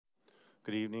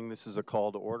Good evening. This is a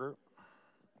call to order.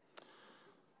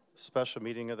 Special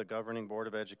meeting of the Governing Board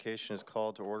of Education is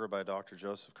called to order by Dr.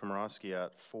 Joseph Komorowski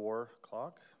at 4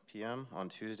 p.m. on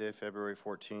Tuesday, February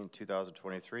 14,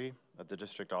 2023 at the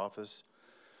District Office,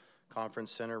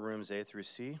 Conference Center, rooms A through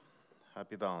C.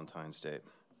 Happy Valentine's Day.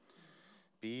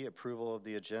 B, approval of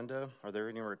the agenda. Are there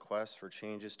any requests for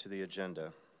changes to the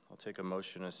agenda? I'll take a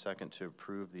motion in a second to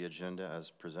approve the agenda as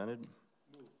presented.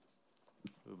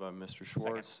 Moved by Mr.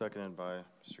 Schwartz, seconded by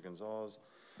Mr. Gonzalez.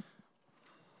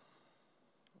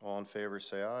 All in favor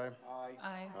say aye. Aye.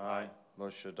 Aye. Aye.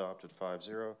 Motion adopted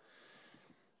 5-0.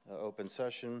 Open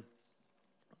session.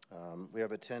 We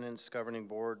have attendance, Governing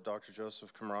Board, Dr.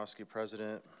 Joseph Komorowski,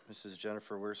 President, Mrs.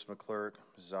 Jennifer Wiersma, Clerk,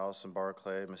 Mrs. Allison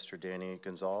Barclay, Mr. Danny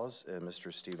Gonzalez, and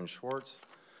Mr. Stephen Schwartz.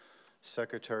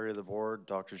 Secretary of the Board,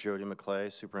 Dr. Jody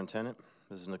McClay, Superintendent,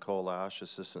 Mrs. Nicole Lash,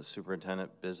 Assistant Superintendent,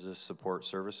 Business Support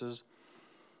Services,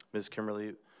 Ms.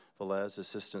 Kimberly Velez,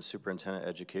 Assistant Superintendent,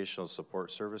 Educational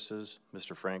Support Services,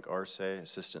 Mr. Frank Arce,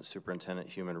 Assistant Superintendent,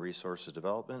 Human Resources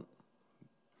Development,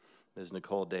 Ms.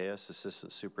 Nicole Deas,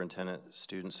 Assistant Superintendent,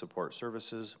 Student Support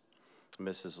Services,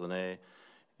 Mrs. Lene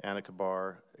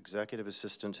Anakabar, Executive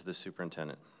Assistant to the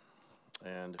Superintendent.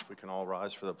 And if we can all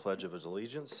rise for the Pledge of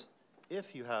Allegiance.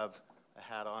 If you have a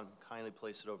hat on, kindly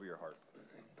place it over your heart.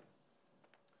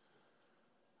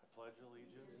 I pledge allegiance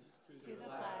To the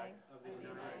flag of the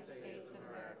United States of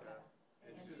America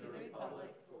and to the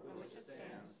republic for which it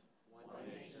stands, one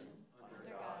nation, under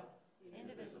God,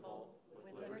 indivisible, with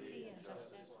liberty and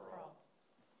justice for all.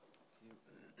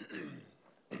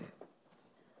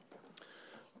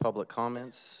 Public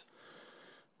comments.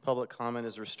 Public comment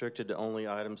is restricted to only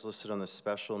items listed on the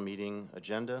special meeting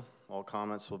agenda. All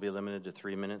comments will be limited to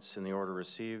 3 minutes in the order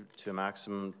received to a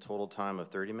maximum total time of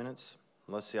 30 minutes.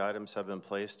 Unless the items have been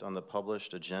placed on the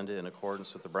published agenda in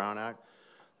accordance with the Brown Act,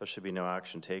 there should be no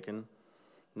action taken.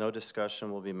 No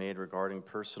discussion will be made regarding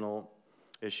personal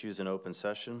issues in open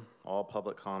session. All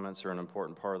public comments are an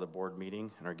important part of the board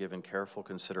meeting and are given careful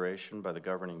consideration by the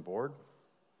governing board.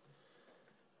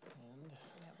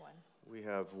 We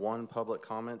have one public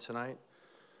comment tonight.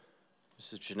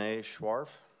 Mrs. Janae Schwarf.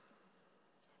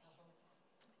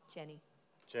 Jenny.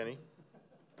 Jenny.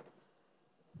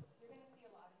 You're going to see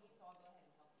a lot of me, so I'll go ahead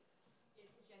and help you.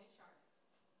 It's Jenny Sharp.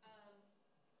 No mic.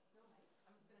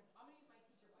 I'm going to use my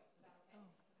teacher voice. Is that okay?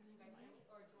 Can you guys hear me,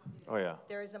 or do you want me to? Oh yeah.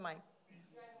 There is a mic.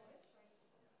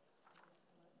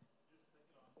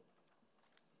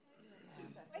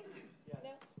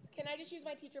 No? Can I just use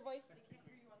my teacher voice?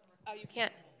 Oh, you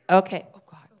can't? Okay. Oh,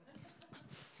 God.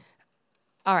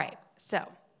 All right. So,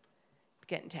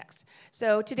 getting text.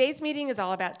 So, today's meeting is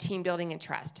all about team building and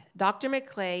trust. Dr.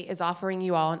 McClay is offering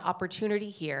you all an opportunity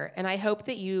here, and I hope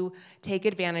that you take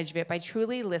advantage of it by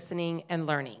truly listening and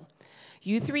learning.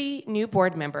 You three new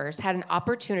board members had an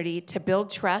opportunity to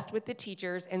build trust with the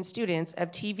teachers and students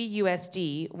of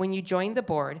TVUSD when you joined the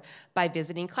board by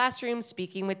visiting classrooms,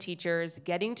 speaking with teachers,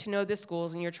 getting to know the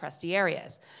schools in your trustee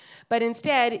areas. But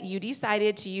instead, you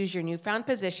decided to use your newfound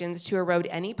positions to erode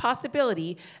any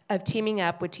possibility of teaming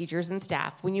up with teachers and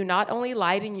staff when you not only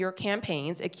lied in your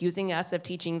campaigns accusing us of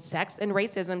teaching sex and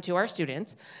racism to our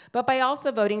students, but by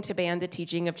also voting to ban the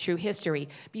teaching of true history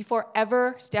before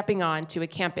ever stepping on to a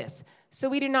campus. So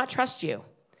we do not trust you.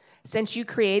 Since you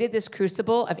created this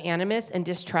crucible of animus and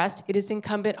distrust, it is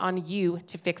incumbent on you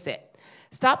to fix it.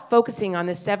 Stop focusing on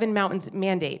the Seven Mountains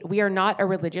mandate. We are not a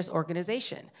religious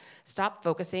organization. Stop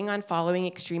focusing on following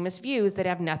extremist views that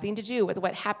have nothing to do with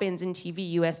what happens in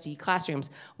TVUSD classrooms.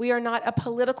 We are not a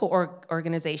political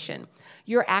organization.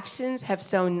 Your actions have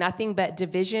sown nothing but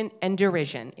division and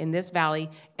derision in this valley,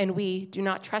 and we do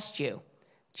not trust you.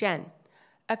 Jen.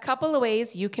 A couple of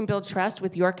ways you can build trust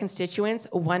with your constituents,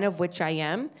 one of which I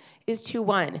am, is to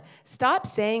 1, stop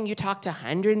saying you talk to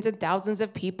hundreds and thousands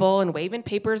of people and waving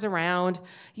papers around.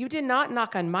 You did not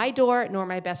knock on my door nor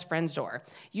my best friend's door.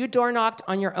 You door knocked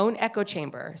on your own echo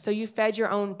chamber, so you fed your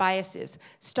own biases.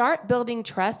 Start building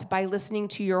trust by listening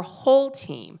to your whole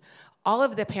team, all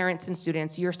of the parents and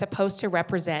students you're supposed to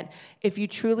represent if you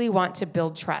truly want to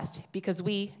build trust, because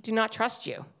we do not trust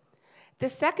you. The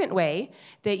second way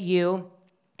that you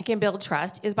can build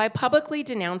trust is by publicly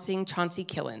denouncing Chauncey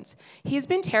Killens. He has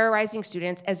been terrorizing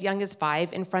students as young as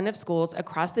 5 in front of schools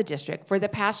across the district for the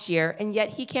past year, and yet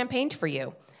he campaigned for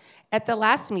you. At the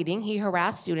last meeting, he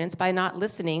harassed students by not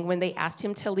listening when they asked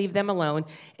him to leave them alone,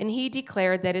 and he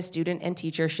declared that a student and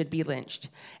teacher should be lynched.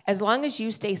 As long as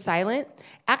you stay silent,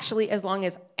 actually, as long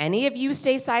as any of you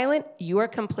stay silent, you are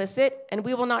complicit, and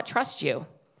we will not trust you.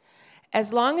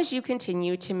 As long as you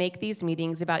continue to make these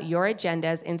meetings about your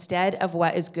agendas instead of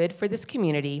what is good for this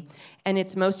community and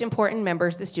its most important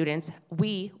members, the students,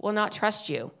 we will not trust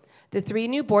you. The 3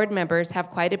 new board members have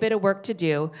quite a bit of work to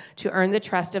do to earn the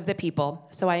trust of the people,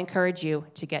 so I encourage you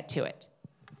to get to it.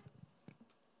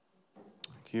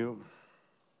 Thank you.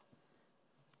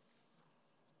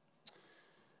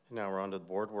 Now we're on to the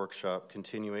board workshop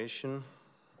continuation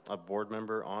of board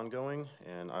member ongoing,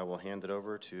 and I will hand it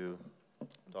over to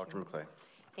Dr. McClay.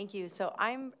 Thank you. So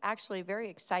I'm actually very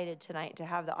excited tonight to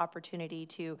have the opportunity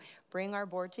to bring our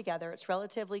board together. It's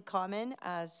relatively common,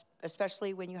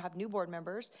 especially when you have new board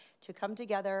members, to come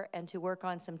together and to work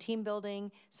on some team building,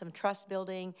 some trust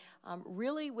building,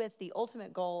 really with the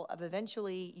ultimate goal of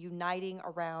eventually uniting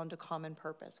around a common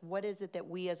purpose. What is it that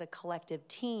we as a collective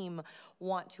team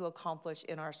want to accomplish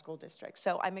in our school district?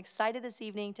 So I'm excited this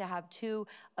evening to have 2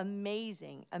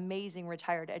 amazing, amazing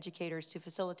retired educators to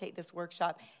facilitate this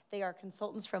workshop. They are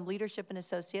consultants from Leadership and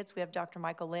Associates. We have Dr.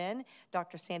 Michael Lynn,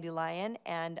 Dr. Sandy Lyon,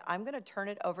 and I'm going to turn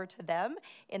it over to them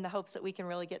in the hopes that we can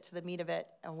really get to the meat of it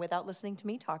and without listening to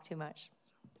me talk too much.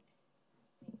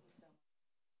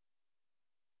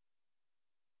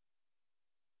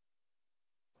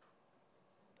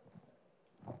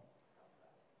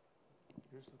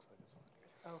 Yours looks like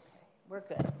it's on. Okay, we're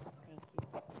good. Thank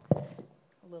you.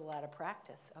 A little out of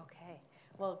practice. Okay.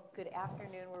 Well, good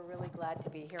afternoon. We're really glad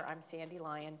to be here. I'm Sandy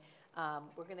Lyon.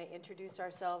 We're going to introduce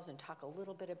ourselves and talk a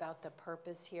little bit about the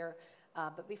purpose here.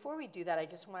 But before we do that, I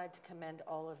just wanted to commend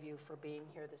all of you for being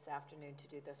here this afternoon to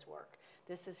do this work.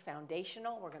 This is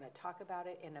foundational. We're going to talk about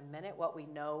it in a minute, what we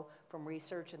know from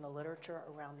research in the literature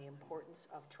around the importance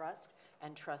of trust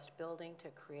and trust building to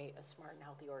create a smart and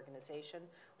healthy organization,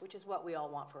 which is what we all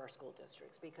want for our school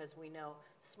districts, because we know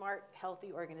smart,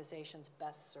 healthy organizations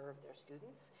best serve their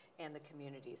students and the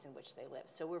communities in which they live.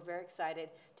 So we're very excited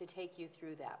to take you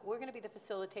through that. We're going to be the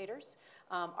facilitators.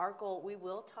 Our goal, we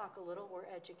will talk a little, we're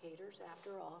educators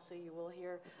after all, so you will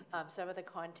hear some of the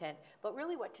content. But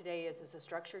really what today is a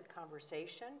structured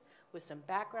conversation with some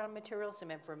background material,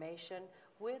 some information,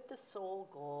 with the sole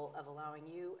goal of allowing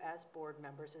you as board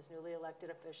members, as newly elected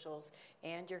officials,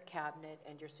 and your cabinet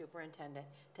and your superintendent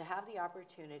to have the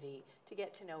opportunity to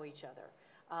get to know each other.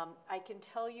 I can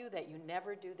tell you that you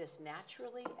never do this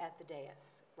naturally at the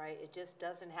dais, right? It just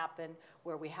doesn't happen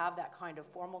where we have that kind of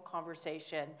formal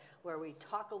conversation where we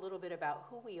talk a little bit about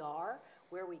who we are,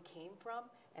 where we came from,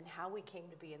 and how we came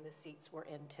to be in the seats we're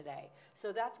in today.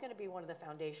 So that's going to be one of the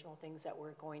foundational things that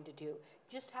we're going to do.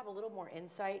 Just have a little more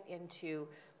insight into,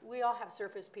 we all have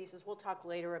surface pieces. We'll talk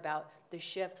later about the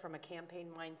shift from a campaign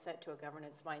mindset to a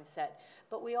governance mindset.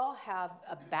 But we all have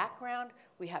a background.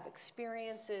 We have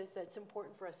experiences that's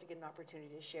important for us to get an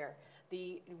opportunity to share.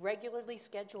 The regularly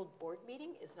scheduled board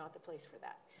meeting is not the place for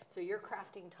that. So you're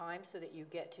crafting time so that you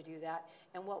get to do that.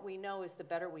 And what we know is the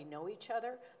better we know each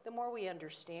other, the more we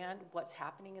understand what's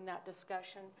happening in that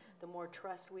discussion, the more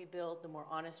trust we build, the more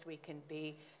honest we can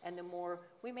be, and the more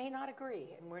we may not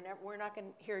agree. And we're not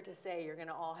here to say you're going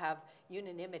to all have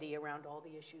unanimity around all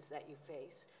the issues that you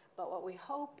face. But what we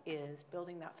hope is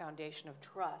building that foundation of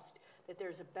trust, that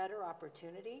there's a better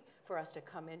opportunity for us to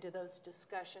come into those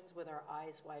discussions with our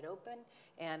eyes wide open.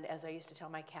 And as I used to tell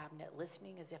my cabinet,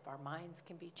 listening as if our minds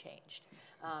can be changed.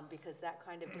 Because that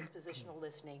kind of dispositional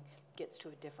listening gets to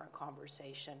a different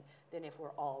conversation than if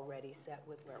we're already set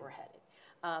with where we're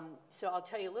headed. So I'll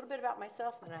tell you a little bit about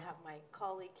myself, and I have my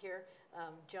colleague here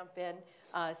jump in.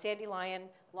 Sandy Lyon,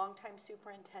 longtime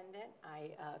superintendent.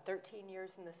 13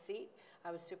 years in the seat. I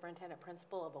was superintendent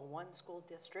principal of a 1-school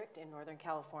district in Northern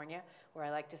California, where I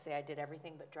like to say I did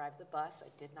everything but drive the bus. I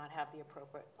did not have the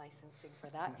appropriate licensing for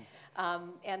that.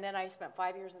 And then I spent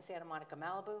 5 years in Santa Monica,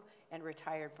 Malibu, and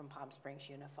retired from Palm Springs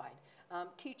Unified.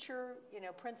 Teacher,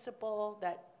 principal,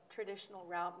 that traditional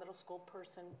route, middle school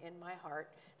person in my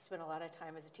heart. Spent a lot of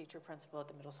time as a teacher principal at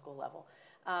the middle school level.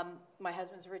 My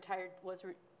husband's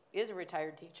is a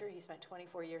retired teacher. He spent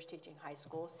 24 years teaching high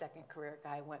school, second career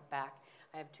guy, went back.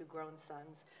 I have 2 grown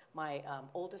sons. My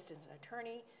oldest is an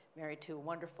attorney, married to a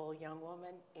wonderful young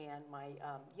woman, and my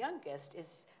youngest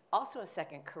is also a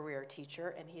second career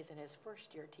teacher, and he's in his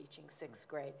first year teaching 6th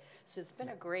grade. So it's been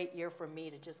a great year for me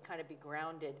to just kind of be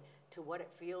grounded to what it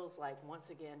feels like, once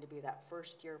again, to be that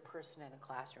first-year person in a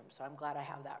classroom. So I'm glad I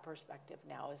have that perspective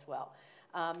now as well.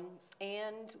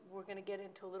 And we're going to get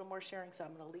into a little more sharing, so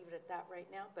I'm going to leave it at that right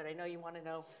now. But I know you want to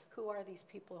know, who are these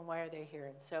people and why are they here?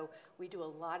 And so we do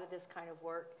a lot of this kind of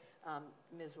work.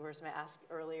 Ms. Wiersma asked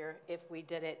earlier if we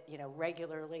did it,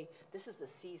 regularly. This is the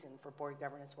season for board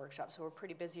governance workshops, so we're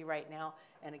pretty busy right now.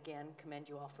 And again, commend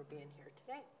you all for being here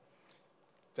today.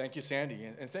 Thank you, Sandy,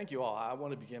 and thank you all. I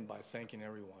want to begin by thanking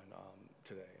everyone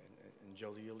today, and and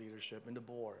Jody, your leadership, and the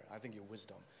board, I think your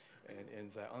wisdom,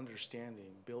 and that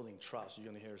understanding, building trust.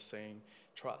 You're going to hear saying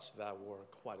trust, that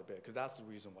word quite a bit, because that's the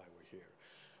reason why we're here.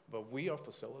 But we are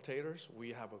facilitators.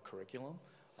 We have a curriculum.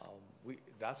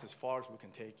 That's as far as we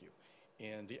can take you.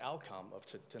 And the outcome of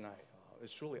tonight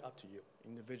is truly up to you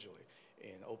individually.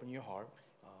 And open your heart,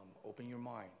 open your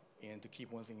mind, and to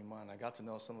keep one thing in mind. I got to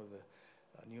know some of the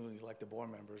newly elected board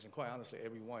members, and quite honestly,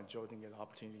 everyone. Joe didn't get an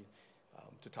opportunity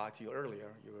to talk to you earlier.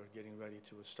 You were getting ready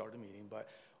to start the meeting, but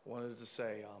wanted to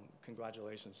say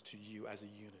congratulations to you as a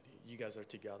unity. You guys are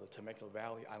together. Temecula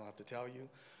Valley, I don't have to tell you.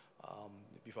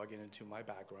 Before I get into my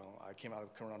background, I came out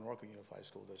of Corona-Norco Unified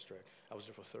School District. I was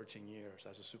there for 13 years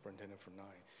as a superintendent for 9.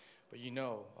 But you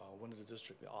know, one of the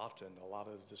district, often a lot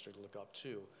of the district look up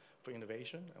to for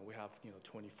innovation, and we have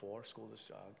 24 school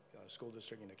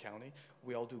district in the county.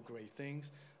 We all do great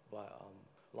things, but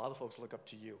a lot of folks look up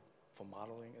to you for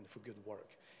modeling and for good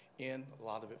work, and a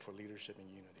lot of it for leadership and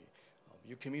unity.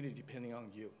 Your community depending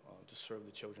on you to serve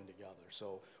the children together.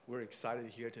 So we're excited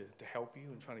here to help you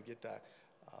and trying to get that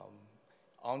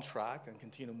on track and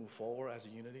continue to move forward as a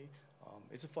unity.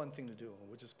 It's a fun thing to do, and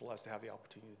we're just blessed to have the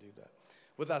opportunity to do that.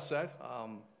 With that said,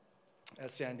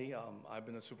 as Sandy, I've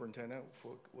been a superintendent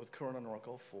with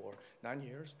Corona-Norco for 9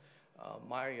 years.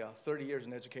 My 30 years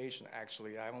in education,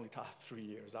 actually, I only taught 3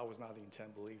 years. That was not the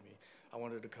intent, believe me. I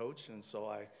wanted to coach, and so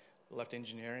I left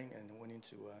engineering and went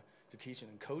into teaching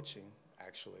and coaching,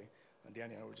 actually. And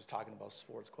Danny and I were just talking about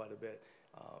sports quite a bit.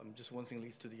 Just one thing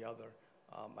leads to the other.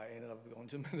 I ended up going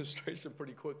to administration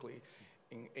pretty quickly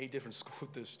in 8 different school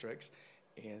districts,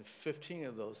 and 15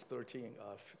 of those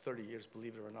 30 years,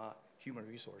 believe it or not, human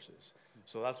resources.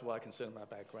 So that's what I consider my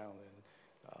background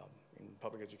in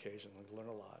public education. I learned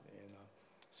a lot, and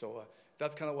so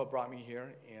that's kind of what brought me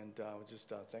here. And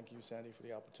just thank you, Sandy, for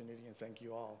the opportunity, and thank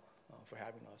you all for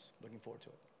having us. Looking forward to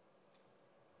it.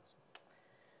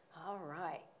 All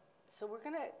right. So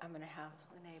I'm gonna have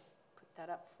Lene put that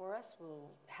up for us.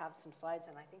 We'll have some slides,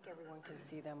 and I think everyone can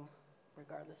see them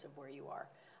regardless of where you are.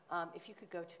 If you could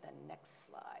go to the next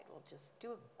slide, we'll just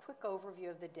do a quick overview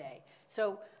of the day.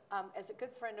 So as a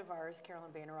good friend of ours,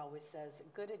 Carolyn Boehner always says,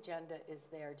 a good agenda is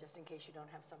there just in case you don't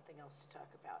have something else to talk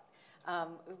about.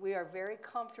 We are very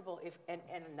comfortable, and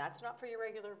that's not for your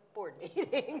regular board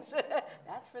meetings.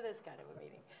 That's for this kind of a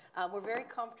meeting. We're very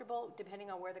comfortable,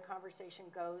 depending on where the conversation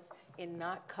goes, in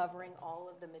not covering all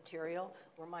of the material.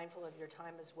 We're mindful of your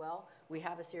time as well. We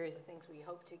have a series of things we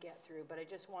hope to get through, but I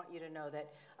just want you to know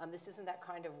that this isn't that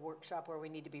kind of workshop where we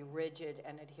need to be rigid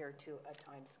and adhere to a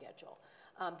time schedule.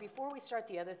 Before we start,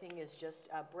 the other thing is just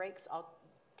breaks. I'll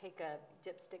take a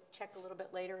dipstick check a little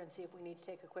bit later and see if we need to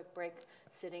take a quick break.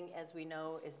 Sitting, as we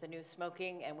know, is the new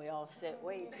smoking, and we all sit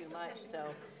way too much, so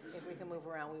if we can move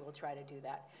around, we will try to do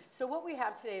that. So what we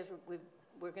have today is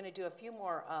we're going to do a few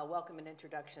more welcome and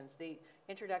introductions. The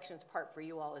introductions part for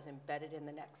you all is embedded in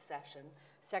the next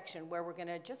section where we're going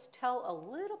to just tell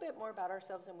a little bit more about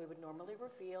ourselves than we would normally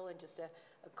reveal in just a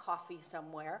coffee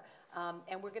somewhere.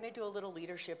 And we're going to do a little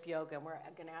leadership yoga, and we're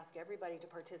going to ask everybody to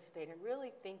participate in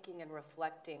really thinking and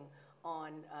reflecting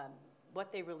on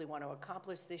what they really want to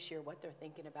accomplish this year, what they're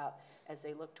thinking about as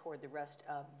they look toward the rest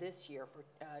of this year for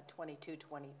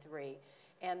 22-23.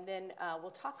 And then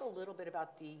we'll talk a little bit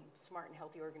about the smart and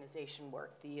healthy organization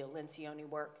work, the Lencioni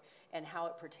work, and how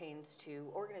it pertains to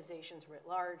organizations writ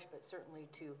large, but certainly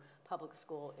to public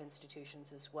school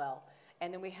institutions as well.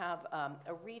 And then we have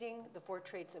a reading, The 4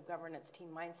 Traits of Governance Team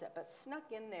Mindset, but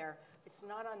snuck in there, it's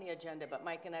not on the agenda, but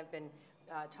Mike and I have been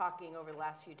talking over the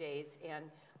last few days, and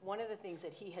one of the things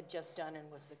that he had just done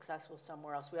and was successful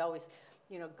somewhere else, we always,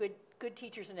 good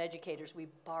teachers and educators, we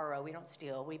borrow, we don't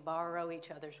steal, we borrow each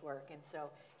other's work. And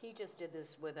so he just did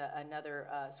this with another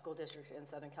school district in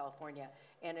Southern California.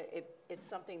 And it's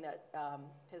something that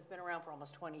has been around for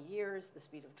almost 20 years, The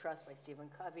Speed of Trust by Stephen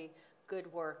Covey.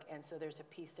 Good work, and so there's a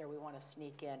piece there we want to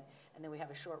sneak in. And then we have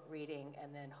a short reading,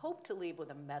 and then hope to leave with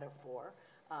a metaphor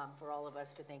for all of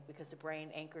us to think, because the brain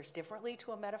anchors differently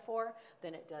to a metaphor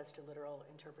than it does to literal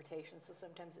interpretation. So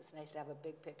sometimes it's nice to have a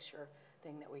big picture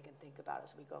thing that we can think about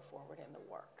as we go forward in the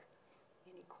work.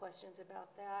 Any questions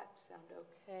about that? Sound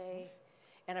okay?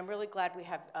 And I'm really glad we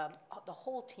have the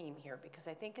whole team here, because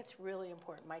I think it's really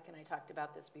important. Mike and I talked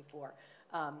about this before.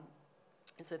 And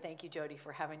so thank you, Jody,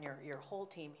 for having your whole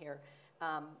team here.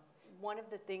 One of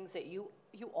the things that you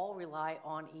all rely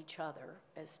on each other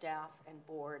as staff and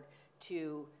board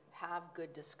to have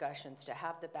good discussions, to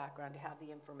have the background, to have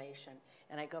the information.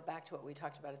 And I go back to what we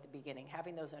talked about at the beginning,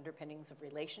 having those underpinnings of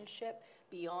relationship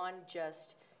beyond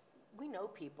just we know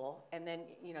people, and then,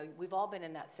 you know, we've all been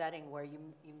in that setting where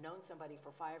you've known somebody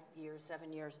for 5 years,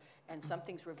 7 years, and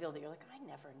something's revealed that you're like, I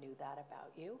never knew that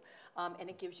about you, and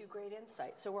it gives you great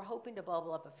insight. So we're hoping to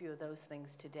bubble up a few of those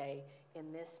things today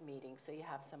in this meeting, so you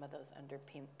have some of those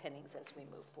underpinnings as we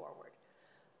move forward.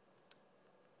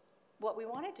 What we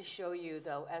wanted to show you,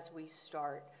 though, as we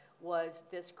start, was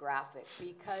this graphic,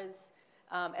 because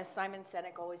as Simon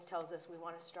Sinek always tells us, we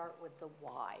want to start with the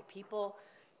why.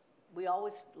 We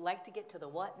always like to get to the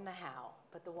what and the how,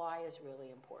 but the why is really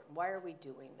important. Why are we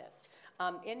doing this?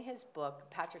 In his book,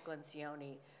 Patrick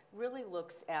Lencioni really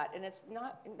looks at, and it's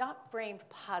not framed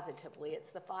positively,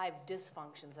 it's the 5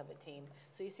 dysfunctions of a team.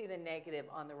 So you see the negative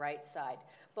on the right side.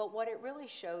 But what it really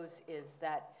shows is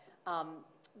that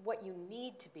what you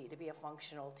need to be a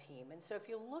functional team. And so if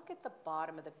you look at the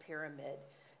bottom of the pyramid,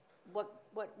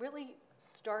 what really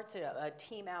starts a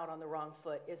team out on the wrong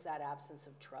foot is that absence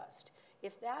of trust.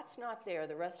 If that's not there,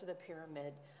 the rest of the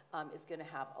pyramid is going to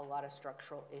have a lot of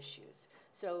structural issues.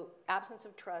 So absence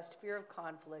of trust, fear of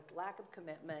conflict, lack of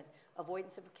commitment,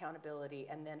 avoidance of accountability,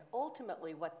 and then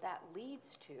ultimately what that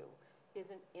leads to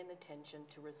is an inattention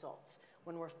to results.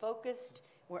 When we're focused,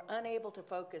 we're unable to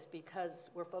focus because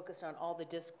we're focused on all the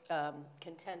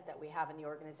discontent that we have in the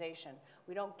organization.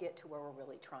 We don't get to where we're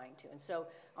really trying to. And so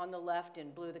on the left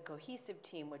in blue, the cohesive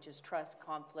team, which is trust,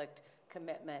 conflict,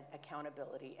 commitment,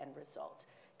 accountability, and results.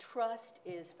 Trust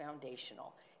is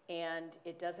foundational, and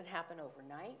it doesn't happen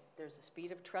overnight. There's a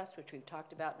speed of trust, which we've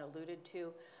talked about and alluded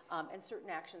to, and certain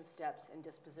action steps and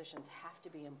dispositions have to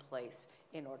be in place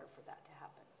in order for that to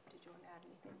happen. Did you want to add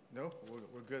anything? No,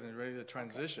 we're good and ready to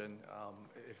transition,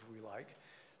 if we like.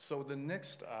 So the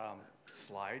next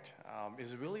slide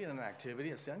is really an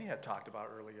activity, as Sandy had talked about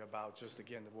earlier, about just,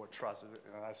 again, the word trust,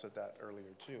 and I said that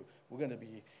earlier too. We're going to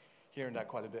be hearing that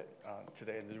quite a bit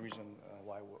today, and the reason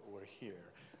why we're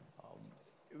here.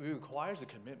 It requires a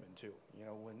commitment too. You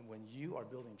know, when you are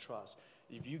building trust,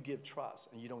 if you give trust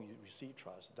and you don't receive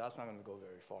trust, that's not going to go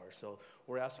very far. So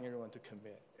we're asking everyone to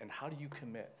commit. And how do you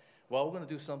commit? Well, we're going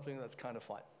to do something that's kind of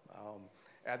fun.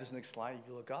 Add this next slide, if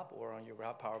you look up, or on your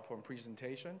PowerPoint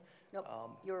presentation. Nope,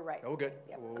 you were right. Oh, good.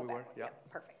 Yep, we were.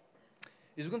 Yep, perfect.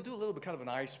 Is we're going to do a little bit kind of an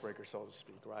icebreaker, so to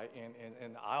speak, right?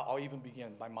 And I'll even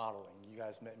begin by modeling. You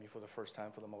guys met me for the first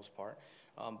time for the most part.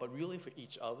 But really for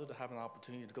each other to have an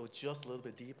opportunity to go just a little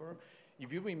bit deeper.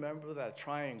 If you remember that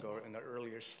triangle in the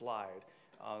earlier slide,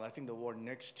 I think the word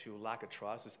next to lack of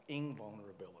trust is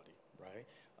invulnerability, right?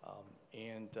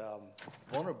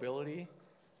 Vulnerability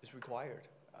is required.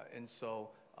 And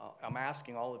so I'm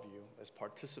asking all of you as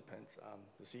participants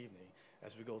this evening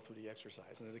as we go through the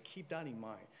exercise, and to keep that in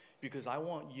mind, because I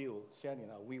want you, Sandy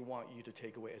and I, we want you to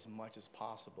take away as much as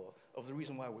possible of the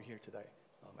reason why we're here today.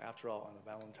 After all, on a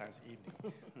Valentine's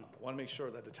evening, I want to make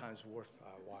sure that the time's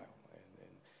worthwhile.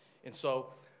 And so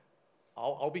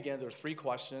I'll begin. There are 3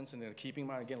 questions, and then keeping in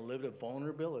mind, again, a little bit of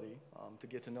vulnerability to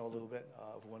get to know a little bit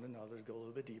of one another, to go a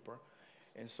little bit deeper.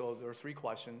 And so there are 3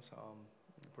 questions.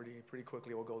 Pretty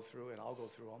quickly we'll go through, and I'll go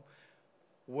through them.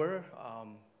 Where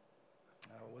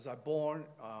was I born,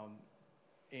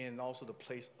 and also the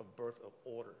place of birth of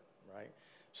order, right?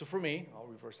 So for me, I'll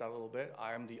reverse that a little bit.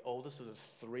 I am the oldest of the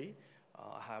 3.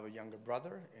 I have a younger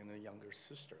brother and a younger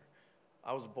sister.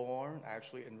 I was born,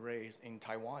 actually, and raised in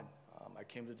Taiwan. I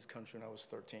came to this country when I was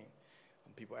 13.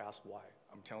 People ask why.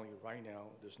 I'm telling you right now,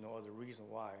 there's no other reason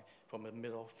why. From a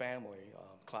middle family,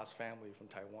 class family from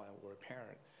Taiwan, where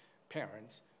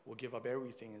parents will give up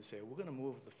everything and say, we're going to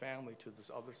move the family to this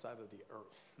other side of the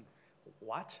earth.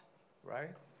 What, right?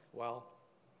 Well,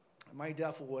 my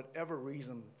dad, for whatever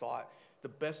reason, thought the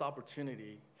best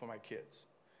opportunity for my kids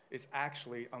is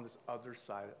actually on this other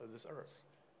side of this earth,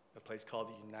 a place called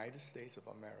the United States of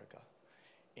America.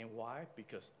 And why?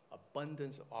 Because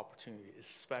abundance of opportunity,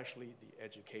 especially the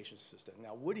education system.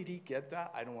 Now, where did he get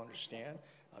that? I don't understand.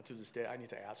 To this day, I need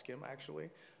to ask him, actually.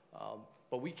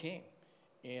 But we came.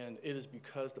 And it is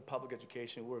because the public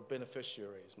education, we're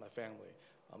beneficiaries, my family.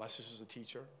 My sister's a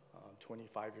teacher,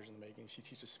 25 years in the making. She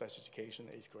teaches special education,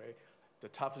 8th grade. The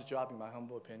toughest job, in my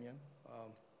humble opinion,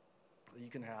 you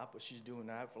can have, but she's doing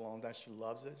that for a long time. She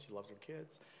loves it. She loves her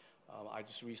kids. I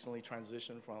just recently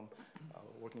transitioned from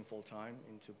working full-time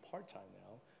into part-time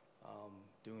now,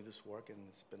 doing this work, and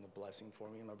it's been a blessing for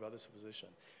me, and my brother's a physician.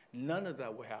 None of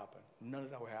that would happen. None of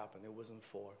that would happen. It wasn't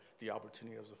for the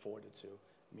opportunity that was afforded to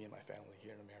me and my family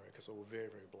here in America, so we're very,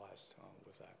 very blessed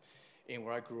with that. And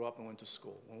where I grew up and went to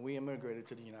school. When we immigrated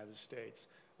to the United States,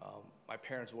 my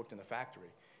parents worked in a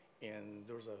factory, and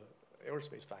there was a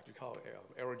aerospace factory called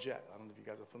Aerojet. I don't know if you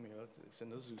guys are familiar. It's in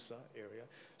the Azusa area.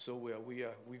 So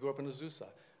we grew up in Azusa.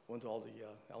 Went to all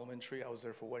the elementary. I was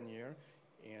there for 1 year.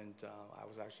 and I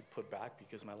was actually put back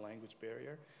because of my language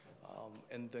barrier.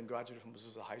 And then graduated from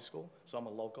Azusa High School, so I'm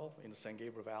a local in the San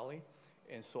Gabriel Valley.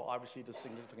 And so obviously the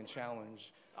significant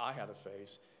challenge I had to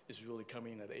face is really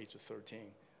coming in at the age of 13.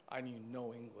 I knew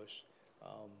no English,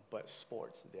 but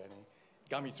sports, Danny,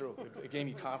 got me through. It gave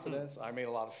me confidence. I made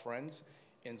a lot of friends.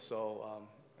 And so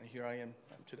and here I am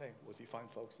today with you fine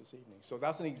folks this evening. So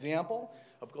that's an example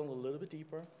of going a little bit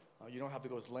deeper. You don't have to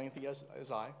go as lengthy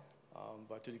as I,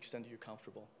 but to the extent that you're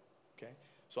comfortable, okay?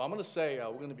 So I'm going to say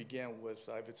we're going to begin with,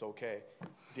 if it's okay,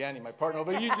 Danny, my partner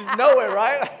over here, you just know it,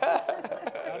 right?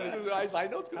 I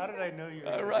know it's good. How did I know you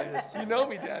were Right. You know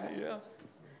me, Danny, yeah.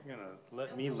 You're going to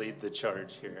let me lead the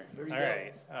charge here. There you All go.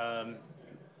 right. I'll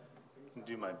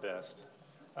do my best.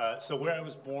 So where I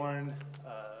was born,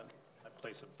 my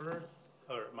place of birth,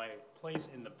 or my place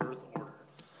in the birth order.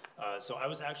 So I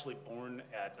was actually born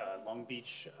at Long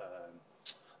Beach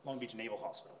Naval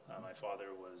Hospital. My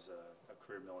father was a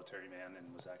career military man and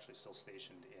was actually still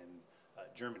stationed in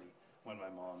Germany when my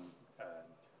mom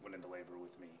went into labor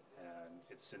with me, and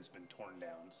it's since been torn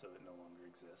down, so it no longer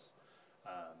exists.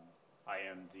 I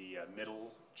am the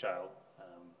middle child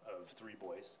of 3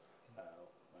 boys,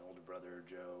 my older brother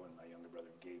Joe and my younger brother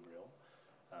Gabriel,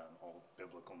 all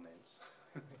biblical names.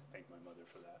 Thank my mother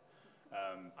for that.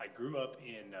 I grew up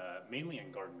in mainly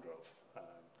in Garden Grove,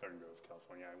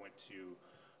 California. I went to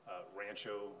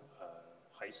Rancho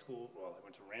High School. Well, I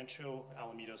went to Rancho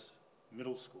Alamitos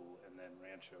Middle School and then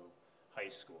Rancho High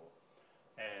School.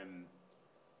 And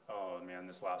oh man,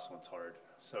 this last one's hard.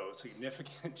 So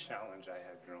significant challenge I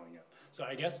had growing up. So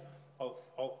I guess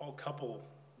I'll couple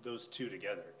those two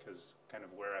together, because kind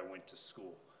of where I went to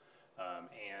school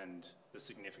and the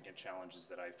significant challenges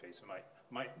that I faced.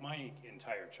 My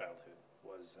entire childhood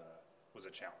was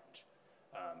a challenge.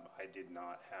 I did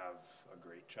not have a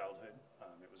great childhood.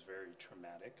 It was very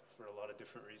traumatic for a lot of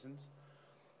different reasons.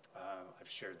 I've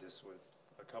shared this with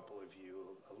a couple of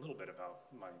you a little bit about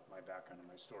my background and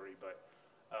my story, but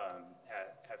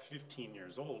at 15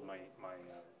 years old, my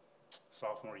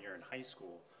sophomore year in high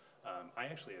school, I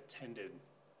actually attended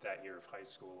that year of high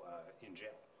school in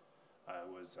jail. I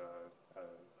was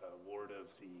a ward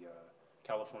of the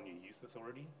California Youth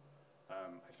Authority.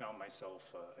 I found myself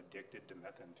addicted to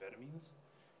methamphetamines,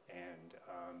 and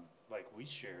like we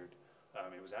shared,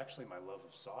 it was actually my love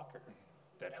of soccer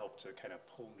that helped to kind of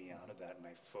pull me out of that, and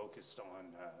I focused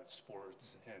on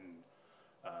sports, and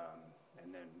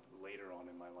then later on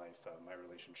in my life, my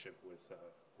relationship with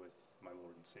my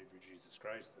Lord and Savior Jesus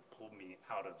Christ that pulled me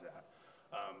out of that.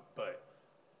 But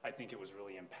I think it was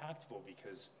really impactful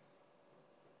because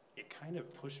it kind of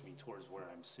pushed me towards where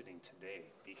I'm sitting today,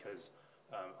 because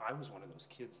I was one of those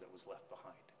kids that was left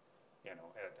behind, you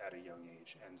know, at a young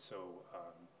age. And so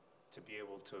to be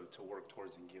able to work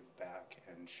towards and give back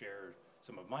and share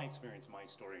some of my experience, my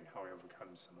story, and how I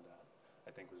overcome some of that,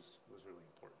 I think was really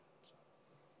important. So.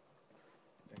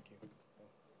 Thank you.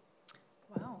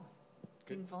 Wow.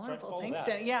 Being vulnerable. follow Thanks, that.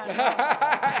 Dan. Yeah.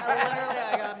 No, literally,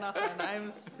 I got nothing.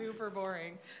 I'm super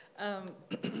boring.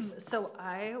 So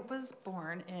I was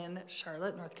born in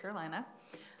Charlotte, North Carolina.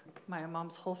 My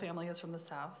mom's whole family is from the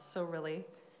South. So really,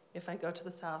 if I go to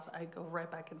the South, I go right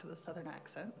back into the Southern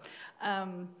accent.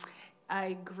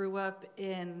 I grew up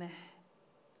in,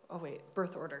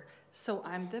 birth order. So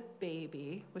I'm the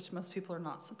baby, which most people are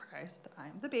not surprised that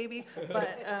I'm the baby,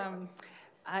 but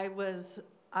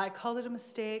I called it a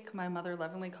mistake. My mother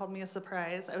lovingly called me a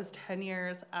surprise. I was 10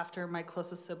 years after my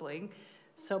closest sibling.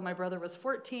 So my brother was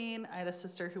 14, I had a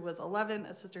sister who was 11,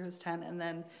 a sister who was 10, and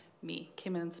then me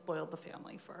came in and spoiled the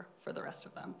family for the rest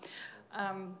of them.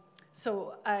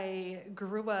 So I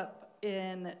grew up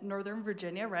in Northern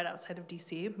Virginia, right outside of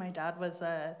DC. My dad was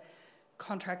a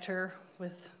contractor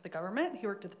with the government. He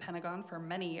worked at the Pentagon for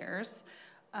many years.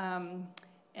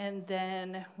 And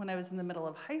then when I was in the middle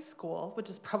of high school, which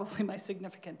is probably my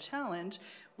significant challenge,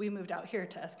 we moved out here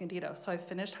to Escondido. So I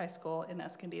finished high school in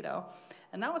Escondido.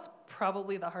 And that was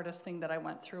probably the hardest thing that I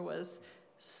went through, was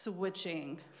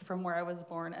switching from where I was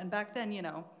born. And back then, you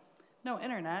know, no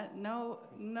internet, no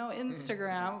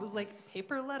Instagram. It was like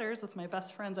paper letters with my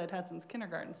best friends I'd had since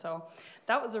kindergarten. So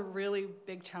that was a really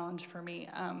big challenge for me.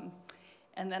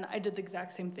 And then I did the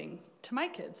exact same thing to my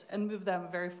kids and moved them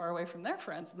very far away from their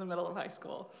friends in the middle of high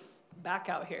school, back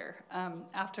out here.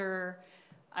 After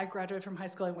I graduated from high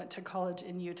school, I went to college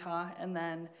in Utah and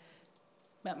then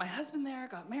met my husband there,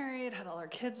 got married, had all our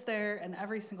kids there, and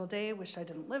every single day wished I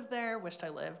didn't live there, wished I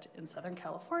lived in Southern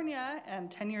California. And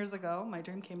 10 years ago, my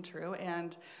dream came true,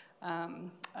 and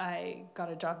I got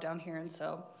a job down here, and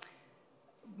so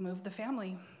moved the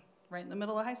family right in the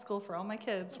middle of high school for all my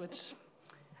kids, which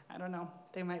I don't know,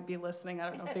 they might be listening. I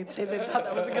don't know if they'd say they thought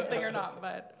that was a good thing or not,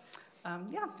 but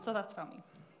yeah, so that's about me.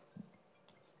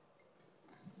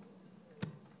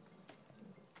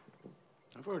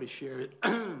 I've already shared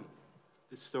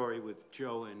this story with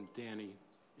Joe and Danny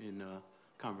in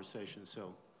conversation,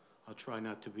 so I'll try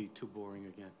not to be too boring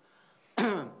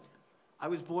again. I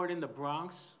was born in the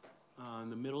Bronx,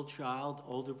 the middle child,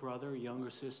 older brother, younger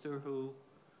sister, who,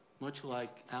 much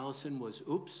like Allison, was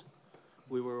oops.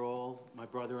 We were all, my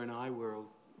brother and I were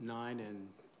 9 and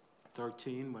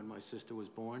 13 when my sister was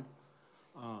born.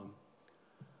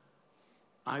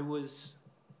 I was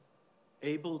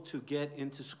able to get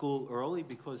into school early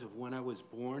because of when I was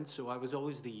born, so I was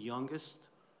always the youngest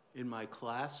in my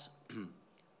class.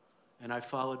 And I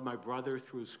followed my brother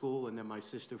through school, and then my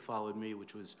sister followed me,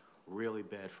 which was really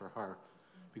bad for her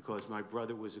because my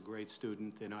brother was a great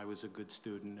student, and I was a good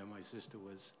student, and my sister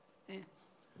was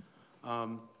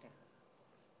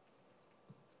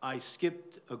I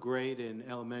skipped a grade in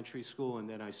elementary school, and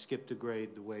then I skipped a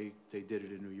grade the way they did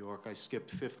it in New York. I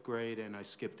skipped 5th grade, and I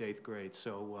skipped 8th grade.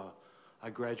 So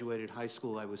I graduated high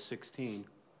school, I was 16.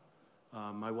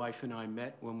 My wife and I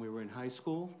met when we were in high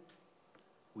school.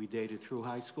 We dated through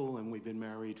high school, and we've been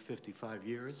married 55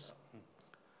 years.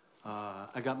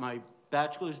 I got my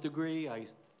bachelor's degree.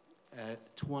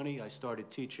 At 20, I started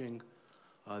teaching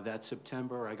that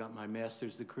September. I got my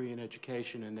master's degree in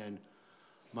education, and then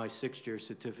my 6-year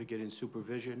certificate in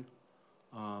supervision.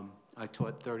 I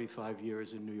taught 35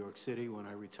 years in New York City. When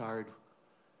I retired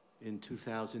in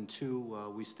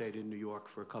 2002, we stayed in New York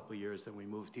for a couple of years, then we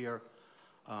moved here.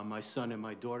 My son and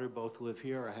my daughter both live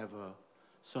here. I have a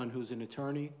son who's an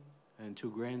attorney and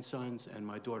 2 grandsons, and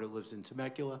my daughter lives in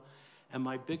Temecula. And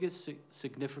my biggest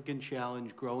significant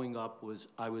challenge growing up was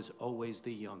I was always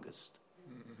the youngest.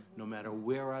 No matter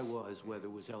where I was, whether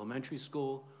it was elementary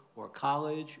school or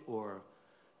college or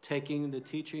taking the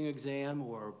teaching exam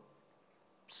or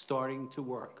starting to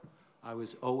work, I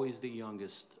was always the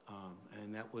youngest,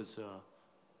 and that was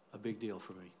a big deal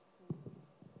for me.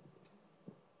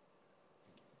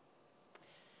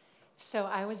 So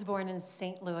I was born in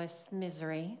St. Louis,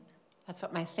 Missouri. That's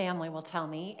what my family will tell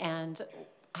me, and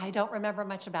I don't remember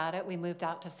much about it. We moved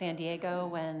out to San Diego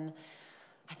when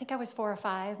I think I was 4 or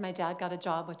 5. My dad got a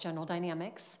job with General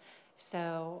Dynamics,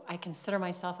 so I consider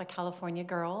myself a California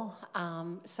girl.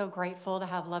 So grateful to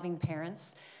have loving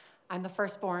parents. I'm the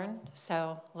firstborn,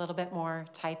 so a little bit more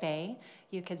type A,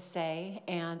 you could say,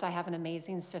 and I have an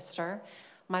amazing sister.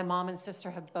 My mom and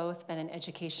sister have both been in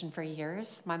education for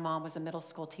years. My mom was a middle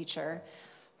school teacher.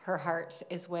 Her heart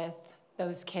is with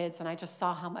those kids, and I just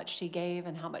saw how much she gave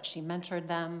and how much she mentored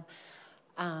them.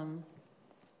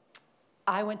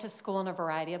 I went to school in a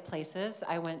variety of places.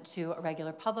 I went to a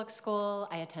regular public school.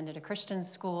 I attended a Christian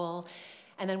school.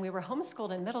 And then we were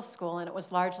homeschooled in middle school, and it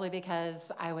was largely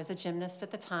because I was a gymnast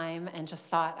at the time and just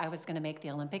thought I was going to make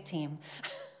the Olympic team.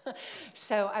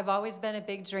 So I've always been a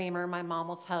big dreamer. My mom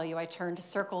will tell you I turned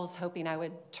circles hoping I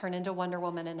would turn into Wonder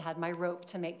Woman and had my rope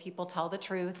to make people tell the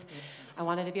truth. I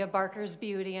wanted to be a Barker's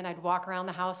beauty, and I'd walk around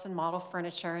the house and model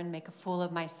furniture and make a fool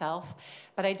of myself.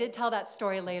 But I did tell that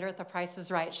story later at the Price is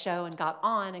Right show and got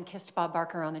on and kissed Bob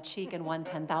Barker on the cheek and won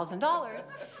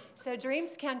 $10,000. So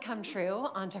dreams can come true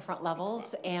on different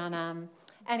levels. And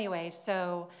anyway,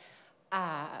 so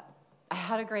I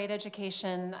had a great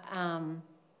education.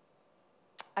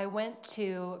 I went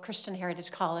to Christian Heritage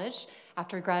College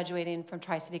after graduating from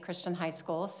Tri-City Christian High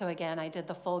School. So again, I did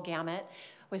the full gamut.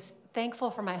 Was thankful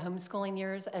for my homeschooling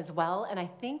years as well. And I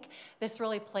think this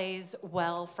really plays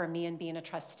well for me in being a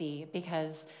trustee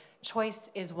because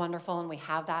choice is wonderful and we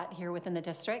have that here within the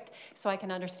district. So I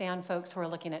can understand folks who are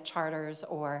looking at charters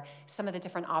or some of the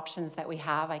different options that we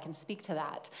have. I can speak to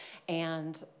that.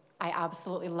 And I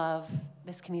absolutely love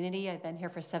this community. I've been here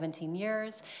for 17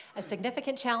 years. A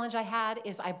significant challenge I had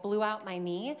is I blew out my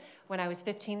knee when I was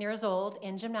 15 years old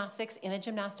in gymnastics, in a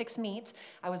gymnastics meet.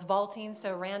 I was vaulting,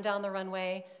 so ran down the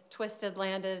runway, twisted,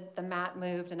 landed, the mat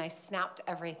moved, and I snapped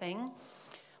everything.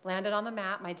 Landed on the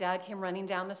mat. My dad came running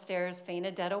down the stairs,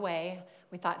 fainted dead away.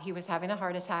 We thought he was having a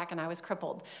heart attack, and I was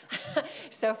crippled.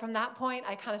 So from that point,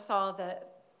 I kind of saw the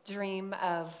dream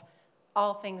of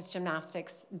all things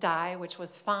gymnastics die, which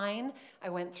was fine. I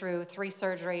went through 3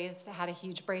 surgeries, had a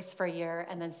huge brace for a year,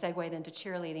 and then segued into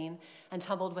cheerleading and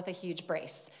tumbled with a huge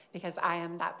brace because I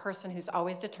am that person who's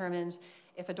always determined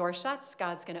if a door shuts,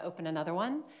 God's going to open another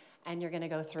one, and you're going to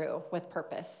go through with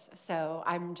purpose. So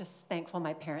I'm just thankful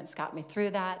my parents got me through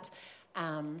that.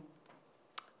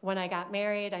 When I got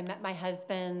married, I met my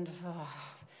husband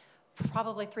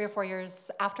probably 3 or 4 years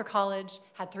after college,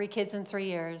 had 3 kids in 3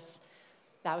 years.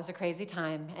 That was a crazy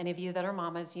time. Any of you that are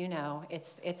mamas, you know,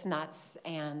 it's nuts,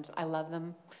 and I love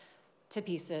them to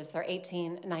pieces. They're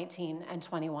 18, 19, and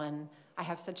 21. I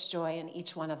have such joy in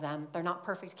each one of them. They're not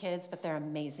perfect kids, but they're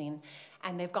amazing.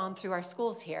 And they've gone through our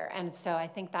schools here. And so I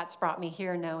think that's brought me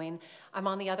here knowing I'm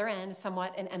on the other end,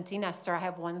 somewhat an empty nester. I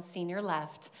have one senior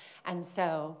left. And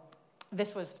so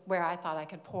this was where I thought I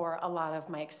could pour a lot of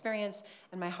my experience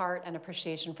and my heart and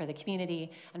appreciation for the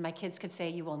community. And my kids could say,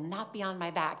 you will not be on my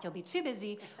back. You'll be too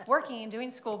busy working, doing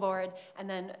school board. And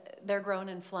then they're grown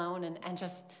and flown and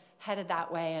just headed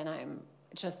that way. And I'm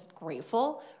just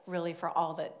grateful, really, for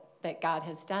all that God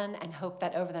has done, and hope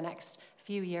that over the next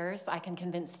few years I can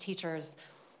convince teachers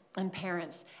and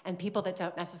parents and people that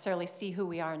don't necessarily see who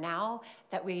we are now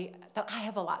that I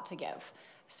have a lot to give.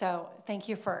 So thank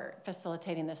you for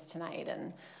facilitating this tonight,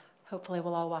 and hopefully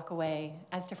we'll all walk away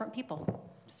as different people.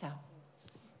 So.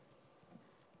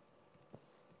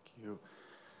 Thank you.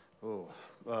 Oh,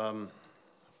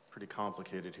 pretty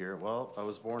complicated here. Well, I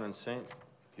was born in St.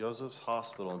 Joseph's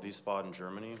Hospital in Wiesbaden,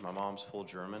 Germany. My mom's full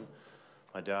German.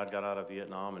 My dad got out of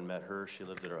Vietnam and met her. She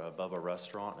lived above a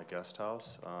restaurant and a guest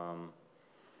house.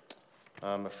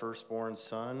 I'm a firstborn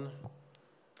son,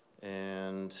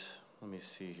 and let me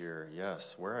see here.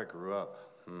 Yes, where I grew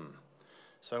up.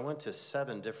 So I went to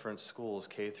 7 different schools,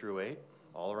 K through 8,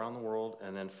 all around the world,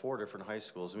 and then 4 different high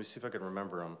schools. Let me see if I can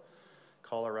remember them.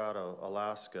 Colorado,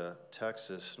 Alaska,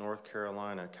 Texas, North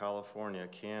Carolina, California,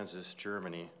 Kansas,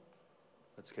 Germany.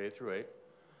 That's K through 8.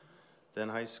 Then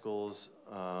high schools,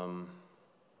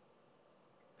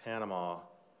 Panama,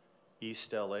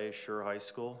 East LA, Sure High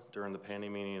School. During the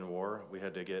Panamanian War, we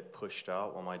had to get pushed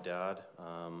out while my dad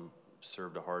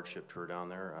served a hardship tour down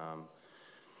there.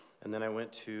 And then I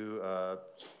went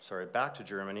back to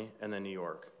Germany and then New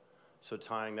York. So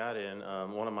tying that in,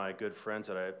 one of my good friends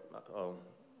that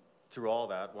through all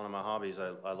that, one of my hobbies,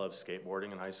 I loved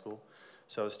skateboarding in high school.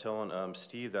 So I was telling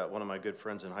Steve that one of my good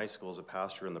friends in high school is a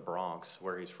pastor in the Bronx,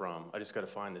 where he's from. I just got to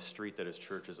find the street that his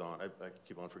church is on. I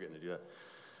keep on forgetting to do that.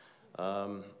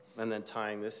 And then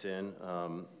tying this in,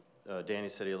 Danny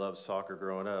said he loved soccer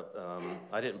growing up.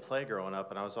 I didn't play growing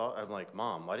up, and I'm like,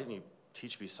 Mom, why didn't you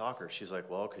teach me soccer? She's like,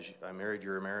 well, because I married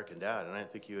your American dad, and I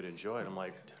didn't think you would enjoy it. I'm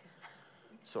like,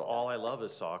 so all I love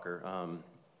is soccer.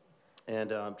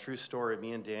 True story,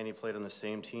 me and Danny played on the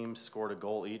same team, scored a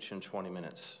goal each in 20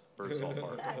 minutes. Birdsall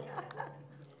Park.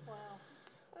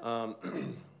 Wow.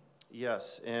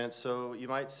 Yes, and so you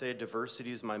might say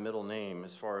diversity is my middle name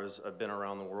as far as I've been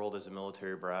around the world as a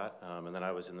military brat, and then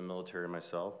I was in the military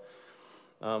myself.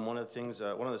 One of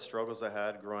the struggles I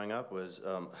had growing up was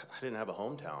I didn't have a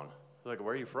hometown. Like,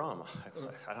 where are you from?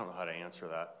 I don't know how to answer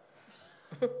that.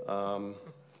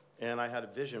 And I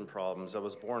had vision problems. I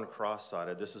was born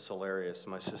cross-sighted. This is hilarious.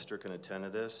 My sister can attend to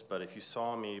this, but if you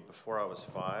saw me before I was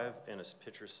 5 and a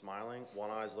picture smiling, one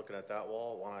eye's looking at that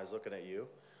wall, one eye's looking at you.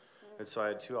 And so I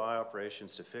had 2 eye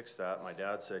operations to fix that. My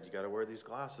dad said, you got to wear these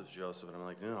glasses, Joseph. And I'm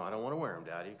like, no, I don't want to wear them,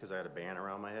 Daddy, because I had a band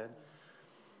around my head.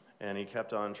 And he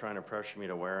kept on trying to pressure me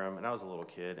to wear them. And I was a little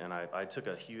kid, and I took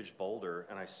a huge boulder,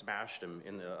 and I smashed him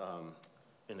in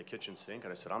the kitchen sink.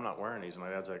 And I said, I'm not wearing these. And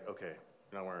my dad's like, okay,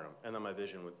 you're not wearing them. And then my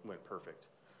vision went perfect.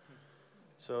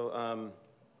 So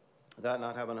that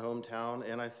not having a hometown,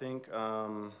 and I think,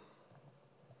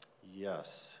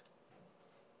 yes,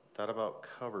 that about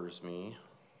covers me.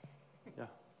 Yeah,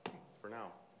 for now.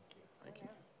 Thank you.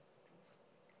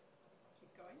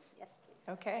 Keep going? Yes,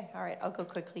 please. Okay, all right, I'll go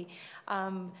quickly.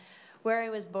 Where I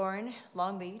was born,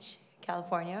 Long Beach,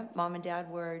 California. Mom and Dad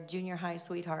were junior high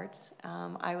sweethearts.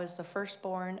 I was the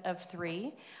firstborn of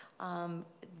 3.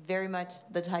 Very much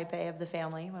the type A of the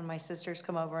family. When my sisters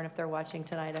come over, and if they're watching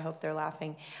tonight, I hope they're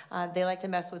laughing. They like to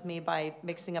mess with me by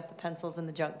mixing up the pencils in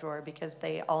the junk drawer because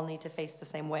they all need to face the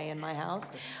same way in my house.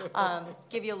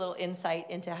 Give you a little insight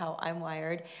into how I'm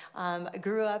wired. I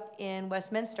grew up in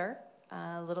Westminster,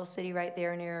 a little city right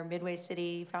there near Midway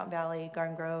City, Fountain Valley,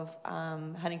 Garden Grove,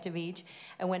 Huntington Beach.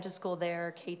 I went to school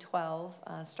there, K-12,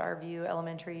 Starview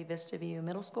Elementary, Vista View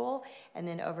Middle School, and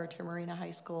then over to Marina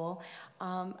High School.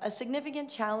 A significant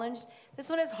challenge. This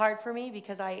one is hard for me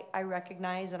because I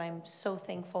recognize, and I'm so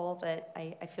thankful that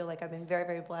I feel like I've been very,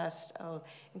 very blessed.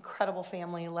 Incredible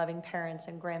family, loving parents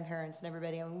and grandparents and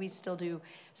everybody. I mean, we still do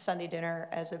Sunday dinner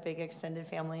as a big extended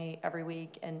family every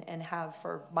week and have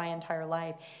for my entire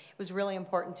life. It was really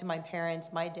important to my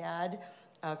parents. My dad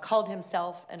called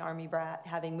himself an Army brat,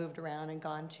 having moved around and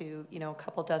gone to, a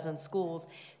couple dozen schools.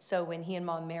 So when he and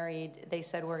Mom married, they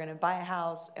said, we're gonna buy a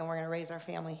house and we're gonna raise our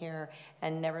family here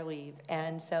and never leave.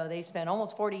 And so they spent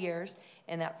almost 40 years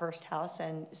in that first house.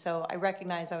 And so I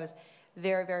recognize I was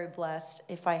very, very blessed.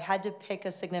 If I had to pick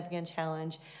a significant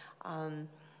challenge,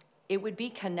 it would be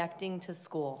connecting to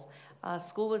school.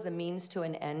 School was a means to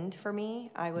an end for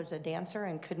me. I was a dancer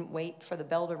and couldn't wait for the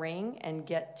bell to ring and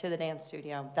get to the dance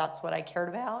studio. That's what I cared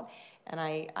about, and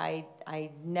I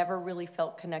never really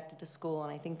felt connected to school,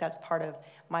 and I think that's part of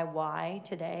my why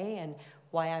today, and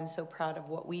why I'm so proud of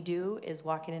what we do is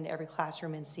walking into every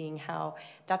classroom and seeing how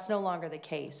that's no longer the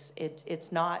case.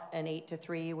 It's not an 8 to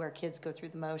 3 where kids go through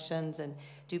the motions and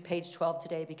do page 12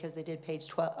 today because they did page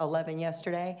 11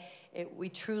 yesterday. We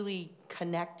truly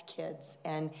connect kids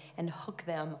and hook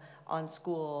them on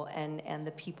school and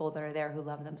the people that are there who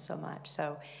love them so much.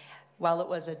 So while it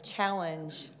was a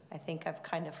challenge, I think I've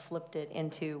kind of flipped it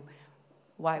into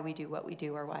why we do what we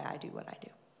do, or why I do what I do.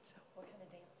 What kind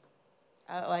of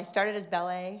dance? Well, I started as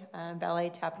ballet,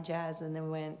 tap, and jazz, and then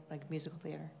went like musical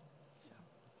theater.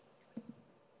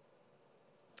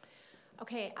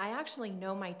 Okay, I actually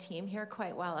know my team here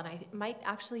quite well, and I might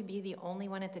actually be the only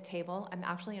one at the table. I'm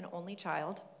actually an only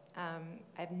child. I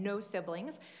have no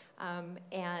siblings,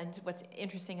 and what's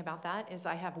interesting about that is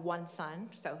I have one son,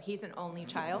 so he's an only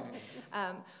child.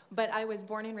 But I was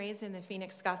born and raised in the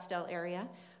Phoenix, Scottsdale area,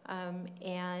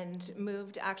 and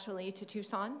moved actually to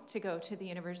Tucson to go to the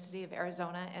University of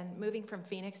Arizona. And moving from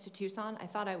Phoenix to Tucson, I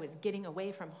thought I was getting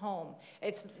away from home.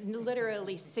 It's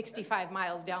literally 65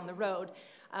 miles down the road.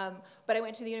 But I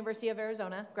went to the University of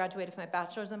Arizona, graduated with my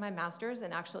bachelor's and my master's,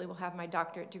 and actually will have my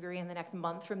doctorate degree in the next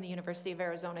month from the University of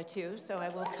Arizona too, so I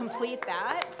will complete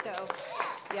that. So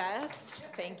yes,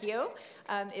 thank you.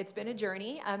 It's been a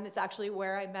journey. It's actually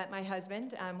where I met my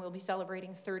husband. We'll be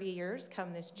celebrating 30 years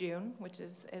come this June, which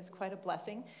is quite a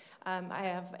blessing. I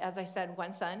have, as I said,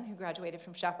 one son who graduated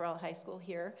from Chaparral High School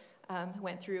here, who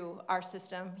went through our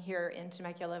system here in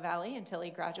Temecula Valley until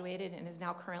he graduated and is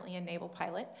now currently a naval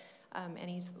pilot. And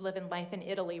he's living life in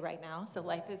Italy right now, so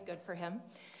life is good for him.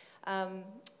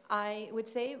 I would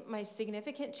say my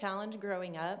significant challenge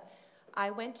growing up, I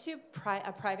went to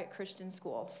a private Christian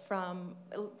school from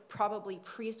probably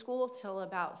preschool till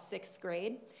about 6th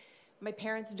grade. My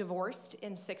parents divorced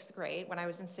in 6th grade, when I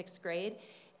was in 6th grade,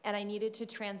 and I needed to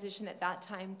transition at that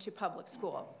time to public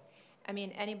school. I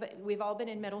mean, we've all been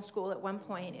in middle school at one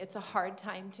point. It's a hard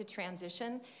time to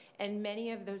transition, and many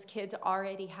of those kids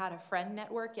already had a friend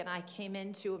network, and I came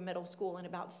into a middle school in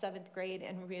about 7th grade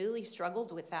and really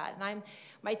struggled with that. And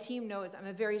my team knows I'm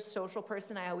a very social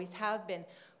person, I always have been,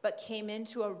 but came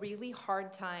into a really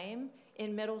hard time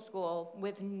in middle school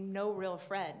with no real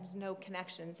friends, no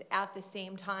connections, at the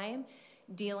same time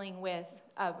dealing with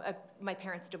my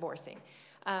parents divorcing.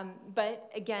 But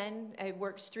again, I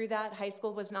worked through that. High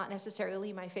school was not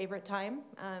necessarily my favorite time.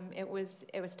 It was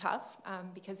tough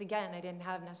because again, I didn't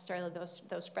have necessarily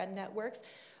those friend networks.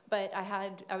 But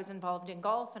I was involved in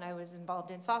golf and I was involved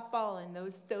in softball, and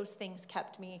those things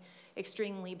kept me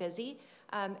extremely busy.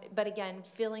 But again,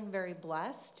 feeling very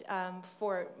blessed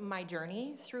for my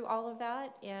journey through all of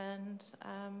that, and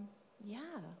yeah,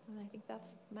 I think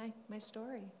that's my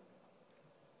story.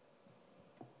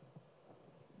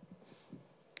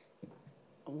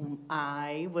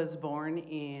 I was born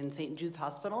in St. Jude's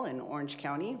Hospital in Orange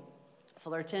County,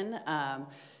 Fullerton.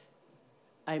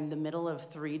 I'm the middle of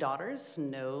 3 daughters,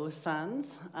 no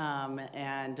sons,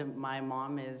 and my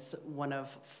mom is one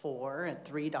of 4, and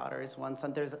 3 daughters, 1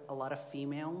 son. There's a lot of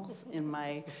females in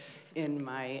my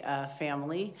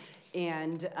family,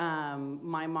 and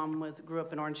my mom grew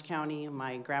up in Orange County.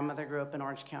 My grandmother grew up in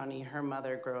Orange County. Her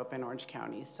mother grew up in Orange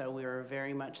County, so we were a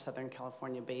very much Southern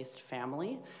California-based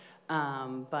family.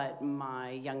 But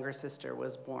my younger sister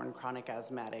was born chronic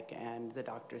asthmatic, and the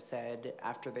doctor said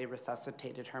after they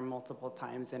resuscitated her multiple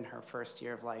times in her first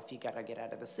year of life, you gotta get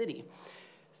out of the city.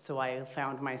 So I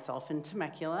found myself in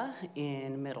Temecula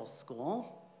in middle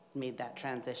school, made that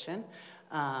transition,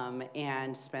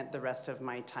 and spent the rest of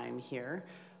my time here.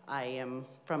 I am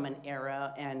from an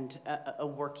era and a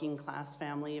working class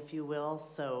family, if you will,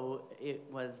 so it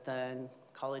was the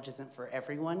college isn't for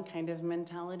everyone kind of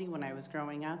mentality when I was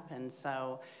growing up, and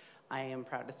so I am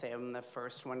proud to say I'm the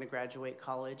first one to graduate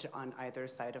college on either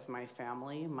side of my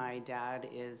family. My dad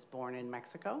is born in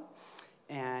Mexico,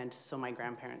 and so my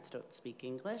grandparents don't speak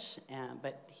English,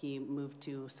 but he moved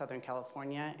to Southern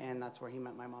California, and that's where he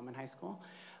met my mom in high school.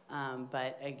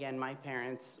 But again,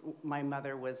 my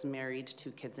mother was married,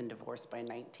 2 kids, and divorced by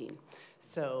 19.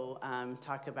 So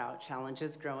talk about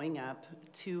challenges growing up,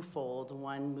 twofold.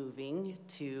 One, moving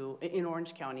in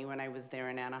Orange County. When I was there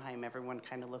in Anaheim, everyone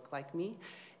kind of looked like me.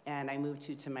 And I moved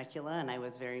to Temecula, and I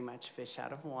was very much fish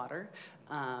out of water.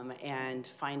 And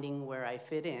finding where I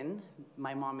fit in.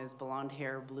 My mom is blonde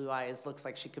hair, blue eyes, looks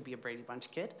like she could be a Brady Bunch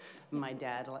kid. My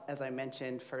dad, as I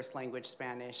mentioned, first language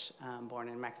Spanish, born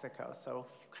in Mexico. So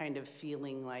kind of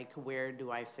feeling like, where do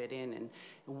I fit in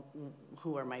and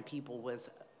who are my people was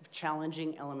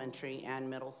challenging elementary and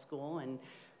middle school, and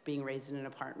being raised in an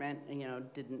apartment,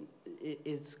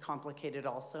 is complicated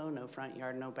also. No front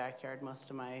yard, no backyard most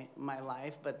of my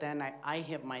life. But then I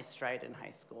hit my stride in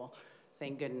high school.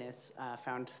 Thank goodness,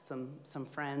 found some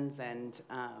friends, and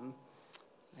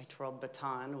I twirled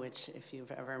baton, which if you've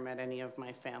ever met any of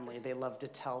my family, they love to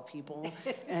tell people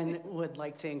and would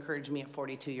like to encourage me at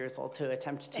 42 years old to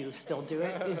attempt to still do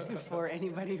it for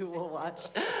anybody who will watch.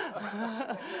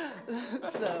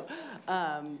 So,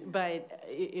 but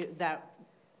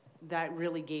that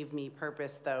really gave me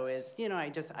purpose, though, is,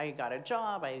 I got a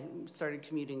job, I started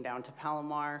commuting down to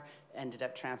Palomar, ended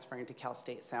up transferring to Cal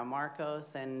State San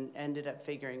Marcos, and ended up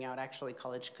figuring out actually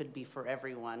college could be for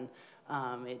everyone.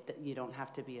 You don't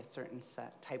have to be a certain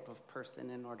type of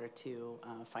person in order to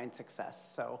find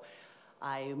success. So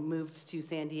I moved to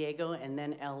San Diego and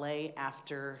then LA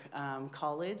after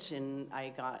college, and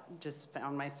I just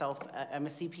found myself, I'm a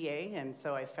CPA, and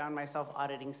so I found myself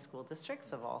auditing school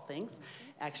districts of all things.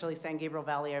 Actually, San Gabriel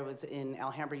Valley, I was in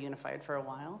Alhambra Unified for a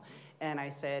while, and I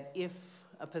said, if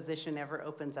a position ever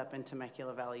opens up in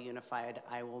Temecula Valley Unified,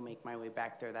 I will make my way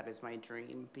back there. That is my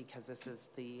dream, because this is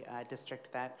the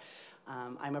district that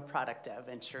I'm a product of.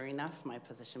 And sure enough, my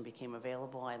position became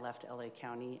available. I left LA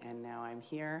County, and now I'm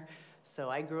here. So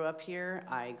I grew up here,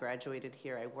 I graduated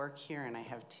here, I work here, and I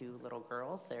have 2 little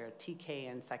girls. They're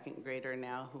TK and second grader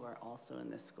now, who are also in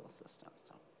this school system.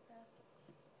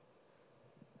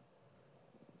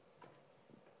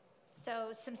 So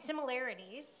some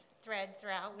similarities thread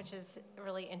throughout, which is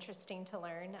really interesting to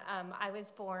learn. I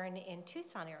was born in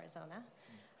Tucson, Arizona.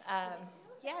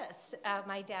 Yes,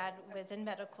 my dad was in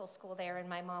medical school there, and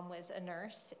my mom was a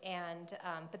nurse, and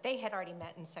but they had already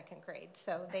met in 2nd grade,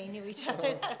 so they knew each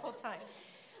other that whole time.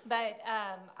 But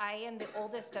I am the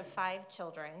oldest of 5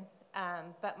 children,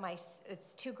 but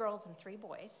it's 2 girls and 3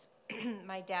 boys.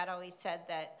 My dad always said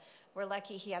that we're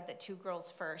lucky he had the 2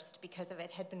 girls first, because if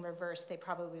it had been reversed, they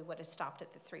probably would have stopped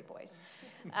at the 3 boys.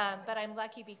 But I'm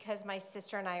lucky because my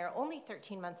sister and I are only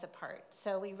 13 months apart,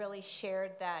 so we really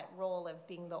shared that role of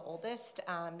being the oldest.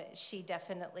 She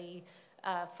definitely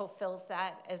fulfills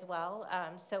that as well.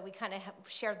 So we kind of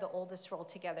shared the oldest role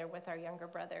together with our younger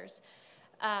brothers.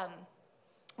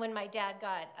 When my dad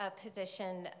got a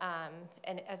position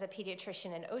as a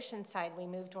pediatrician in Oceanside, we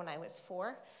moved when I was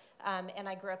 4. And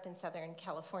I grew up in Southern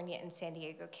California in San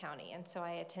Diego County. And so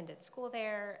I attended school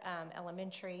there,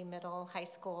 elementary, middle, high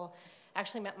school.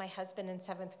 Actually met my husband in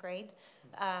 7th grade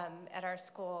at our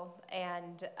school.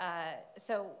 And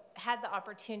so had the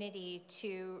opportunity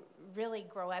to really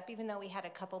grow up, even though we had a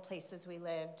couple places we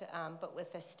lived, but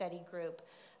with a steady group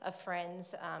of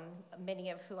friends,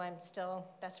 many of who I'm still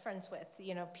best friends with,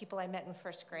 people I met in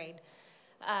 1st grade.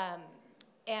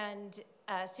 And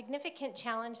a significant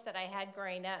challenge that I had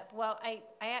growing up, well,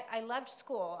 I loved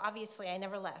school. Obviously, I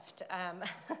never left.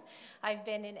 I've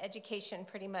been in education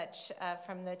pretty much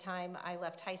from the time I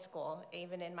left high school,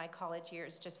 even in my college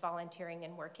years, just volunteering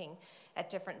and working at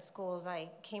different schools. I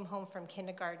came home from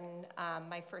kindergarten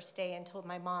my first day and told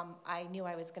my mom I knew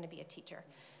I was going to be a teacher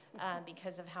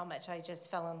because of how much I just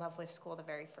fell in love with school the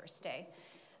very first day.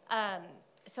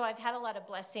 So I've had a lot of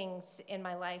blessings in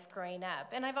my life growing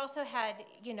up. And I've also had,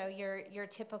 your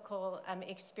typical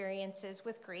experiences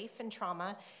with grief and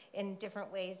trauma in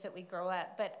different ways that we grow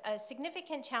up. But a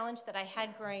significant challenge that I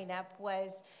had growing up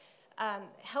was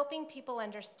helping people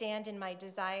understand in my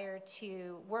desire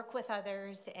to work with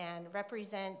others and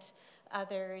represent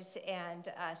others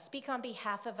and speak on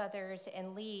behalf of others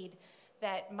and lead,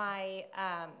 that my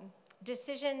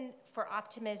decision for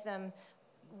optimism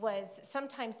was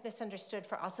sometimes misunderstood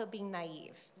for also being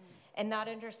naive and not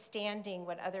understanding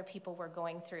what other people were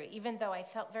going through, even though I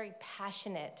felt very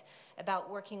passionate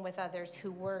about working with others who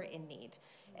were in need.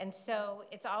 And so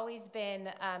it's always been,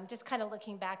 just kind of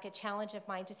looking back, a challenge of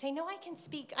mine to say, no, I can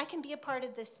speak, I can be a part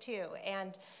of this too.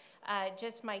 And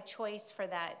just my choice for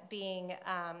that being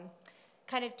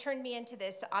kind of turned me into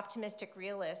this optimistic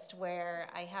realist, where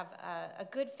I have a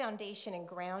good foundation and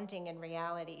grounding in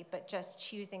reality, but just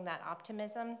choosing that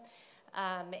optimism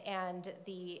and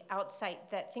the outsight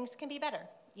that things can be better,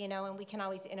 and we can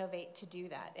always innovate to do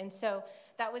that. And so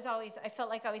that was always, I felt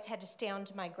like I always had to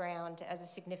stand my ground as a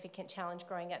significant challenge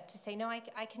growing up, to say, no,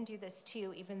 I can do this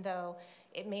too, even though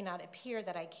it may not appear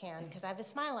that I can, because I have a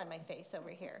smile on my face over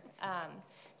here.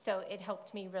 So it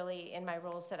helped me really in my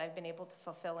roles that I've been able to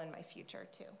fulfill in my future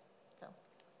too. So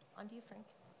on to you, Frank.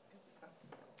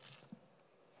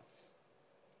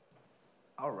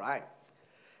 All right.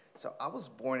 So I was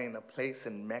born in a place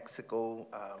in Mexico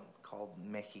called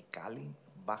Mexicali,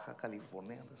 Baja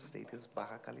California. The state is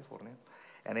Baja California.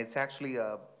 And it's actually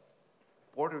a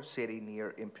border city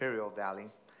near Imperial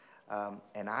Valley.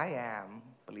 And I am,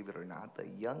 believe it or not, the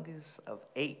youngest of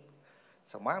 8.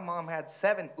 So my mom had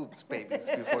 7 oops babies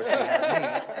before she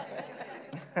had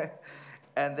me.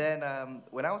 And then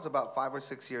when I was about 5 or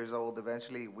 6 years old,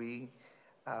 eventually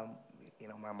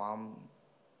my mom,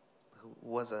 who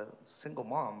was a single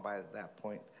mom by that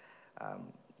point,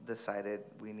 decided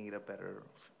we need a better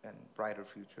and brighter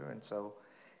future. And so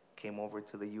came over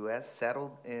to the U.S.,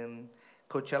 settled in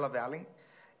Coachella Valley,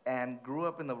 and grew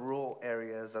up in the rural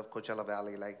areas of Coachella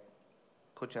Valley, like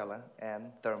Coachella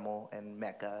and Thermal and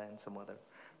Mecca and some other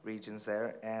regions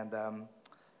there. And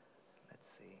let's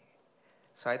see.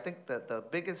 So I think that the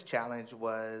biggest challenge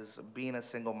was being a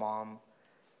single mom.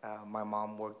 My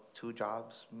mom worked 2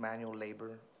 jobs, manual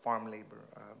labor, farm labor.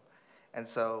 And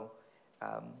so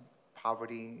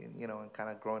poverty, and kind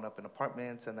of growing up in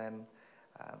apartments. And then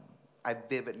I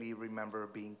vividly remember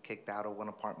being kicked out of one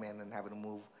apartment and having to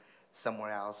move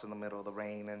somewhere else in the middle of the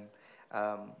rain, and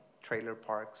trailer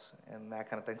parks and that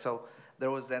kind of thing. So there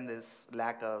was then this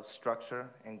lack of structure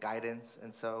and guidance.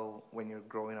 And so when you're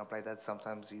growing up like that,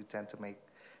 sometimes you tend to make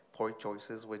poor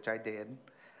choices, which I did.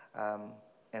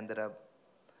 Ended up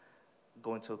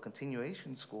going to a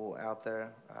continuation school out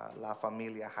there, La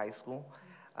Familia High School.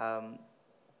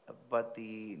 But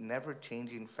the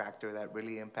never-changing factor that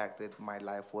really impacted my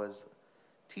life was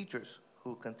teachers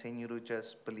who continue to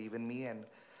just believe in me and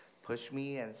push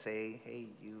me and say, hey,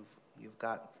 you've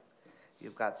got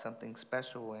something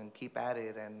special, and keep at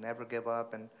it and never give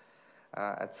up. And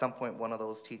at some point, one of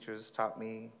those teachers taught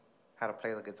me how to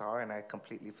play the guitar, and I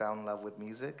completely fell in love with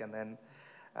music. And then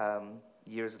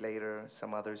years later,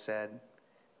 some others said,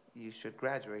 you should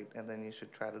graduate, and then you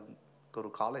should try to go to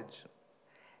college.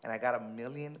 And I got a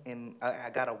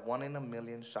 1 in a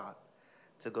million shot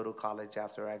to go to college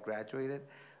after I graduated.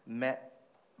 Met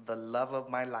the love of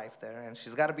my life there, and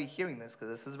she's got to be hearing this because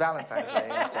this is Valentine's Day.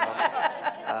 And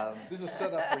so, this is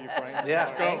set up for you, Frank.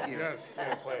 Yeah, thank you. Yes,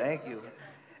 yes. Thank you.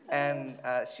 And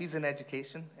she's in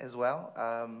education as well.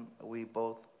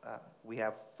 We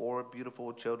have 4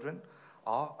 beautiful children,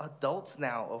 all adults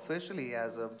now, officially,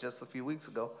 as of just a few weeks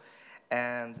ago.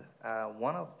 And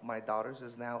one of my daughters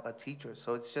is now a teacher.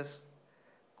 So it's just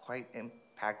quite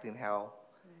impacting how,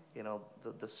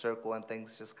 the circle and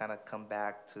things just kind of come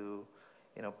back to,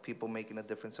 people making a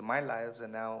difference in my lives,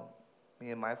 and now me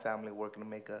and my family working to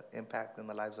make an impact in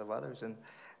the lives of others. And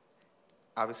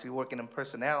obviously working in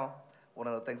personnel, one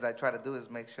of the things I try to do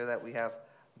is make sure that we have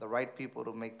the right people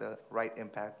to make the right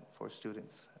impact for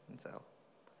students. And so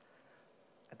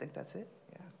I think that's it.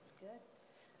 Yeah. Good.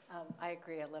 I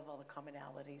agree. I love all the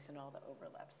commonalities and all the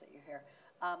overlaps that you hear.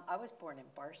 I was born in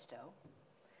Barstow.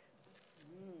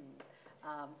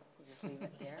 We'll just leave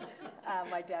it there.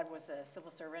 My dad was a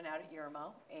civil servant out at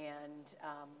Yermo, and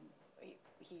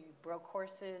he broke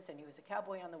horses, and he was a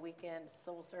cowboy on the weekend,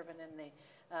 civil servant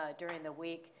during the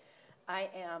week. I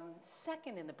am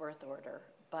second in the birth order,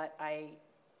 but I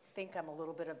think I'm a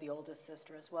little bit of the oldest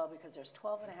sister as well, because there's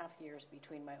 12 and a half years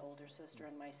between my older sister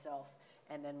and myself,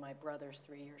 and then my brother's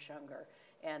 3 years younger.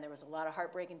 And there was a lot of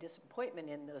heartbreak and disappointment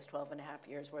in those 12 and a half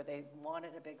years where they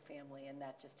wanted a big family, and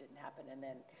that just didn't happen. And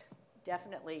then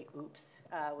definitely,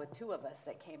 with 2 of us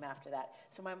that came after that.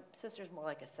 So my sister's more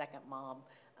like a second mom,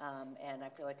 and I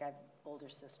feel like I'm an older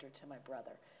sister to my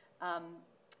brother.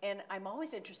 And I'm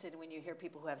always interested when you hear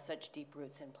people who have such deep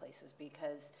roots in places,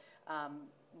 because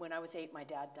when I was 8, my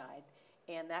dad died.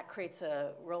 And that creates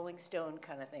a rolling stone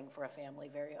kind of thing for a family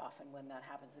very often when that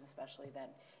happens, and especially then.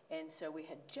 And so we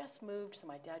had just moved so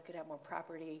my dad could have more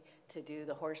property to do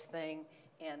the horse thing,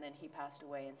 and then he passed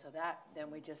away. And so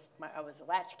I was a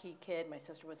latchkey kid. My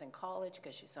sister was in college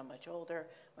because she's so much older.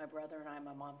 My brother and I,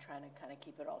 my mom trying to kind of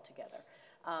keep it all together.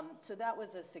 So that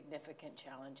was a significant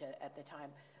challenge at the time.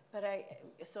 But a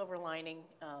silver lining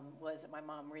was that my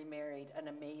mom remarried an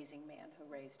amazing man who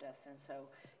raised us. And so,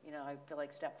 I feel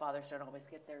like stepfathers don't always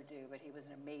get their due, but he was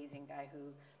an amazing guy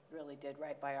who really did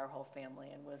right by our whole family.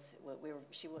 And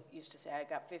she used to say, I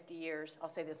got 50 years, I'll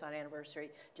say this on anniversary,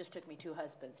 just took me 2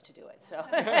 husbands to do it. So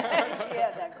she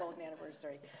had that golden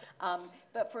anniversary.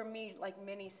 But for me, like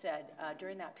many said,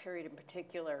 during that period in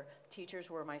particular, teachers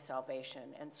were my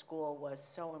salvation, and school was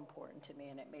so important to me,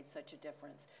 and it made such a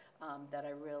difference. That I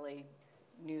really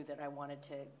knew that I wanted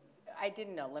to. I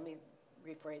didn't know, let me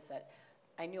rephrase that.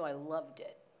 I knew I loved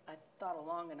it. I thought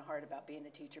long and hard about being a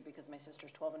teacher because my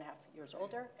sister's 12 and a half years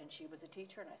older, and she was a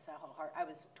teacher, and I saw how hard. I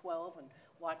was 12 and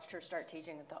watched her start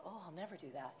teaching and thought, I'll never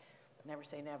do that. Never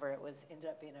say never. It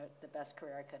ended up being the best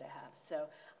career I could have. So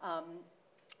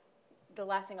the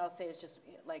last thing I'll say is just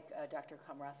like Dr.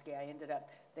 Komrosky, I ended up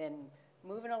then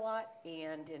moving a lot,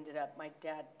 and ended up,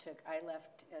 I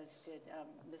left, as did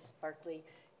Miss Barkley,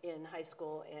 in high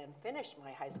school and finished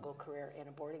my high school career in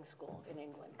a boarding school in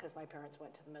England because my parents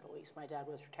went to the Middle East. My dad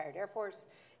was retired Air Force,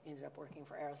 ended up working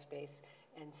for aerospace,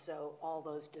 and so all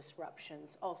those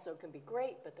disruptions also can be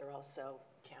great, but they're also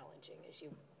challenging as you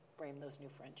frame those new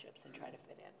friendships and try to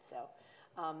fit in. So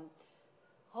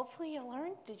hopefully you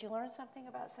learned. Did you learn something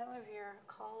about some of your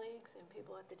colleagues and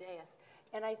people at the dais?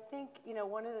 And I think, you know,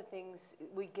 one of the things,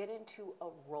 we get into a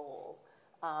role.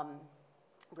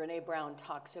 Brene Brown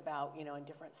talks about, you know, in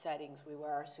different settings, we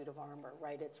wear our suit of armor,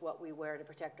 right? It's what we wear to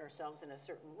protect ourselves in a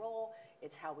certain role.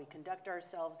 It's how we conduct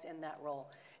ourselves in that role.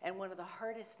 And one of the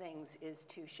hardest things is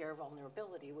to share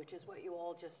vulnerability, which is what you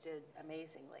all just did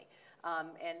amazingly.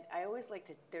 And I always like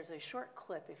to, there's a short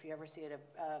clip, if you ever see it,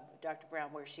 of Dr.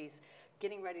 Brown, where she's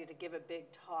getting ready to give a big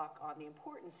talk on the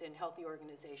importance in healthy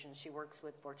organizations. She works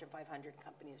with Fortune 500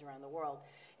 companies around the world,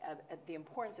 the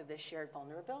importance of this shared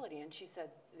vulnerability. And she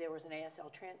said there was an ASL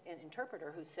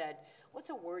interpreter who said, what's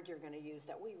a word you're going to use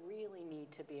that we really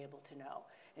need to be able to know?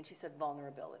 And she said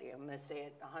vulnerability. I'm going to say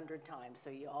it 100 times, so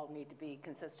you all need to be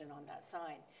consistent on that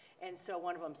sign. And so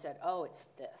one of them said, oh, it's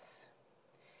this.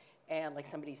 And like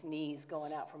somebody's knees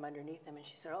going out from underneath them. And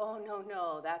she said, oh, no,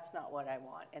 no, that's not what I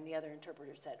want. And the other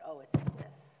interpreter said, oh, it's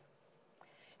this.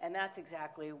 And that's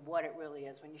exactly what it really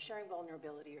is. When you're sharing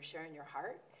vulnerability, you're sharing your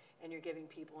heart, and you're giving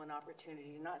people an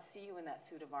opportunity to not see you in that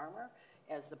suit of armor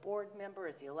as the board member,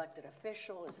 as the elected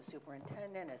official, as a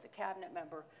superintendent, as a cabinet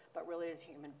member, but really as a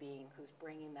human being who's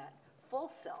bringing that full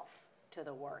self to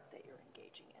the work that you're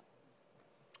engaging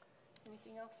in.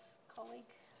 Anything else, colleague?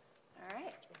 All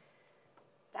right.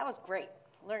 That was great.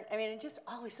 I mean, it's just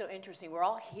always so interesting. We're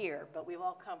all here, but we've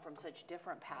all come from such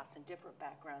different paths and different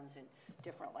backgrounds and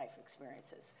different life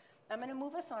experiences. I'm going to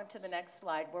move us on to the next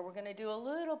slide where we're going to do a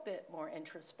little bit more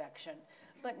introspection.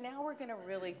 But now we're going to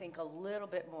really think a little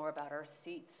bit more about our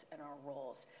seats and our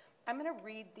roles. I'm going to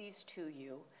read these to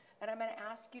you, and I'm going to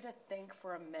ask you to think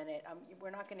for a minute. We're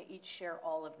not going to each share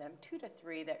all of them, 2 to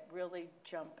 3 that really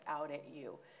jump out at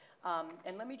you.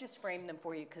 And let me just frame them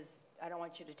for you because I don't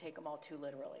want you to take them all too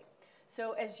literally.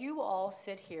 So as you all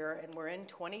sit here, and we're in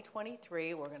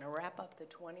 2023, we're going to wrap up the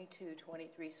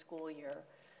 22-23 school year.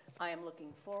 I am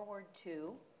looking forward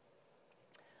to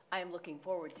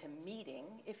meeting.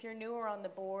 If you're newer on the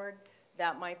board,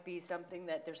 that might be something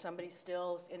that there's somebody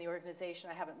still in the organization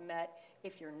I haven't met.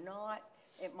 If you're not,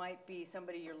 it might be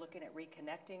somebody you're looking at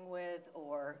reconnecting with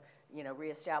or, you know,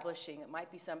 reestablishing. It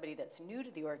might be somebody that's new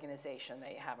to the organization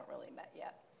that you haven't really met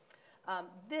yet.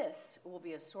 This will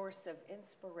be a source of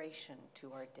inspiration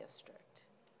to our district.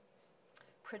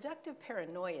 Productive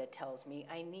paranoia tells me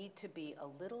I need to be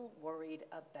a little worried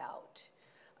about.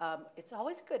 It's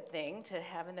always a good thing to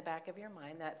have in the back of your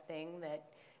mind that thing that,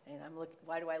 and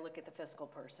why do I look at the fiscal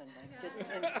person? Like just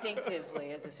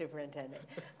instinctively as a superintendent.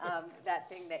 That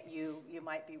thing that you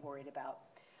might be worried about.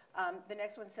 The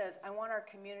next one says, I want our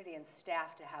community and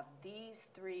staff to have these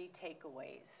 3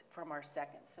 takeaways from our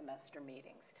second semester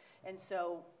meetings. And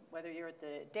so whether you're at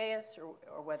the dais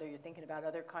or whether you're thinking about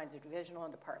other kinds of divisional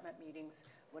and department meetings,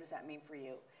 what does that mean for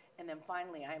you? And then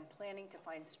finally, I am planning to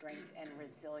find strength and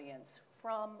resilience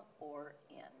from or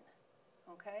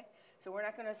in, okay? So we're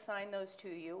not going to assign those to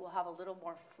you. We'll have a little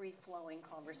more free-flowing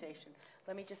conversation.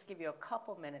 Let me just give you a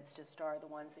couple minutes to star the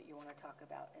ones that you want to talk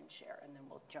about and share, and then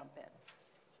we'll jump in.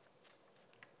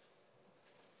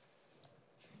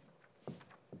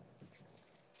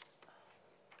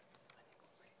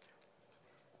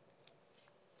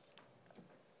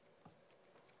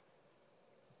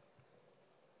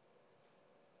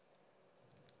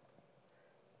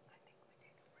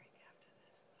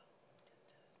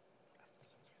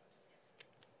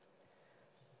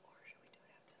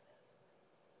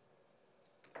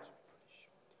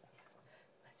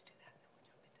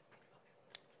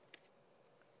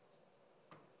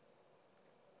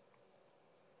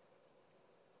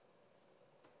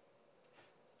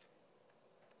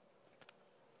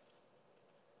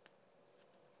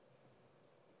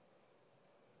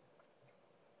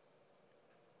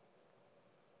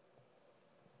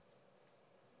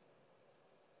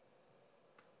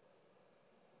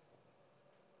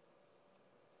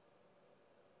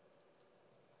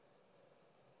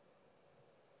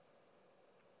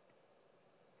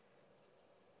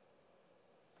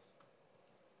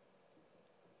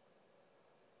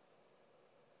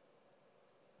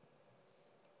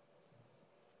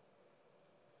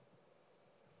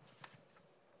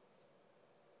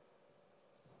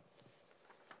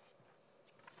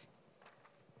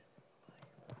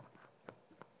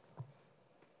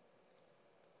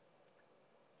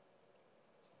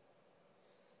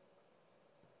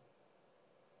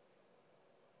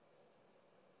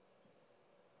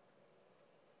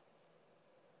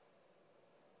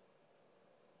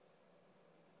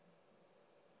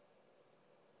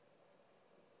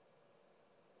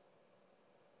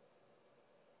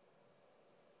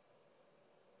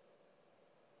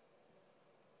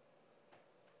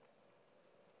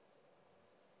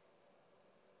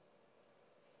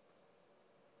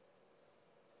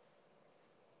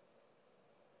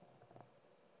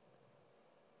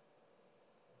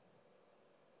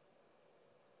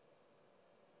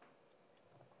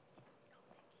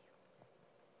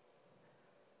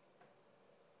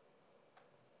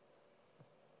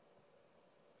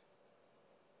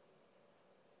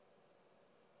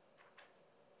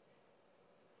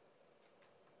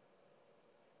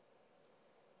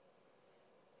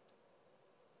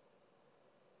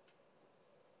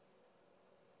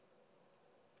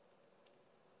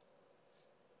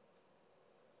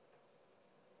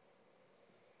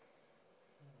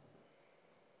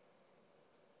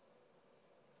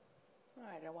 All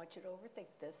right, I don't want you to overthink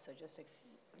this, so just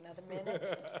another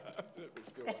minute. We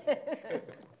still want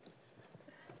it.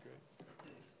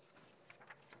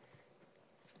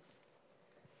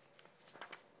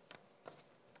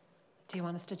 Do you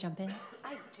want us to jump in?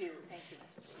 I do, thank you,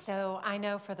 Mrs. So I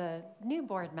know for the new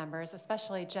board members,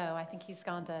 especially Joe, I think he's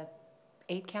gone to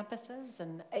 8 campuses,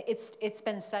 and it's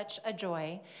been such a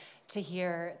joy to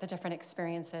hear the different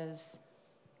experiences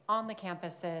on the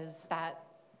campuses that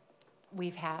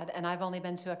we've had. And I've only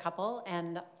been to a couple,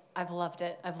 and I've loved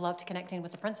it. I've loved connecting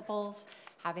with the principals,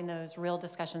 having those real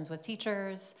discussions with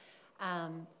teachers.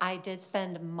 I did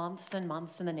spend months and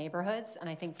months in the neighborhoods, and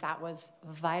I think that was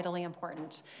vitally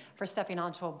important for stepping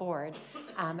onto a board.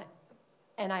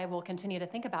 And I will continue to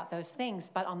think about those things.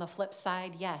 But on the flip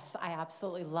side, yes, I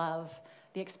absolutely love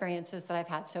the experiences that I've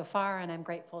had so far, and I'm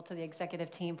grateful to the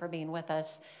executive team for being with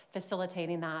us,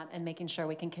 facilitating that and making sure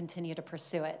we can continue to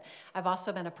pursue it. I've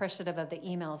also been appreciative of the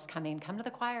emails coming, come to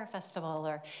the choir festival,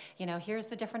 or, you know, here's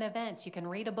the different events. You can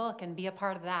read a book and be a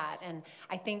part of that. And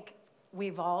I think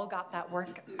we've all got that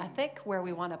work ethic where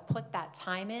we want to put that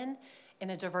time in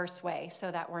a diverse way so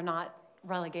that we're not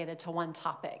relegated to one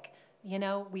topic. You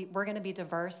know, we're going to be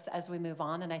diverse as we move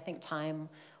on, and I think time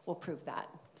will prove that.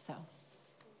 So.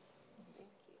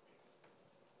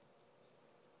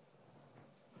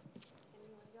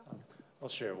 I'll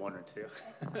share one or two.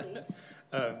 Please.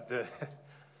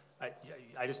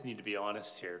 I just need to be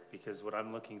honest here, because what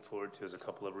I'm looking forward to is a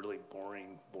couple of really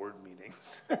boring board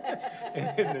meetings in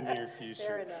the near future.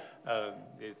 Fair enough.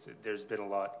 There's been a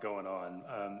lot going on.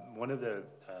 One of the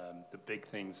big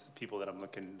things, the people that I'm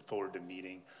looking forward to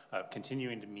meeting,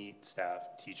 continuing to meet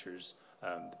staff, teachers,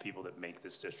 the people that make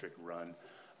this district run.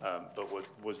 But what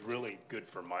was really good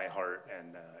for my heart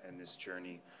and this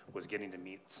journey was getting to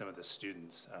meet some of the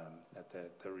students at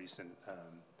the recent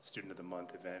Student of the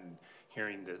Month event, and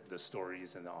hearing the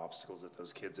stories and the obstacles that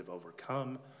those kids have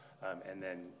overcome, and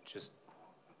then just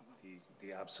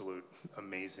the absolute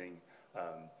amazing,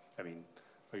 I mean,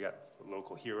 we got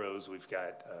local heroes, we've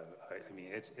got, I mean,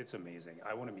 it's amazing.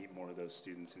 I want to meet more of those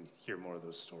students and hear more of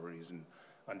those stories and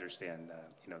understand,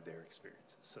 you know, their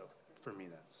experiences. So for me,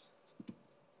 that's.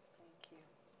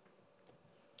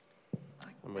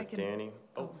 I'm with Danny.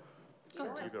 Oh, Go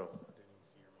ahead, you go.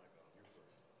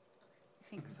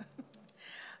 Thanks.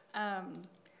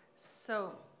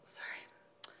 So, sorry,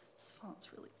 this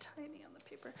font's really tiny on the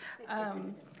paper.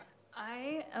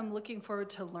 I am looking forward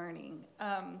to learning.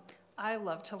 I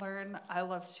love to learn. I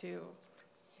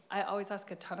always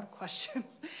ask a ton of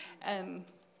questions, and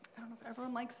I don't know if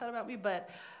everyone likes that about me, but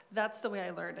that's the way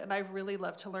I learned, and I really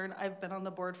love to learn. I've been on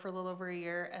the board for a little over a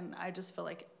year, and I just feel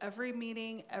like every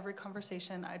meeting, every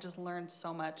conversation, I just learned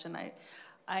so much, and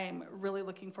I'm really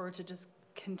looking forward to just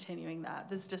continuing that.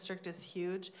 This district is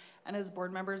huge, and as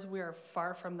board members, we are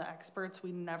far from the experts.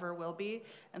 We never will be,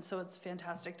 and so it's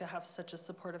fantastic to have such a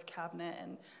supportive cabinet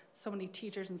and so many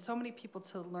teachers and so many people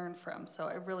to learn from, so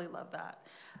I really love that.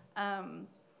 Okay,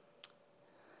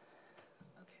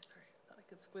 sorry, I thought I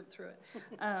could squint through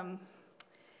it.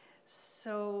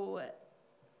 So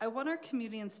I want our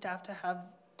community and staff to have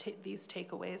these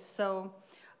takeaways. So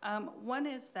one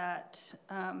is that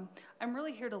I'm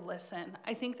really here to listen.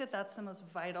 I think that that's the most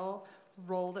vital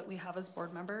role that we have as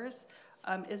board members,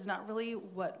 is not really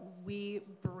what we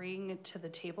bring to the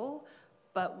table,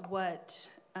 but what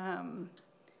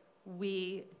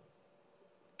we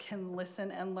can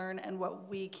listen and learn and what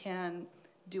we can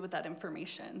do with that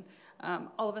information.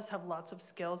 All of us have lots of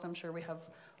skills. I'm sure we have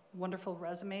wonderful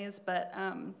resumes, but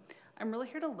I'm really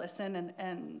here to listen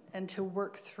and to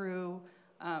work through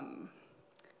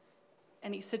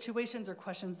any situations or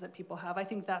questions that people have. I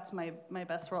think that's my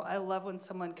best role. I love when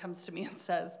someone comes to me and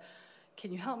says,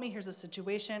 can you help me? Here's a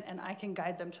situation, and I can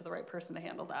guide them to the right person to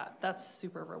handle that. That's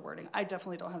super rewarding. I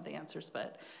definitely don't have the answers,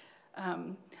 but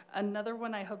another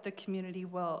one I hope the community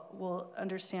will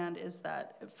understand is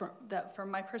that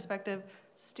from my perspective,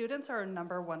 students are our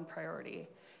 #1 priority.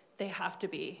 They have to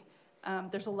be.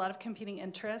 There's a lot of competing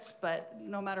interests, but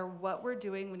no matter what we're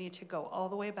doing, we need to go all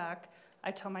the way back. I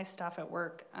tell my staff at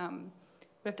work,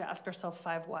 we have to ask ourselves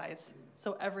 5 whys.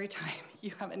 So every time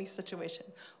you have any situation,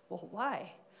 well,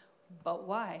 why? But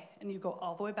why? And you go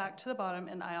all the way back to the bottom,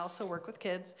 and I also work with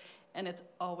kids, and it's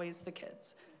always the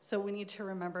kids. So we need to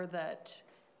remember that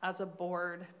as a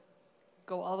board,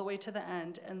 go all the way to the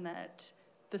end, and that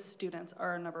the students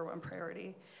are our #1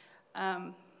 priority.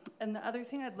 And the other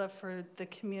thing I'd love for the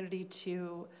community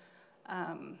to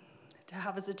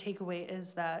have as a takeaway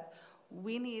is that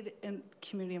we need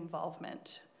community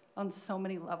involvement on so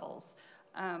many levels.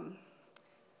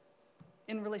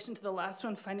 In relation to the last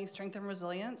one, finding strength and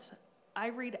resilience, I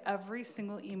read every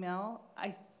single email.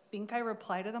 I think I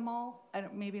reply to them all.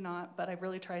 Maybe not, but I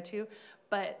really try to.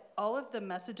 But all of the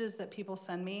messages that people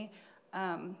send me,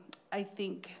 I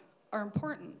think are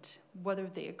important. Whether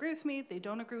they agree with me, they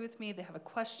don't agree with me, they have a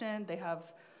question, they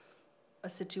have a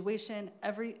situation,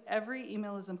 every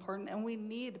email is important, and we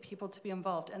need people to be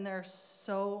involved. And there are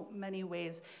so many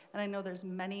ways, and I know there's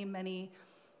many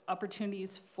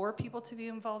opportunities for people to be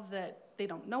involved that they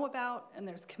don't know about, and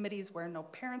there's committees where no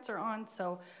parents are on.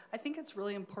 So I think it's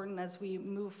really important as we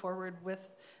move forward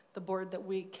with the board that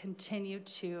we continue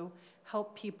to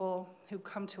help people who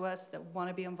come to us that want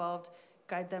to be involved,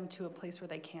 guide them to a place where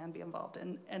they can be involved,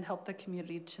 and help the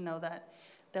community to know that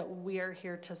we are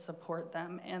here to support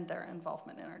them and their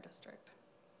involvement in our district.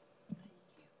 Thank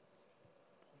you.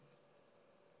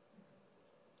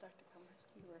 Dr.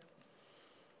 Komorowski, you were...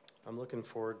 I'm looking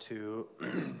forward to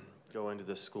going to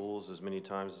the schools as many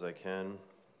times as I can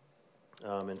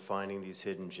and finding these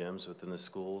hidden gems within the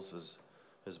schools.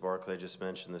 As Barclay just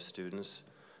mentioned, the students,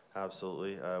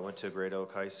 absolutely. I went to Great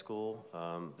Oak High School.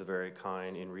 The very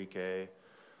kind Enrique,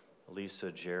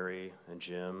 Lisa, Jerry, and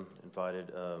Jim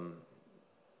invited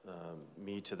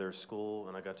me to their school,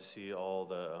 and I got to see all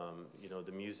the,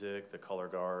 the music, the color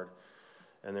guard,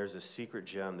 and there's a secret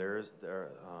gem.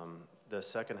 The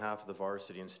second half of the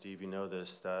varsity, and Steve, you know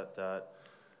this,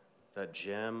 that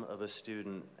gem of a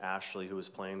student, Ashley, who was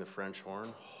playing the French horn.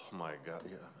 Oh my God,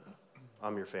 yeah.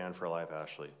 I'm your fan for life,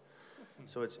 Ashley.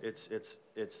 So it's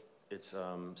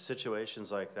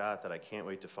situations like that I can't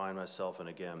wait to find myself in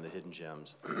again, the hidden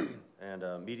gems, and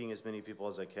meeting as many people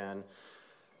as I can.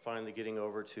 Finally getting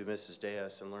over to Mrs.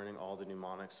 Diaz and learning all the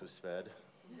mnemonics with SPED,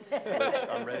 which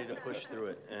I'm ready to push through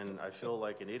it. And I feel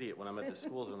like an idiot when I'm at the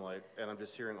schools and I'm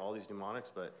just hearing all these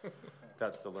mnemonics, but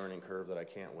that's the learning curve that I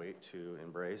can't wait to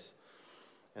embrace.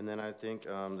 And then I think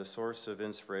the source of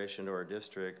inspiration to our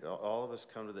district, all of us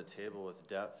come to the table with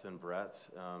depth and breadth.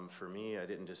 For me, I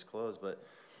didn't disclose, but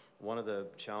one of the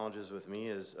challenges with me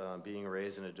is being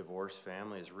raised in a divorced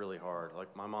family is really hard.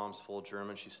 Like, my mom's full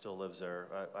German, she still lives there.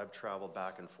 I've traveled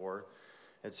back and forth.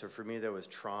 And so for me, there was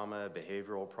trauma,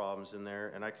 behavioral problems in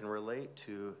there, and I can relate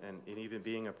to, and even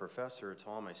being a professor, to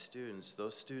all my students,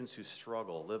 those students who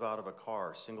struggle, live out of a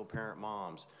car, single parent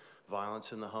moms,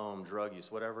 violence in the home, drug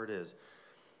use, whatever it is.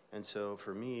 And so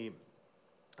for me,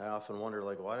 I often wonder,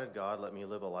 like, why did God let me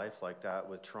live a life like that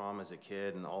with trauma as a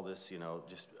kid and all this,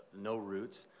 just no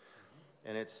roots?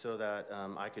 And it's so that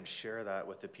I could share that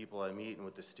with the people I meet and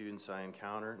with the students I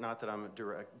encounter. Not that I'm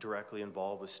directly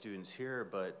involved with students here,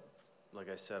 but like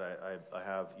I said, I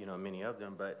have many of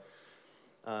them. But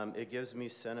it gives me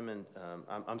sentiment.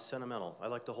 I'm sentimental. I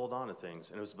like to hold on to things,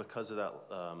 and it was because of that.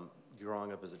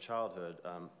 Growing up as a childhood,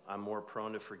 I'm more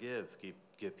prone to forgive,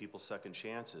 give people second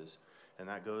chances, and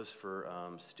that goes for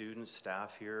students,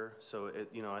 staff here. So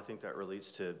I think that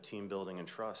relates to team building and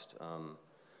trust.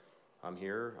 I'm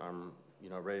here. I'm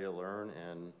ready to learn,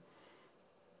 and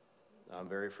I'm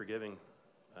very forgiving,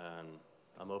 and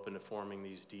I'm open to forming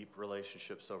these deep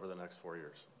relationships over the next 4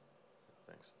 years.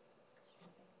 Thanks.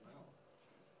 Wow.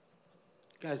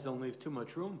 Guys don't leave too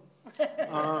much room.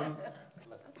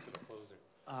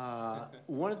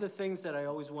 One of the things that I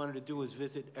always wanted to do was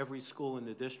visit every school in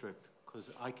the district,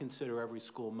 because I consider every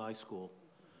school my school.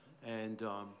 And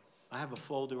I have a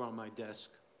folder on my desk.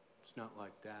 It's not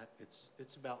like that.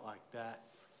 It's about like that.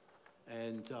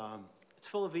 And it's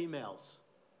full of emails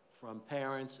from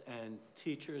parents and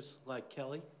teachers like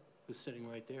Kelly, who's sitting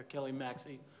right there, Kelly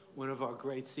Maxey, one of our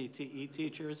great CTE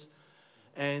teachers.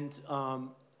 And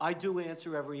I do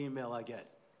answer every email I get.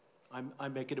 I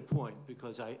make it a point,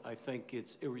 because I think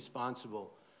it's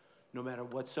irresponsible, no matter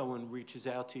what someone reaches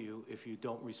out to you, if you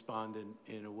don't respond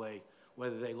in a way,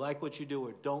 whether they like what you do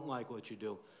or don't like what you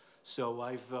do. So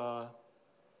I've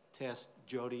tasked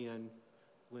Jody and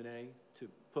Lene to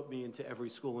put me into every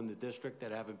school in the district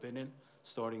that I haven't been in,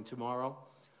 starting tomorrow.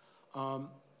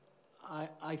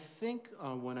 I think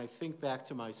when I think back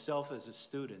to myself as a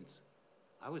student,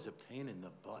 I was a pain in the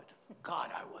butt.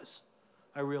 God, I was.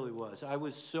 I really was. I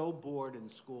was so bored in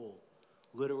school,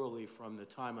 literally from the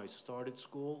time I started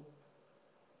school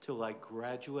till I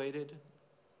graduated.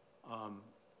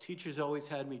 Teachers always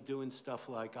had me doing stuff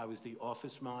like I was the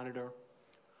office monitor,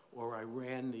 or I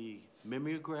ran the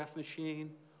mimeograph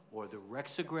machine, or the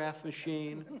Rexograph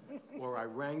machine, or I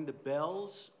rang the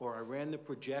bells, or I ran the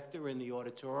projector in the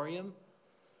auditorium.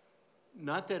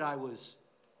 Not that I was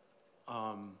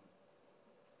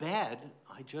bad,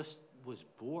 I just was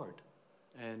bored.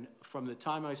 And from the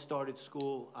time I started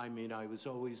school, I mean, I was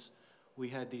always, we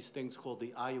had these things called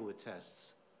the Iowa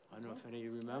tests. I don't know if any of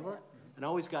you remember. And I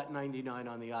always got 99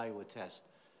 on the Iowa test.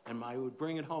 And I would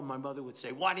bring it home, my mother would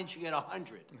say, "Why didn't you get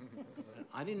 100?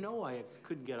 I didn't know I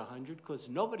couldn't get 100 because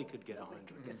nobody could get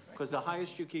 100 because the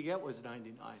highest you could get was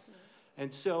 99.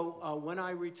 And so when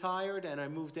I retired and I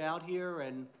moved out here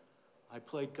and I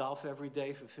played golf every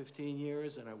day for 15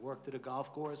 years and I worked at a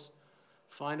golf course,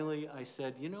 finally I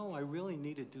said, you know, I really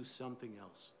need to do something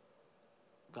else.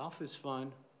 Golf is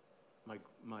fun.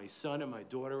 My son and my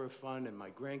daughter are fun, and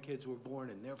my grandkids were born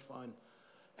and they're fun.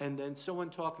 And then someone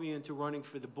talked me into running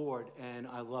for the board, and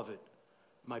I love it.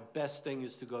 My best thing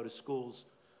is to go to schools.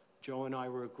 Joe and I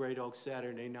were at Great Oak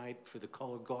Saturday night for the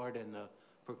color guard and the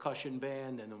percussion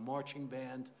band and the marching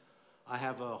band. I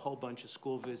have a whole bunch of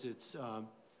school visits.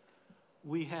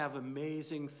 We have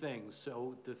amazing things.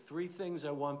 So the three things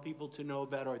I want people to know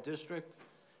about our district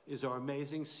is our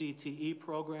amazing CTE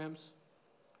programs,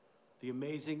 the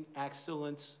amazing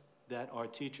excellence that our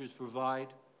teachers provide,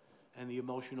 and the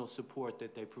emotional support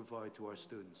that they provide to our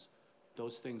students.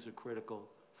 Those things are critical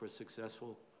for a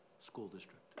successful school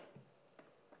district.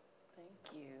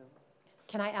 Thank you.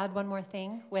 Can I add one more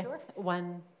thing with Sure.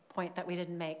 one point that we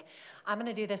didn't make? I'm going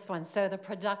to do this one. So the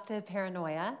productive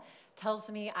paranoia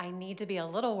tells me I need to be a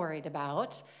little worried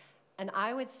about, and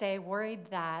I would say worried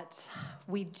that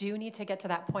we do need to get to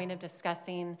that point of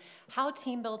discussing how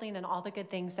team building and all the good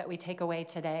things that we take away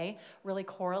today really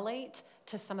correlate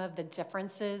to some of the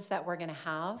differences that we're going to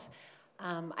have.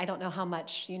 I don't know how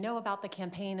much you know about the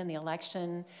campaign and the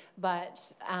election, but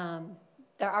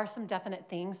there are some definite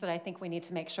things that I think we need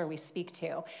to make sure we speak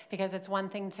to, because it's one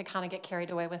thing to kind of get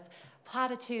carried away with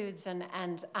platitudes and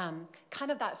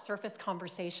kind of that surface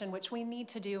conversation, which we need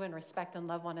to do and respect and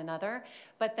love one another.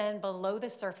 But then below the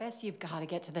surface, you've got to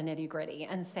get to the nitty gritty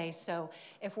and say, so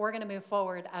if we're going to move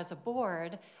forward as a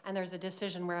board and there's a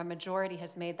decision where a majority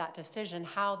has made that decision,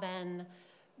 how then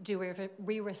do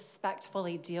we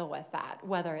respectfully deal with that,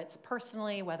 whether it's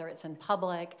personally, whether it's in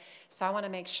public? So I want to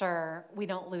make sure we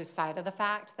don't lose sight of the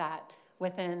fact that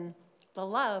within the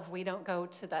love, we don't go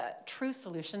to the true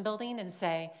solution building and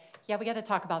say, yeah, we got to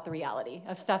talk about the reality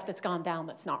of stuff that's gone down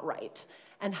that's not right.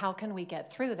 And how can we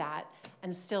get through that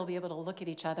and still be able to look at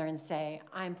each other and say,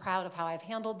 I'm proud of how I've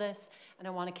handled this, and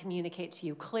I want to communicate to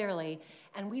you clearly.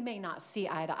 And we may not see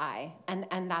eye to eye,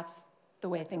 and that's the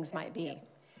way things might be. Yep.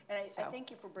 And I thank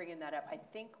you for bringing that up. I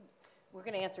think we're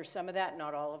going to answer some of that,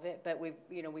 not all of it, but we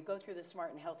go through the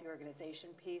smart and healthy organization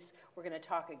piece. We're going to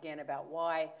talk again about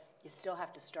why you still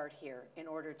have to start here in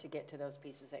order to get to those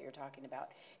pieces that you're talking about.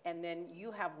 And then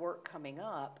you have work coming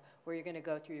up where you're going to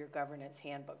go through your governance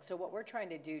handbook. So what we're trying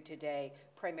to do today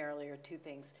primarily are two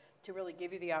things: to really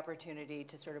give you the opportunity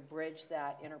to sort of bridge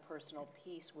that interpersonal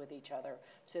piece with each other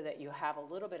so that you have a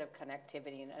little bit of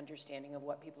connectivity and understanding of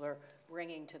what people are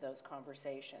bringing to those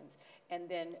conversations. And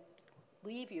then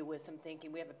leave you with some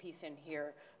thinking. We have a piece in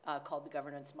here called The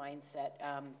Governance Mindset.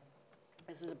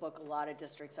 This is a book a lot of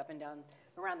districts up and down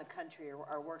around the country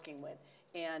are working with.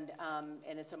 And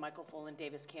it's a Michael Fullan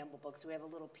Davis Campbell book. So we have a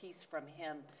little piece from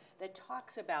him that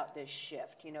talks about this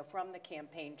shift, from the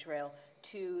campaign trail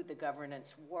to the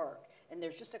governance work. And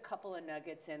there's just a couple of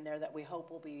nuggets in there that we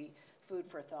hope will be food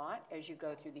for thought as you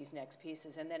go through these next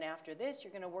pieces. And then after this,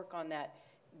 you're going to work on that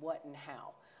what and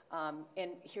how.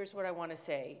 And here's what I want to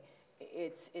say.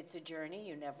 It's a journey.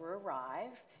 You never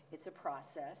arrive. It's a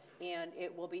process, and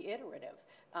it will be iterative.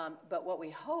 But what we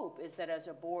hope is that as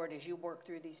a board, as you work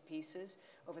through these pieces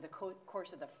over the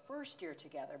course of the first year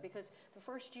together, because the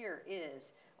first year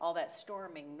is all that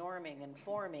storming, norming, and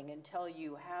forming until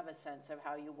you have a sense of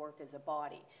how you work as a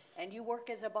body. And you work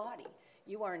as a body.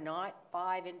 You are not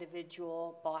 5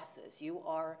 individual bosses. You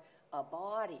are a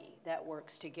body that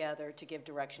works together to give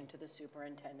direction to the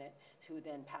superintendent, who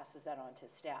then passes that on to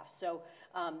staff. So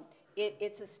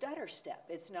it's a stutter step.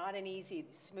 It's not an easy,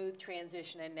 smooth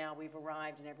transition, and now we've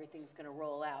arrived and everything's going to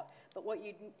roll out. But what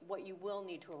you will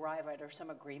need to arrive at are some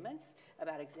agreements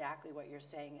about exactly what you're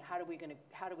saying. How do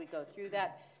we go through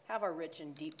that? Have a rich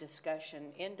and deep discussion,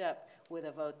 end up with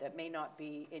a vote that may not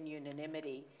be in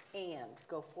unanimity, and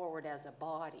go forward as a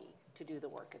body to do the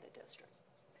work of the district.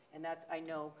 And that's, I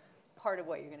know, part of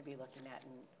what you're going to be looking at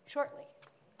shortly.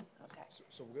 Okay.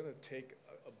 So we're going to take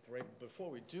a break. Before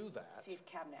we do that, see if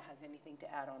Cabinet has anything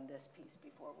to add on this piece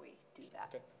before we do that.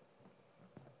 Okay.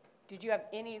 Did you have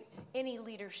any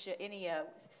leadership,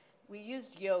 we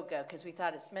used yoga because we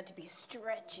thought it's meant to be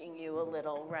stretching you a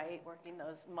little, right? Working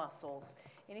those muscles.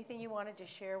 Anything you wanted to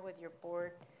share with your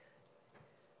board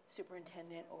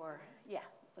superintendent yeah.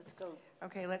 Let's go.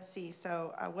 Okay, let's see.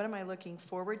 So what am I looking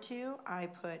forward to? I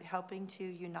put helping to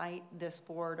unite this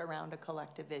board around a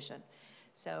collective vision.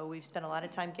 So we've spent a lot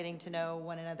of time getting to know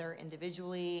one another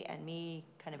individually, and me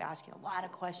kind of asking a lot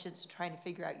of questions, trying to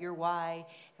figure out your why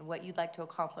and what you'd like to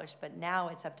accomplish. But now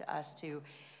it's up to us to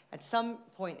at some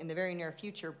point in the very near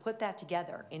future, put that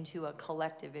together into a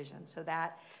collective vision. So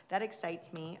that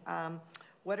excites me.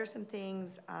 What are some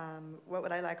things, what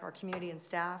would I like our community and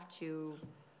staff to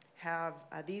have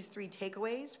these 3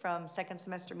 takeaways from second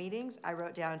semester meetings? I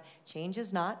wrote down, change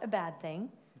is not a bad thing.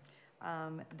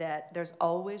 That there's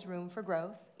always room for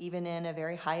growth, even in a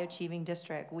very high achieving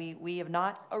district. We have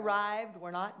not arrived,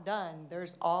 we're not done.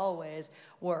 There's always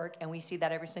work, and we see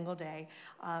that every single day.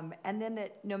 And then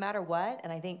that no matter what,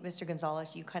 and I think Mr.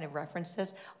 Gonzalez, you kind of referenced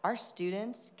this, our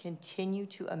students continue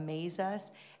to amaze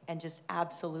us and just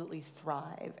absolutely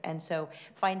thrive. And so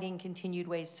finding continued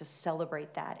ways to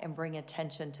celebrate that and bring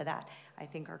attention to that, I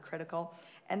think are critical.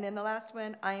 And then the last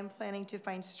one, I am planning to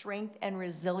find strength and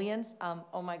resilience.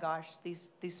 Oh my gosh,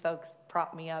 these folks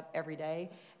prop me up every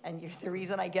day, and you're the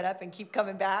reason I get up and keep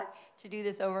coming back to do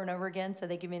this over and over again. So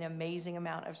they give me an amazing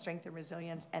amount of strength and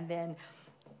resilience. And then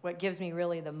what gives me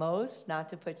really the most, not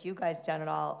to put you guys down at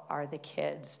all, are the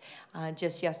kids.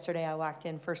 Just yesterday, I walked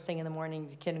in first thing in the morning to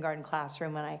the kindergarten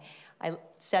classroom, and I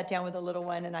sat down with a little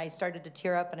one, and I started to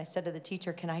tear up, and I said to the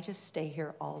teacher, can I just stay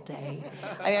here all day?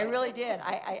 I mean, I really did.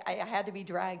 I had to be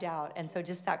dragged out. And so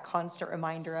just that constant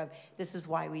reminder of this is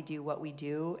why we do what we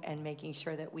do, and making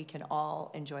sure that we can all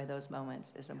enjoy those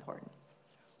moments is important.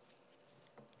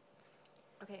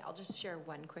 Okay, I'll just share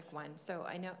one quick one. So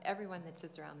I know everyone that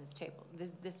sits around this table,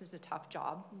 this is a tough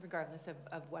job, regardless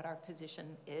of what our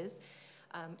position is.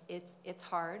 It's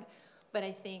hard, but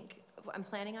I think I'm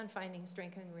planning on finding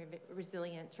strength and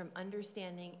resilience from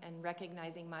understanding and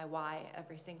recognizing my why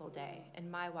every single day.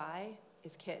 And my why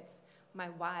is kids. My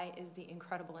why is the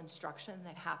incredible instruction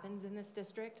that happens in this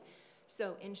district.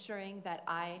 So ensuring that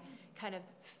I kind of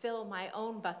fill my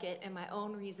own bucket and my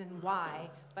own reason why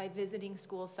by visiting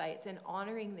school sites and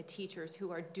honoring the teachers who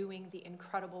are doing the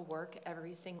incredible work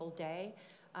every single day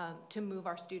to move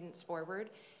our students forward.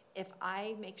 If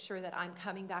I make sure that I'm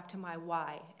coming back to my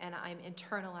why and I'm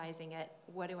internalizing it,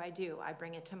 what do? I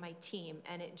bring it to my team,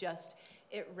 and it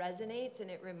resonates and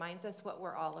it reminds us what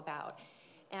we're all about.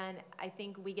 And I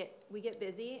think we get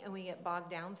busy and we get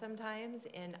bogged down sometimes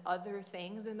in other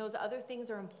things, and those other things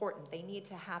are important. They need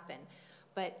to happen.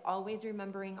 But always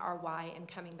remembering our why and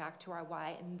coming back to our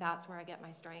why, and that's where I get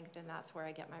my strength and that's where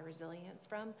I get my resilience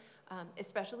from,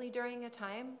 especially during a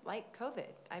time like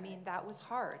COVID. I mean, that was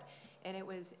hard, and it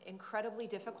was incredibly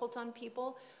difficult on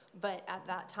people, but at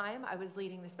that time, I was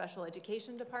leading the special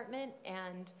education department,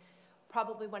 and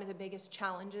probably one of the biggest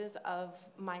challenges of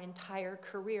my entire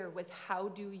career was how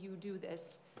do you do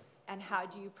this, and how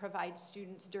do you provide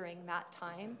students during that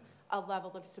time a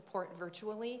level of support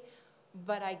virtually?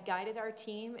 But I guided our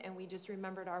team, and we just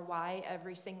remembered our why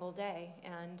every single day.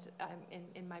 And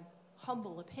in my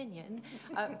humble opinion,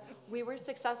 we were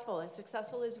successful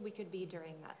as we could be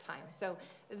during that time. So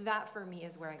that for me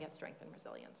is where I get strength and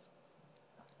resilience.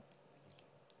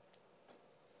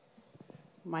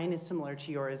 Mine is similar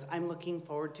to yours. I'm looking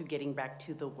forward to getting back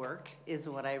to the work, is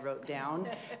what I wrote down.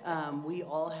 We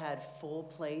all had full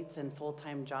plates and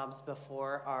full-time jobs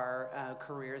before our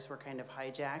careers were kind of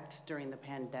hijacked during the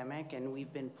pandemic, and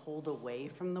we've been pulled away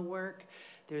from the work.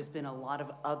 There's been a lot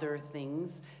of other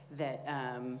things that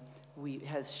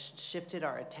has shifted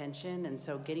our attention, and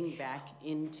so getting back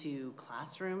into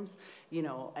classrooms, you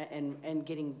know, and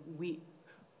getting,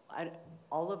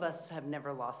 all of us have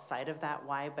never lost sight of that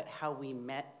why, but how we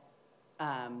met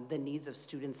the needs of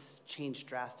students changed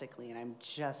drastically, and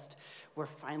we're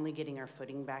finally getting our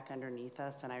footing back underneath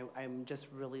us, and I'm just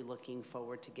really looking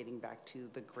forward to getting back to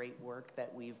the great work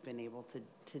that we've been able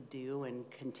to do and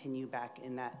continue back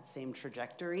in that same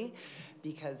trajectory,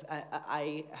 because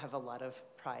I have a lot of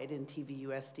pride in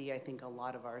TVUSD. I think a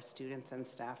lot of our students and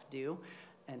staff do,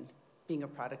 and being a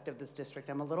product of this district,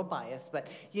 I'm a little biased, but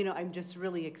you know, I'm just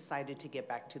really excited to get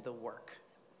back to the work.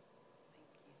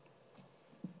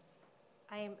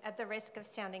 I am at the risk of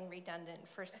sounding redundant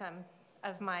for some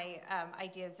of my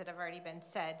ideas that have already been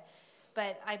said,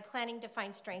 but I'm planning to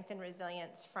find strength and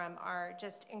resilience from our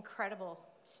just incredible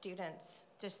students,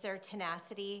 just their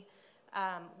tenacity,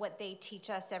 what they teach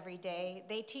us every day.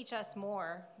 They teach us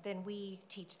more than we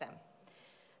teach them.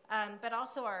 But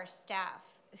also our staff,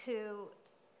 who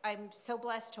I'm so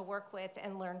blessed to work with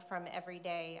and learn from every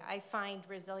day. I find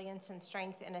resilience and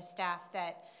strength in a staff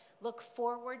that look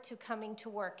forward to coming to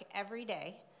work every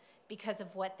day because of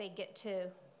what they get to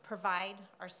provide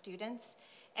our students,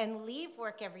 and leave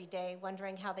work every day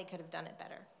wondering how they could have done it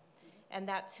better. And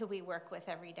that's who we work with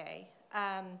every day.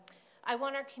 I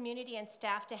want our community and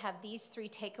staff to have these 3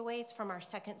 takeaways from our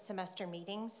second semester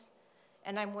meetings.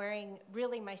 And I'm wearing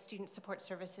really my student support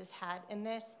services hat in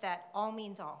this, that all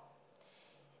means all.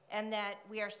 And that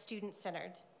we are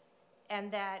student-centered, and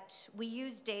that we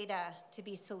use data to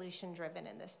be solution-driven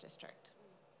in this district.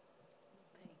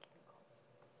 Thank you,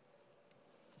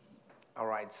 Nicole. All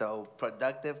right, so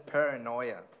productive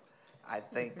paranoia. I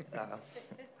think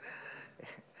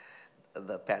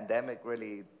the pandemic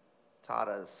really taught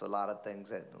us a lot of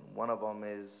things, and one of them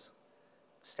is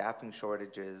staffing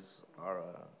shortages are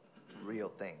a real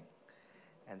thing.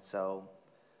 And so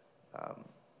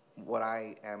what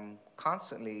I am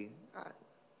constantly,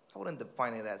 I wouldn't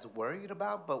define it as worried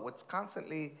about, but what's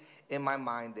constantly in my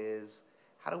mind is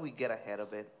how do we get ahead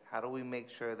of it? How do we make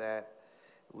sure that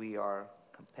we are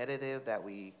competitive, that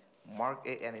we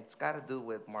market, and it's got to do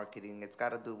with marketing, it's got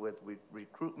to do with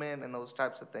recruitment and those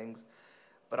types of things,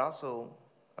 but also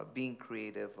being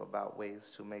creative about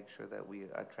ways to make sure that we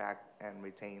attract and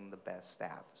retain the best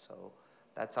staff. So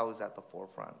that's always at the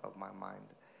forefront of my mind.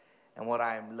 And what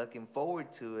I'm looking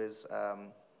forward to is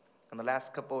in the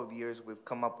last couple of years, we've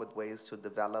come up with ways to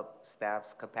develop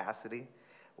staff's capacity,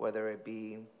 whether it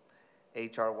be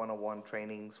HR 101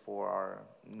 trainings for our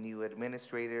new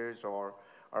administrators or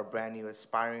our brand new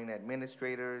aspiring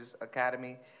administrators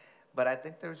academy. But I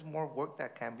think there's more work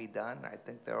that can be done. I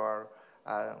think there are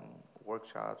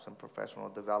workshops and professional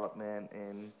development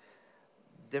in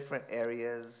different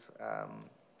areas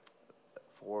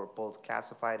for both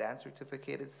classified and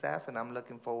certificated staff, and I'm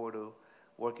looking forward to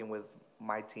working with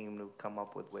my team to come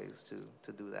up with ways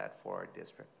to do that for our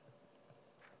district.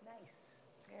 Nice,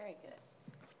 very good.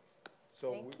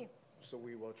 So Thank you. So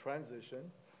we will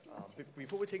transition.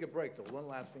 Before we take a break, though, one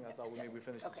last thing I thought maybe we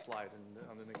finish the slide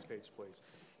on the next page, please.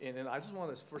 And then I just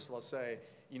want to, first of all, say,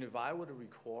 if I were to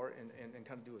record and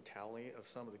kind of do a tally of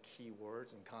some of the key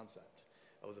words and concepts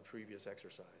of the previous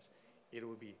exercise, it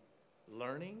would be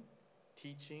learning,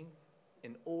 teaching,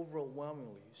 and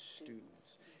overwhelmingly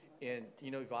students. And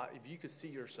if you could see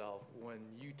yourself when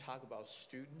you talk about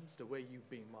students, the way you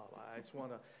beam up, I just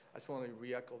want to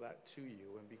re-echo that to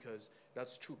you, and because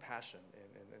that's true passion,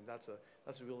 and that's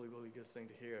a really, really good thing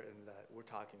to hear, and that we're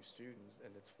talking students,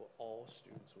 and it's for all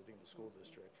students within the school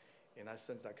district. And I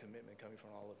sense that commitment coming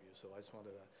from all of you. So I just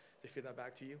wanted to feed that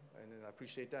back to you, and then I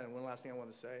appreciate that. And one last thing I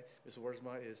want to say, Mr.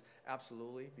 Wiersma, is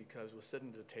absolutely, because we're sitting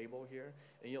at the table here,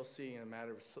 and you'll see in a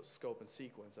matter of scope and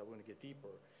sequence that we're going to get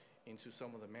deeper into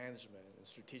some of the management and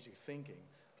strategic thinking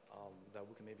that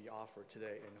we can maybe offer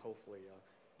today, and hopefully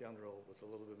down the road with a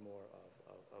little bit more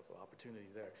of opportunity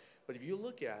there. But if you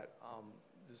look at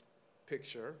this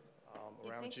picture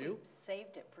around you. We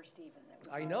saved it for Stephen.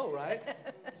 I know, right?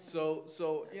 So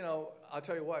I'll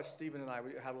tell you what, Stephen and I,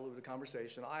 we had a little bit of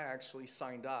conversation. I actually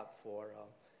signed up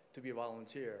to be a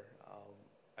volunteer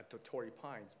at the Torrey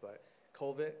Pines, but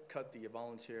COVID cut the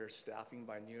volunteer staffing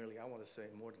by nearly, I want to say,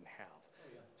 more than half.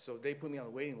 So they put me on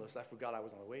the waiting list. I forgot I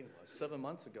was on the waiting list. 7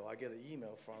 months ago, I get an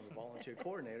email from the volunteer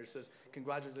coordinator, says,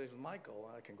 congratulations,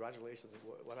 Michael. Congratulations,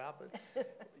 what happened?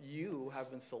 You have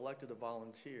been selected to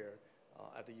volunteer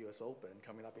at the U.S. Open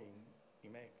coming up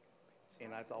in May.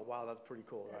 And I thought, wow, that's pretty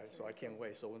cool, right? So I can't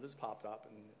wait. So when this popped up,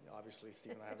 and obviously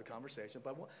Steve and I had the conversation,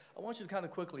 but I want you to kind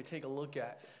of quickly take a look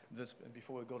at this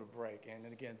before we go to break. And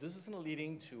then again, this is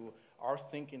leading to our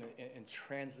thinking and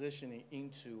transitioning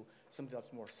into something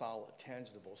that's more solid,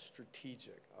 tangible,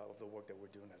 strategic of the work that we're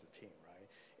doing as a team, right?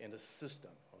 And the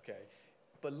system, okay?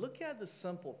 But look at the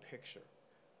simple picture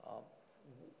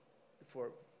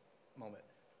for a moment.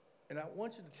 And I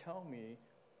want you to tell me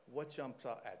what jumps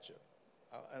out at you.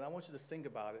 And I want you to think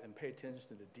about it and pay attention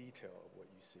to the detail of what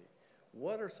you see.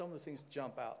 What are some of the things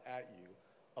jump out at you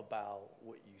about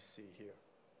what you see here?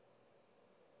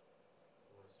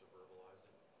 Want us to verbalize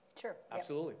it? Sure.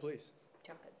 Absolutely, please.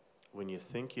 Jump in. When you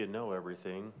think you know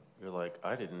everything, you're like,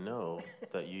 I didn't know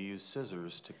that you use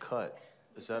scissors to cut.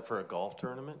 Is that for a golf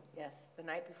tournament? Yes, the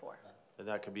night before. And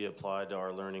that could be applied to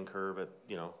our learning curve at,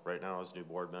 right now as new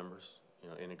board members,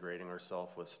 integrating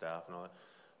ourselves with staff and all that.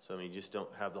 So, you just don't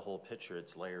have the whole picture.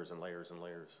 It's layers and layers and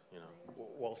layers,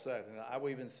 Well said. And I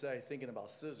would even say thinking about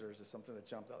scissors is something that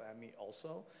jumped out at me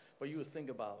also. But you would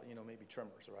think about, maybe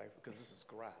trimmers, right? Because this is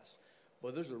grass.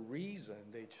 But there's a reason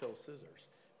they chose scissors.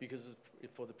 Because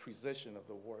it's for the precision of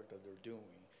the work that they're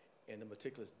doing and the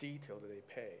meticulous detail that they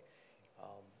pay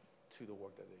to the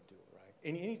work that they do, right?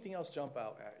 Anything else jump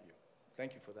out at you?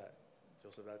 Thank you for that,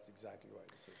 Joseph. That's exactly right,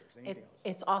 the scissors. Anything else?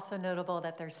 It's also notable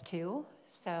that there's two.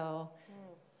 So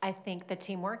I think the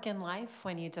teamwork in life,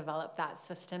 when you develop that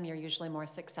system, you're usually more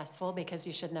successful because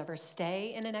you should never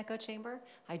stay in an echo chamber.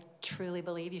 I truly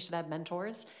believe you should have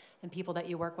mentors and people that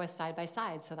you work with side by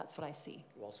side. So that's what I see.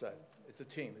 Well said. It's a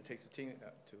team. It takes a team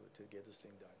to get this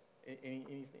thing done.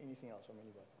 Anything else from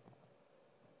anybody?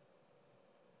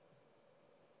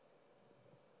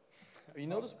 You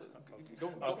notice, go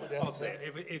for that. I'll say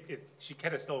it. She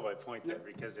kind of stole my point there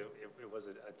because it was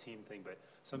a team thing, but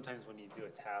sometimes when you do a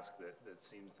task that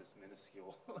seems this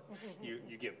minuscule,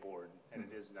 you get bored, and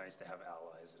it is nice to have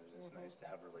allies, and it is nice to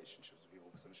have relationships with people,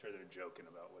 because I'm sure they're joking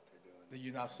about what they're doing.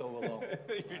 You're not so alone.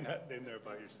 You're not in there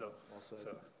by yourself. Well said.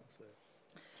 So. Well said.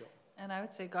 Joe. And I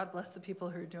would say, God bless the people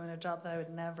who are doing a job that I would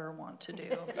never want to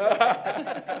do.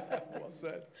 Well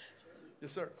said.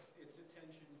 Yes, sir. It's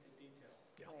attention to detail.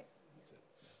 Yeah. Right. That's it.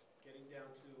 Getting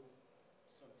down to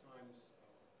sometimes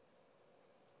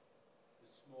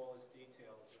the smallest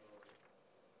details are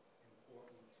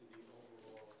important to the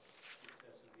overall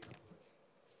success of the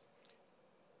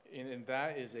operation. And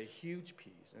that is a huge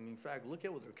piece. And in fact, look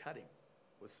at what they're cutting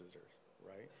with scissors,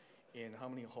 right? And how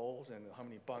many holes and how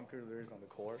many bunkers there is on the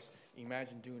course.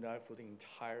 Imagine doing that for the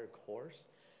entire course.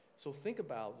 So think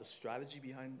about the strategy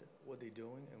behind what they're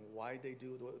doing and why they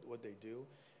do what they do.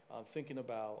 Thinking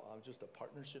about just the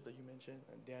partnership that you mentioned,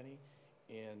 Danny,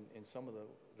 and some of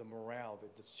the morale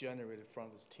that's generated from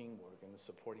this teamwork and the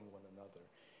supporting one another.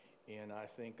 And I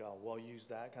think we'll use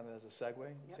that kind of as a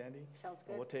segue, Sandy. Sounds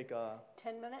good. And we'll take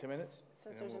 10 minutes? 10 minutes? Since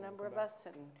and there's a we'll number come of back. us,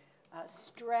 and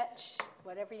stretch,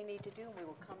 whatever you need to do, and we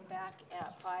will come back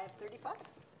at 5:35.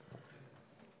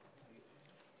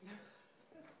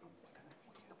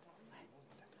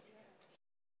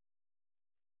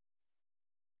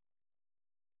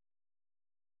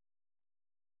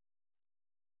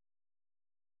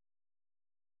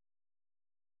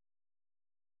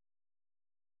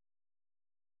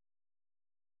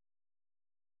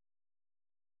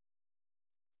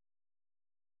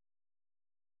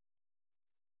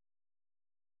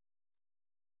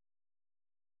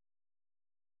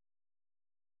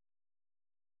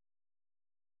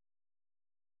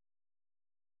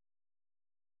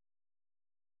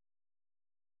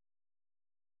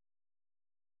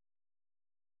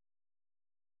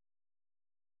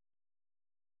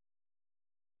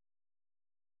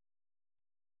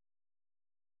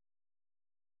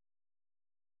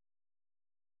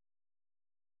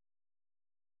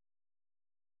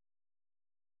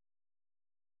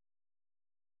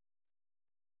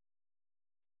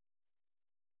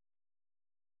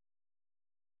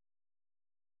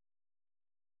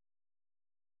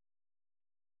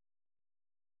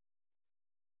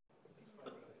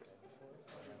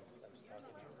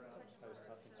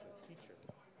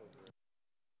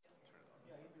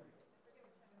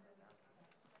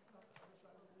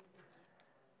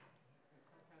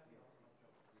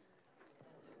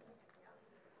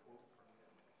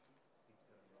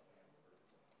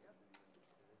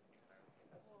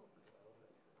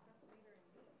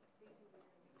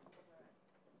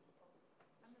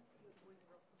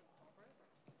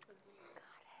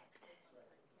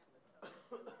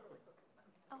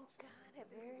 Oh, got it.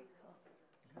 Very cool.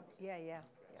 Yeah.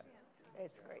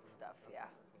 It's great stuff, yeah.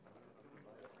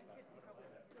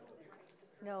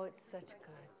 No, it's such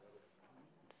good.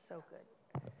 So good.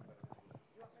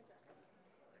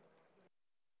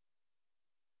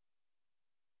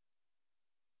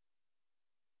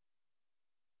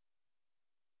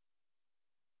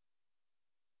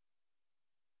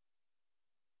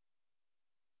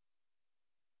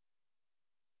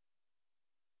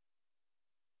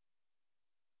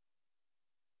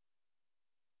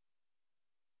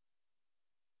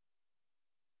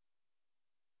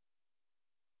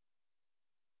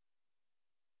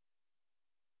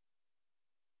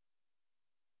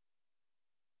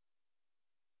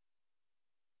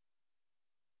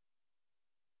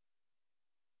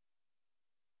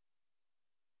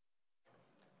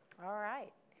 All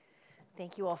right.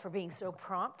 Thank you all for being so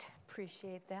prompt.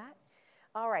 Appreciate that.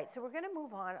 All right, so we're going to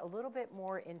move on a little bit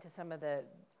more into some of the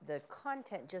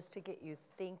content just to get you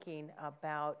thinking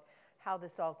about how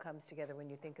this all comes together when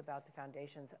you think about the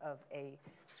foundations of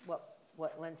what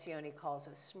Lencioni calls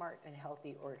a smart and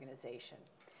healthy organization.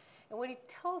 And what he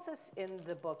tells us in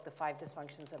the book, The 5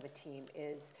 Dysfunctions of a Team,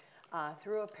 is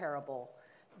through a parable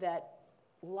that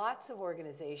lots of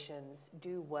organizations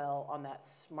do well on that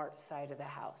smart side of the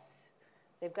house.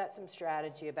 They've got some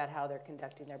strategy about how they're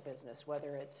conducting their business,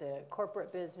 whether it's a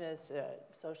corporate business, a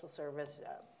social service,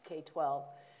 K-12.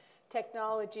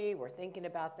 Technology, we're thinking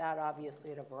about that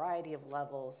obviously at a variety of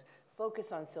levels.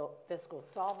 Focus on fiscal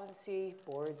solvency,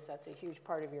 boards, that's a huge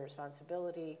part of your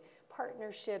responsibility.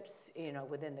 Partnerships,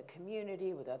 within the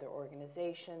community, with other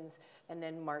organizations, and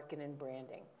then market and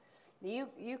branding.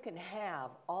 You can have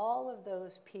all of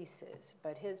those pieces,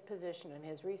 but his position and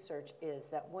his research is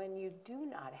that when you do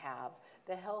not have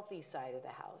the healthy side of the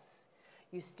house,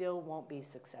 you still won't be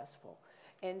successful.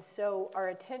 And so our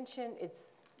attention,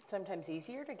 it's sometimes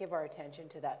easier to give our attention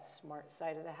to that smart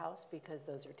side of the house because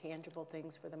those are tangible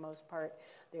things for the most part.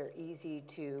 They're easy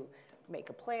to make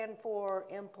a plan for,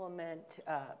 implement,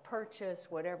 purchase,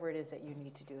 whatever it is that you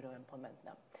need to do to implement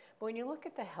them. But when you look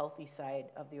at the healthy side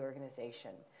of the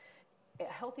organization, a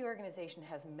healthy organization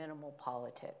has minimal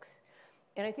politics.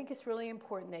 And I think it's really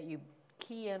important that you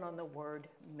key in on the word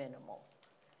minimal.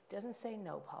 It doesn't say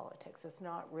no politics. It's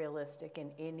not realistic in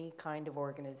any kind of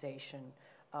organization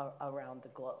around the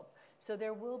globe. So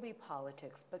there will be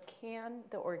politics, but can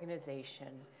the organization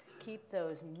keep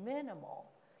those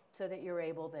minimal so that you're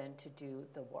able then to do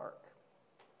the work?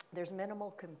 There's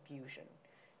minimal confusion.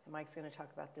 And Mike's going to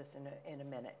talk about this in a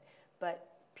minute. But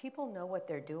people know what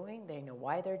they're doing. They know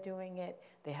why they're doing it.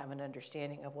 They have an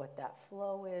understanding of what that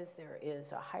flow is. There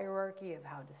is a hierarchy of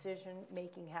how decision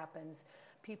making happens.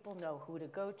 People know who to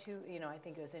go to. You know, I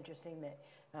think it was interesting that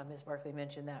Ms. Barkley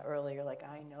mentioned that earlier, like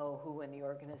I know who in the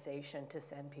organization to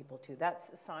send people to. That's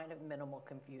a sign of minimal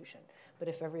confusion. But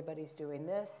if everybody's doing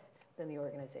this, then the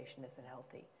organization isn't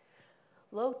healthy.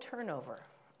 Low turnover.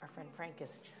 Our friend Frank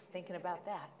is thinking about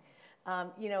that.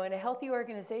 You know, in a healthy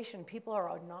organization, people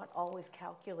are not always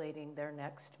calculating their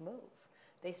next move.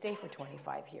 They stay for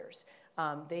 25 years.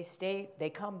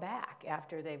 They come back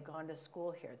after they've gone to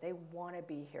school here. They want to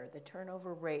be here. The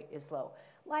turnover rate is low.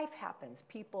 Life happens.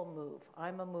 People move.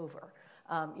 I'm a mover.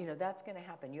 You know, that's going to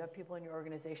happen. You have people in your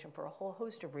organization for a whole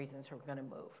host of reasons who are going to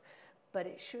move. But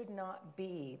it should not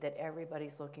be that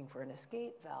everybody's looking for an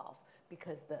escape valve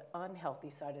because the unhealthy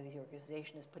side of the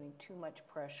organization is putting too much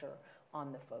pressure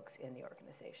on the folks in the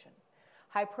organization.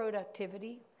 High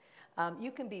productivity.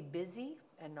 You can be busy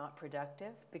and not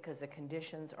productive because the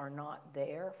conditions are not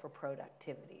there for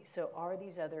productivity. So are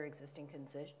these other existing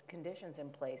conditions in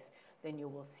place, then you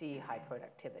will see high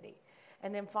productivity.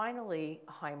 And then finally,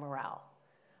 high morale.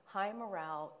 High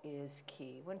morale is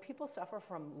key. When people suffer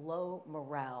from low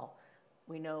morale,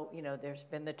 we know, you know, there's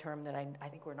been the term that I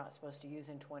think we're not supposed to use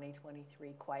in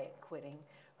 2023, quiet quitting,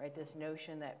 right? This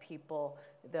notion that people,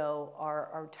 though,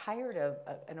 are tired of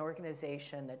an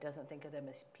organization that doesn't think of them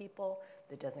as people,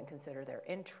 that doesn't consider their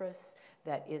interests,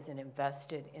 that isn't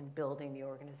invested in building the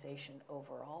organization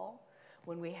overall.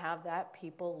 When we have that,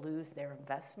 people lose their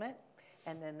investment,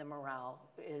 and then the morale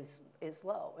is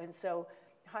low. And so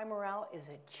high morale is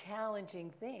a challenging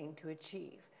thing to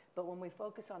achieve. But when we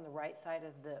focus on the right side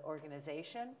of the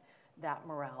organization, that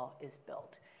morale is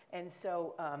built. And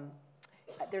so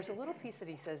there's a little piece that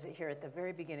he says here at the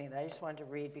very beginning that I just wanted to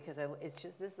read because this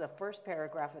is the first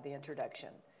paragraph of the introduction.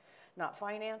 Not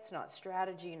finance, not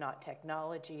strategy, not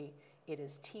technology. It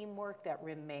is teamwork that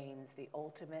remains the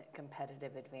ultimate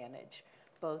competitive advantage,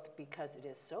 both because it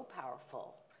is so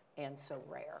powerful and so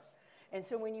rare. And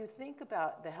so when you think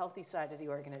about the healthy side of the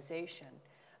organization,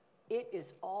 it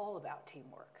is all about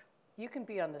teamwork. You can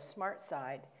be on the smart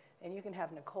side, and you can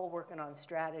have Nicole working on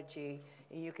strategy,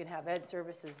 and you can have Ed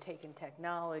Services taking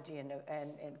technology,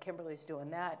 and Kimberly's doing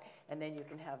that, and then you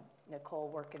can have Nicole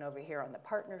working over here on the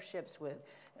partnerships with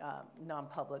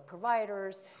non-public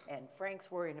providers, and Frank's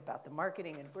worrying about the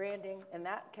marketing and branding, and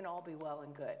that can all be well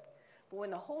and good. But when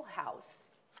the whole house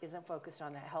isn't focused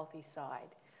on that healthy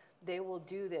side, they will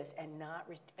do this and not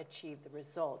achieve the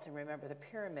results. And remember the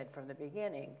pyramid from the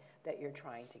beginning that you're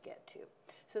trying to get to.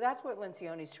 So that's what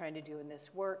Lencioni's trying to do in this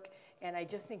work. And I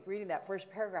just think reading that first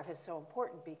paragraph is so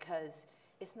important because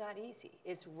it's not easy.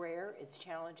 It's rare, it's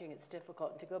challenging, it's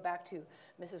difficult. And to go back to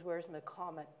Mrs. Ware's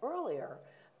comment earlier,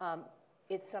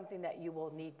 it's something that you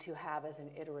will need to have as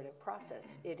an iterative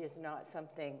process. It is not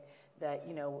something that,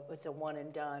 you know, it's a one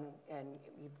and done and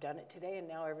you've done it today and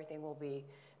now everything will be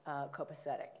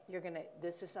copacetic.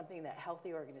 This is something that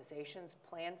healthy organizations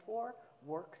plan for,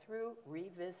 work through,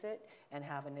 revisit, and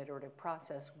have an iterative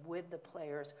process with the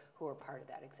players who are part of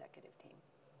that executive team.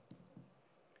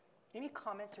 Any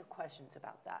comments or questions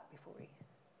about that before we?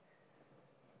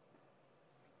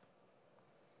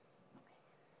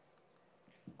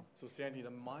 So Sandy, the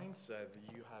mindset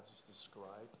that you have just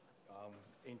described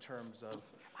in terms of,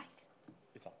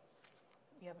 it's on.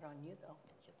 You have it on you though.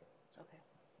 It's okay. Okay.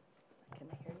 Can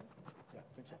they hear you? Yeah,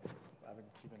 I think so. I've been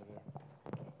keeping it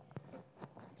there.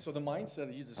 So the mindset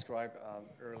that you described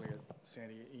earlier,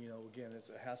 Sandy, you know, again, it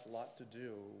has a lot to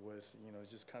do with, you know,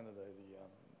 just kind of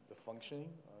the functioning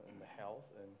and the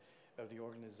health and of the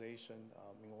organization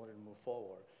in order to move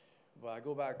forward. But I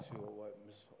go back to what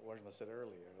Ms. Warsma said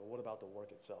earlier. What about the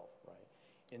work itself, right?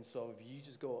 And so if you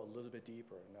just go a little bit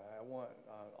deeper, and I want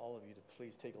all of you to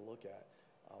please take a look at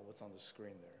what's on the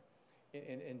screen there.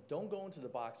 And don't go into the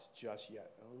box just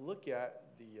yet. Look at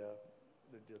the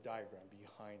diagram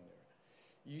behind there.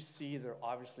 You see there are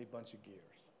obviously a bunch of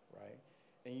gears, right?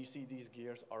 And you see these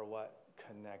gears are what?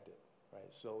 connected,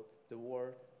 right? So the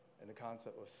word and the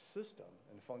concept of system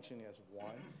and functioning as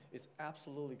one is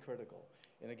absolutely critical.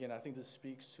 And again, I think this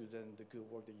speaks to then the good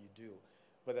work that you do.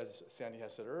 But as Sandy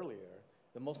has said earlier,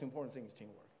 the most important thing is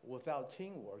teamwork. Without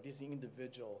teamwork, these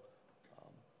individual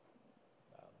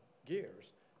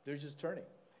gears, they're just turning.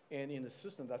 And in a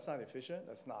system that's not efficient,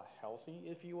 that's not healthy,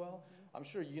 if you will. I'm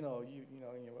sure in your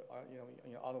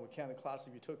auto mechanic class,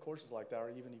 if you took courses like that, or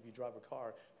even if you drive a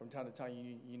car, from time to time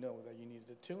you know that you need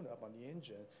to tune up on the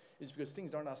engine. It's because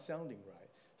things are not sounding right.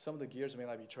 Some of the gears may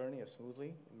not be turning as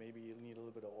smoothly. Maybe you need a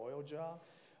little bit of oil job.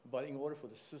 But in order for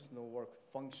the system to work,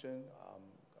 function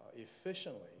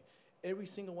efficiently, every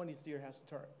single one of these gears has to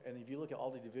turn. And if you look at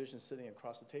all the divisions sitting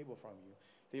across the table from you,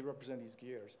 they represent these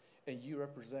gears. And you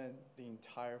represent the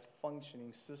entire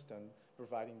functioning system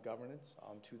providing governance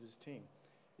to this team.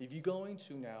 If you go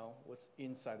into now what's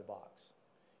inside the box,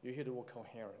 you hear the word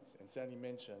coherence. And Sandy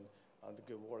mentioned the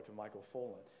good work of Michael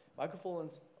Folan. Michael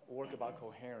Folan's work about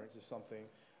coherence is something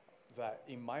that,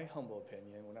 in my humble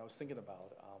opinion, when I was thinking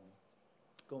about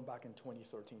going back in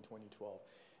 2013, 2012,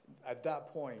 at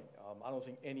that point, I don't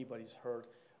think anybody's heard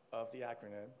of the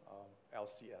acronym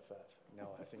LCFF. No,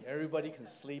 I think everybody can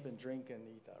sleep and drink and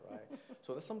eat that, right?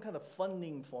 So there's some kind of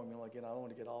funding formula. Again, I don't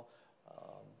want to get all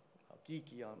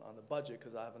geeky on the budget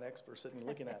because I have an expert sitting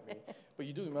looking at me. But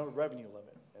you do remember revenue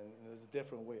limit, and there's a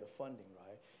different way of funding,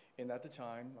 right? And at the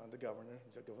time, the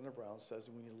Governor Brown says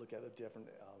we need to look at a different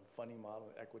funding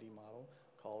model, an equity model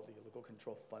called the Local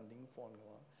Control Funding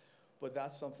Formula. But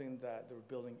that's something that they're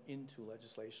building into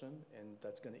legislation, and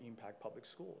that's going to impact public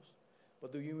schools.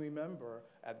 But do you remember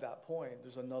at that point,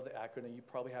 there's another acronym you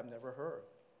probably have never heard,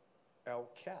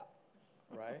 LCAP,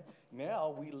 right?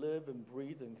 Now we live and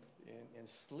breathe and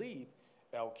sleep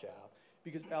LCAP,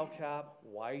 because LCAP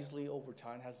wisely over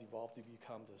time has evolved to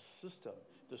become the system,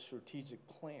 the strategic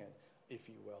plan, if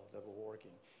you will, that we're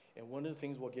working. And one of the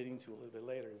things we'll get into a little bit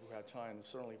later, if we have time, and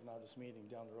certainly if not this meeting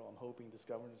down the road, I'm hoping this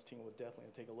governance team will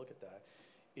definitely take a look at that,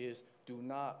 is do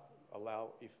not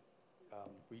allow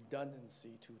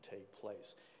redundancy to take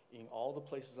place. In all the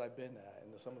places I've been at,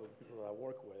 and some of the people that I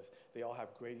work with, they all have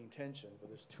great intentions, but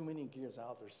there's too many gears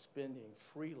out there spinning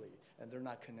freely, and they're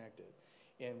not connected.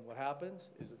 And what happens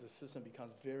is that the system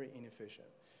becomes very inefficient.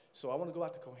 So I want to go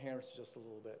back to coherence just a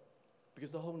little bit,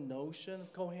 because the whole notion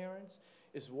of coherence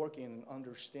is working and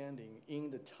understanding in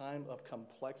the time of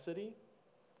complexity.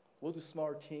 What do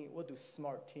smart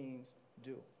teams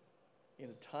do? In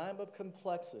a time of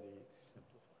complexity,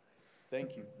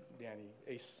 thank you, Danny.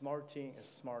 A smart team and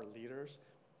smart leaders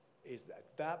is at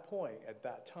that point, at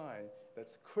that time,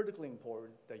 that's critically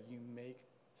important that you make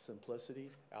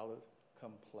simplicity out of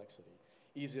complexity.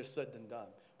 Easier said than done,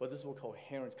 but this is where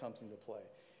coherence comes into play.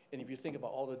 And if you think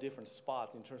about all the different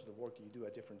spots in terms of the work that you do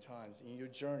at different times, in your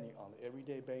journey on an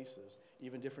everyday basis,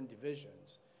 even different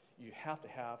divisions, you have to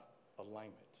have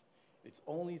alignment. It's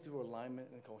only through alignment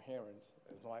and coherence,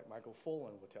 as Michael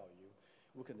Folan will tell you,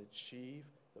 we can achieve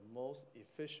the most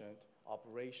efficient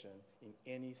operation in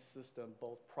any system,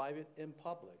 both private and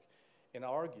public. And I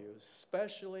argue,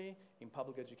 especially in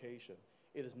public education,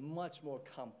 it is much more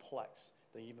complex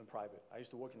than even private. I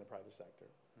used to work in the private sector.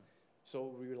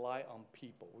 So we rely on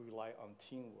people, we rely on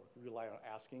teamwork, we rely on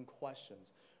asking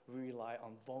questions, we rely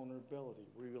on vulnerability,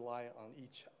 we rely on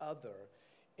each other,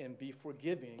 and be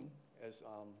forgiving, as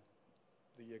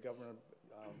the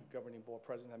governing board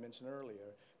president had mentioned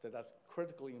earlier, that's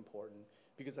critically important,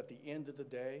 because at the end of the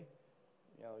day,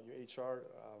 your HR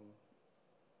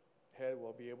head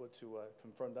will be able to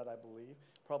confirm that, I believe.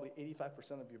 Probably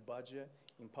 85% of your budget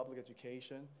in public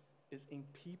education is in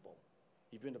people.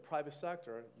 If you're in the private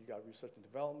sector, you got research and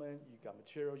development, you got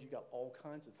materials, you got all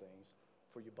kinds of things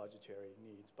for your budgetary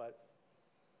needs. But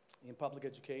in public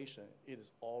education, it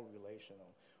is all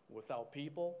relational. Without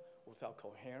people, without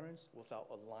coherence, without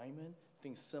alignment,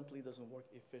 things simply doesn't work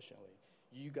efficiently.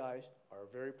 You guys are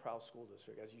a very proud school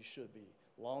district, as you should be,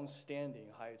 long-standing,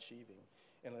 high-achieving,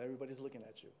 and everybody's looking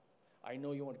at you. I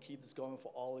know you want to keep this going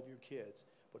for all of your kids,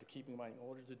 but to keep in mind, in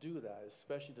order to do that,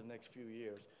 especially the next few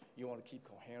years, you want to keep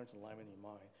coherence and alignment in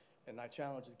mind. And I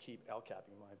challenge you to keep LCAP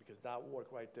in mind, because that work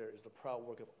right there is the proud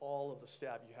work of all of the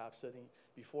staff you have sitting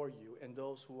before you, and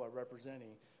those who are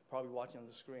representing, probably watching on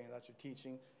the screen, that's your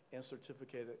teaching and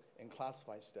certificated and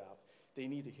classified staff. They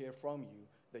need to hear from you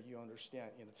that you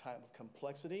understand in a time of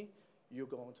complexity, you're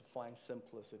going to find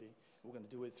simplicity. We're going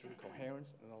to do it through coherence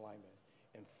and alignment.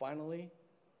 And finally,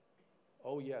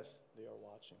 oh yes, they are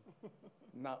watching.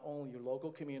 Not only your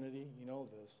local community, you know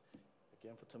this,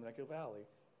 again for Temecula Valley,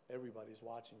 everybody's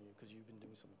watching you because you've been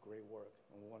doing some great work,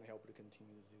 and we want to help you to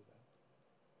continue to do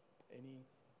that.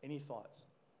 Any thoughts?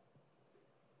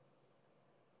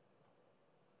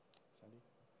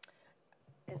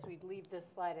 as we leave this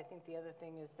slide, I think the other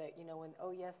thing is that, you know, when,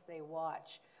 oh yes, they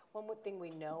watch, one thing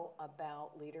we know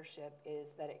about leadership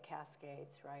is that it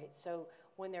cascades, right? So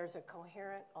when there's a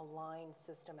coherent, aligned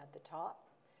system at the top,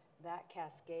 that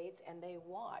cascades, and they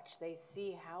watch. They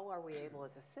see how are we able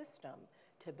as a system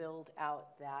to build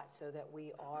out that so that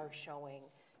we are showing,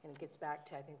 and it gets back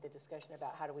to, I think, the discussion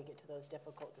about how do we get to those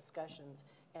difficult discussions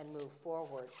and move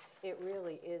forward. It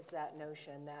really is that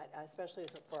notion that, especially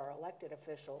for our elected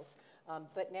officials,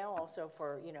 but now also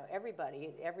for, you know,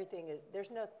 everybody, everything is, there's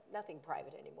nothing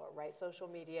private anymore, right? Social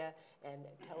media and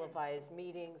televised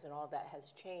meetings and all that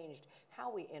has changed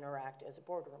how we interact as a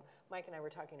boardroom. Mike and I were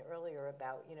talking earlier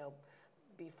about, you know,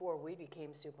 before we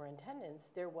became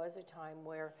superintendents, there was a time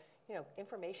where, you know,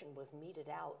 information was meted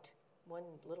out one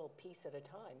little piece at a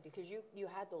time because you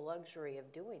had the luxury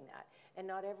of doing that. And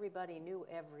not everybody knew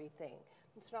everything.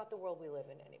 It's not the world we live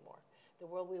in anymore. The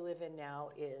world we live in now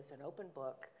is an open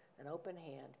book, an open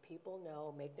hand. People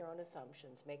know, make their own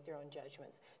assumptions, make their own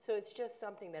judgments. So it's just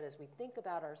something that as we think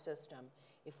about our system,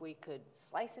 if we could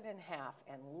slice it in half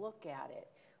and look at it,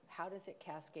 how does it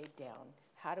cascade down?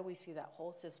 How do we see that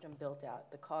whole system built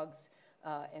out, the cogs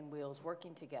and wheels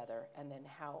working together, and then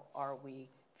how are we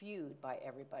viewed by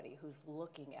everybody who's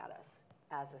looking at us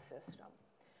as a system?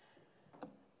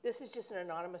 This is just an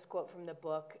anonymous quote from the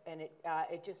book, and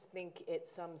I just think it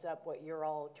sums up what you're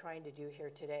all trying to do here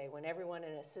today. When everyone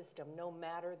in a system, no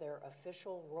matter their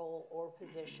official role or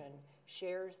position,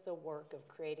 shares the work of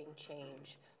creating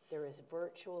change, there is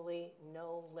virtually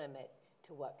no limit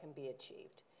to what can be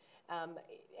achieved.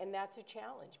 And that's a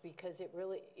challenge because it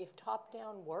really, if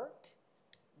top-down worked,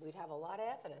 we'd have a lot of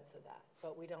evidence of that,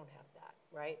 but we don't have that,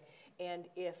 right? And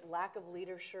if lack of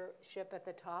leadership at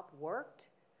the top worked,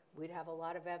 we'd have a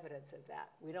lot of evidence of that.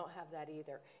 We don't have that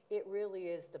either. It really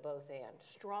is the both and.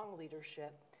 Strong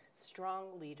leadership,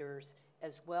 strong leaders,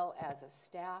 as well as a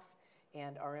staff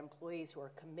and our employees who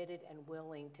are committed and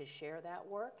willing to share that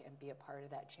work and be a part of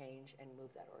that change and move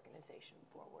that organization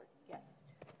forward. Yes?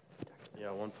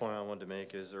 Yeah, one point I wanted to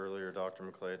make is earlier Dr.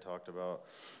 McClay talked about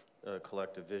a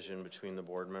collective vision between the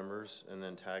board members and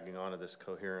then tagging onto this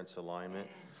coherence alignment.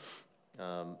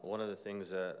 One of the things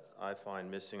that I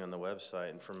find missing on the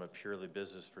website, and from a purely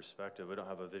business perspective, we don't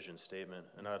have a vision statement,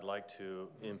 and I'd like to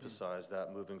emphasize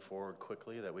that moving forward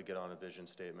quickly, that we get on a vision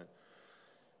statement.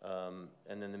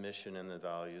 And then the mission and the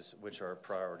values, which are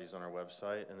priorities on our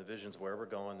website, and the vision's where we're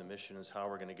going, the mission is how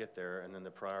we're going to get there, and then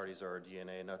the priorities are our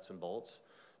DNA, nuts and bolts.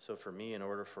 So for me, in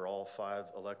order for all 5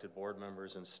 elected board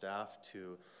members and staff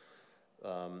to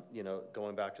you know,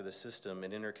 going back to the system,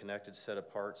 an interconnected set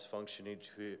of parts functioning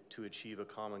to achieve a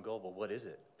common goal. But what is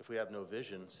it? If we have no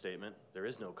vision statement, there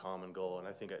is no common goal, and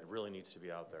I think it really needs to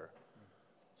be out there.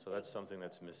 So that's something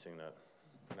that's missing, that,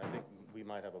 and I think we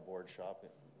might have a board shop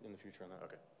in the future on that.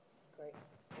 Okay. Great.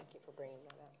 Thank you for bringing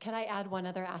that up. Can I add one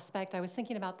other aspect? I was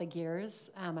thinking about the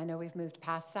gears. I know we've moved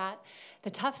past that. The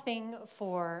tough thing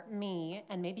for me,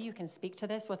 and maybe you can speak to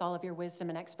this with all of your wisdom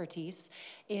and expertise,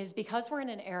 is because we're in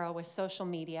an era with social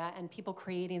media and people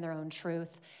creating their own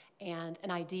truth and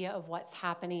an idea of what's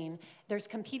happening, there's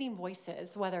competing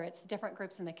voices, whether it's different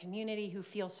groups in the community who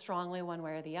feel strongly one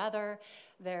way or the other.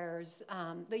 There's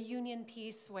the union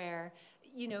piece where,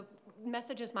 you know,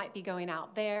 messages might be going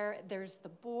out there. There's the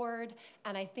board.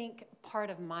 And I think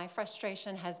part of my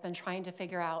frustration has been trying to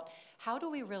figure out how do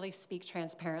we really speak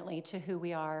transparently to who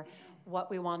we are,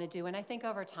 what we want to do. And I think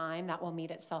over time that will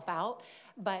meet itself out.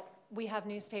 But we have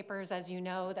newspapers, as you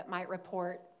know, that might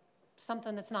report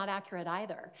something that's not accurate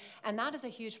either. And that is a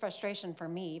huge frustration for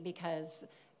me because,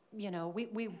 you know,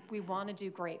 we want to do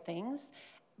great things,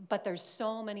 but there's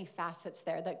so many facets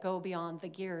there that go beyond the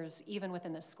gears, even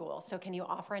within the school. So can you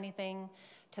offer anything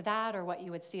to that, or what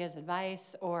you would see as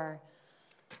advice, or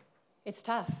it's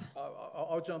tough?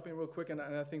 I'll jump in real quick, and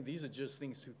I think these are just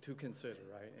things to consider,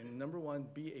 right? And number one,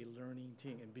 be a learning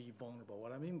team and be vulnerable.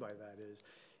 What I mean by that is,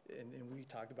 and we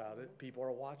talked about it, people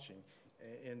are watching,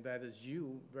 and that is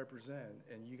you represent,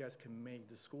 and you guys can make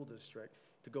the school district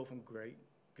to go from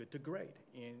good to great,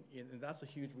 and that's a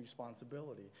huge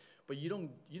responsibility. But you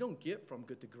don't get from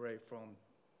good to great from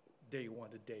day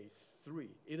 1 to day 3.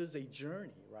 It is a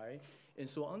journey, right? And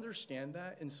so understand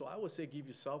that. And so I would say give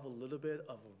yourself a little bit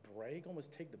of a break,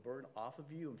 almost take the burden off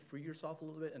of you and free yourself a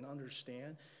little bit, and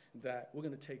understand that we're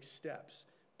going to take steps.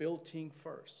 Build team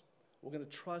first. We're going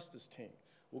to trust this team.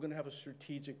 We're going to have a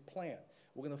strategic plan.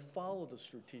 We're going to follow the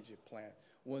strategic plan.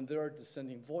 When there are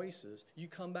dissenting voices, you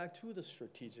come back to the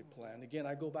strategic plan. Again,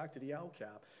 I go back to the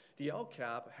LCAP. The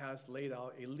LCAP has laid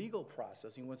out a legal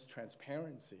process in which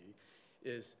transparency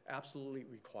is absolutely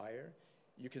required.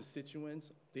 Your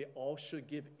constituents, they all should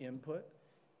give input.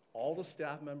 All the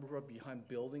staff members who are behind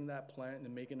building that plan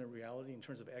and making it a reality in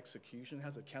terms of execution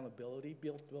has accountability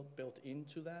built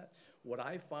into that. What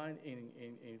I find in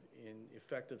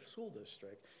effective school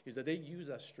district is that they use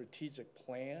a strategic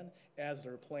plan as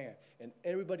their plan, and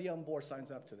everybody on board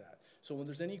signs up to that. So when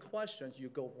there's any questions, you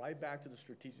go right back to the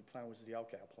strategic plan, which is the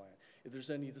LCAP plan. If there's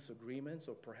any disagreements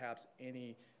or perhaps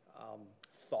any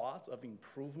thoughts of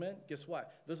improvement, guess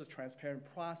what? There's a transparent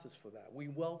process for that. We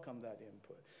welcome that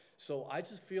input. So I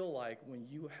just feel like when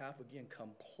you have, again,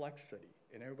 complexity,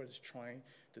 and everybody's trying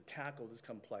to tackle this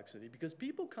complexity, because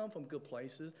people come from good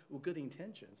places with good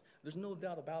intentions. There's no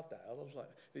doubt about that.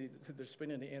 They're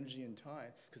spending the energy and time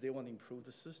because they want to improve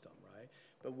the system, right?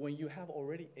 But when you have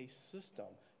already a system,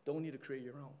 don't need to create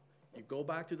your own. You go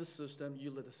back to the system,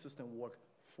 you let the system work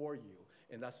for you,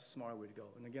 and that's a smart way to go.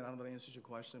 And again, I don't know if that answers your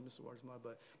question, Mr. Warsma,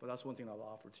 but that's one thing I'll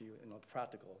offer to you in a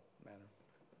practical manner.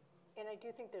 And I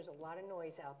do think there's a lot of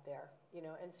noise out there, you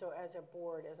know, and so as a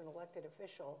board, as an elected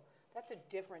official, that's a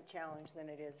different challenge than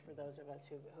it is for those of us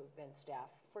who've been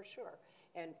staff, for sure.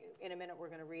 And in a minute, we're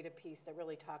going to read a piece that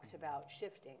really talks about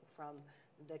shifting from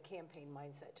the campaign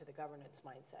mindset to the governance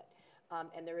mindset.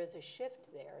 And there is a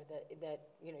shift there that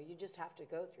you know, you just have to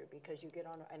go through, because you get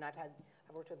on, and I've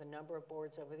worked with a number of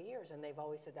boards over the years, and they've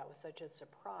always said that was such a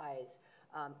surprise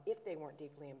if they weren't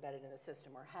deeply embedded in the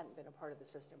system or hadn't been a part of the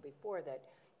system before, that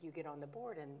you get on the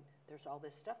board and there's all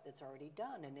this stuff that's already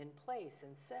done and in place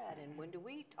and said, and when do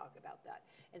we talk about that?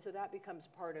 And so that becomes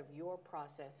part of your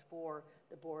process for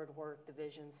the board work, the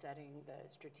vision setting, the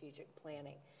strategic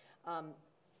planning.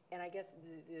 And I guess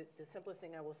the simplest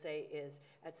thing I will say is,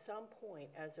 at some point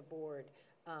as a board,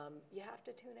 you have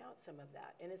to tune out some of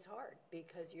that. And it's hard,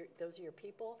 because those are your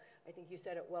people. I think you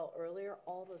said it well earlier,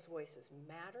 all those voices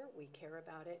matter, we care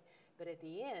about it, but at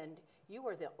the end, you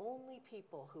are the only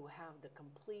people who have the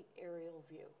complete aerial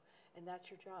view. And that's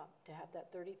your job, to have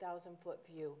that 30,000-foot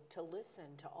view, to listen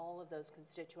to all of those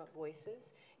constituent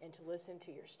voices, and to listen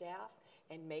to your staff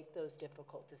and make those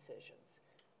difficult decisions.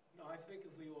 No, I think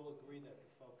if we all agree that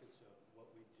the focus of what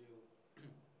we do,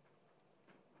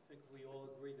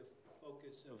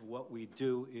 focus of what we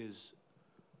do is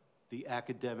the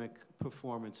academic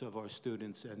performance of our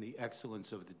students and the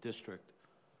excellence of the district.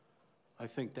 I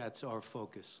think that's our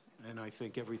focus, and I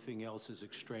think everything else is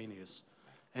extraneous.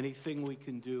 Anything we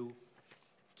can do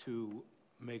to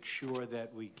make sure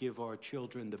that we give our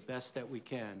children the best that we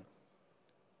can,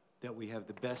 that we have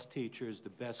the best teachers, the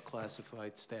best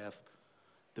classified staff,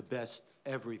 the best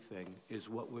everything, is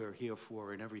what we're here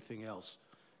for, and everything else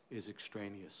is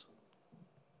extraneous.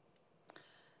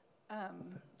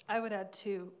 I would add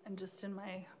too, and just in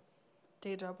my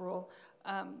day job role,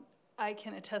 I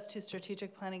can attest to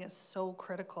strategic planning is so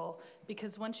critical,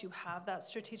 because once you have that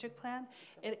strategic plan,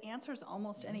 it answers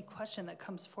almost any question that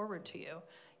comes forward to you.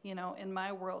 You know, in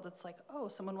my world, it's like, oh,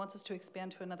 someone wants us to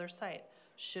expand to another site.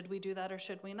 Should we do that or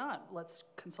should we not? Let's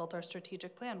consult our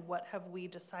strategic plan. What have we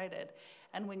decided?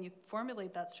 And when you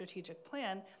formulate that strategic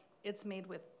plan, it's made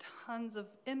with tons of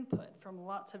input from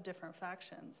lots of different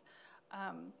factions.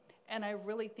 And I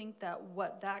really think that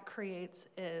what that creates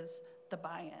is the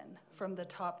buy-in from the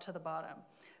top to the bottom.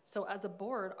 So as a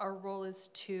board, our role is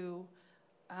to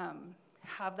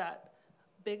have that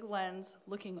big lens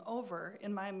looking over.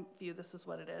 In my view, this is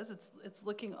what it is. It's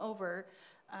looking over,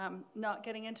 not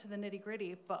getting into the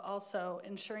nitty-gritty, but also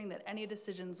ensuring that any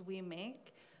decisions we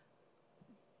make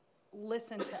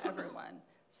listen to everyone.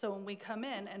 So when we come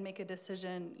in and make a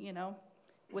decision, you know,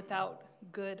 without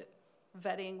good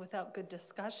vetting, without good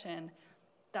discussion,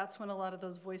 that's when a lot of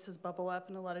those voices bubble up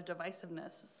and a lot of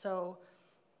divisiveness. So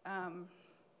I'm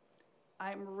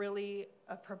really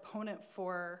a proponent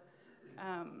for,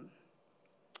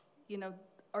 you know,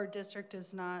 our district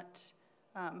is not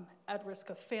at risk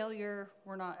of failure.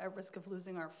 We're not at risk of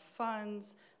losing our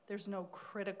funds. There's no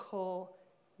critical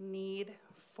need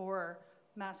for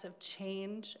massive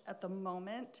change at the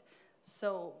moment.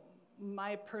 So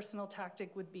my personal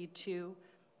tactic would be to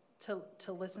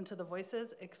listen to the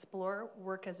voices, explore,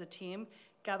 work as a team,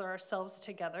 gather ourselves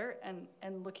together, and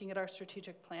looking at our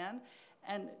strategic plan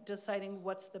and deciding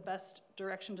what's the best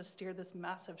direction to steer this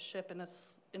massive ship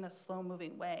in a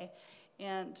slow-moving way.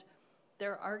 And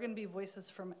there are going to be voices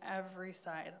from every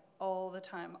side all the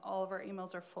time. All of our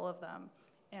emails are full of them.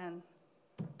 And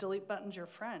delete button's your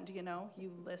friend, you know?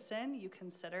 You listen, you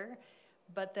consider,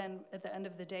 but then at the end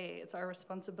of the day, it's our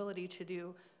responsibility to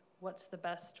do what's the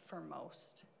best for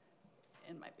most,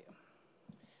 in my view.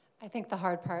 I think the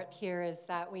hard part here is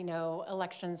that we know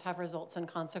elections have results and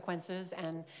consequences,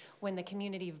 and when the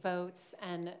community votes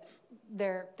and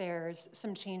there's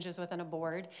some changes within a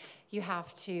board, you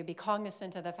have to be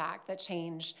cognizant of the fact that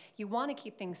change, you want to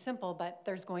keep things simple, but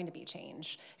there's going to be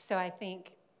change. So I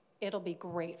think it'll be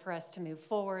great for us to move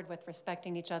forward with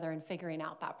respecting each other and figuring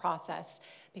out that process,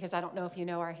 because I don't know if you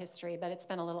know our history, but it's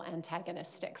been a little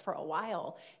antagonistic for a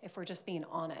while, if we're just being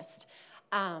honest.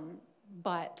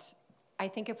 But I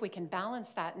think if we can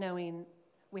balance that, knowing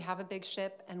we have a big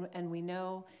ship and we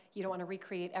know you don't want to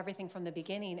recreate everything from the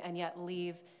beginning and yet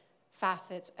leave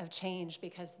facets of change,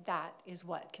 because that is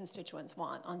what constituents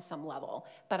want on some level.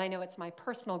 But I know it's my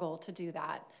personal goal to do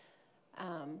that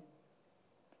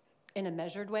in a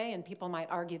measured way, and people might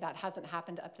argue that hasn't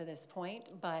happened up to this point,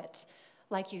 but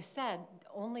like you said,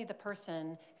 only the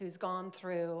person who's gone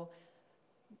through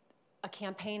a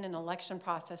campaign and election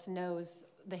process knows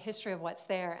the history of what's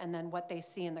there and then what they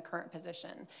see in the current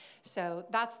position. So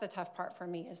that's the tough part for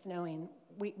me, is knowing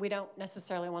we don't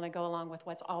necessarily want to go along with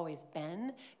what's always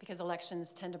been, because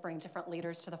elections tend to bring different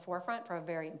leaders to the forefront for a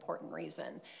very important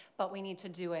reason. But we need to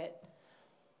do it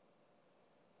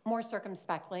more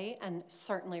circumspectly and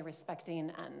certainly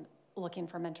respecting and looking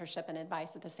for mentorship and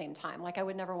advice at the same time. Like, I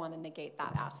would never want to negate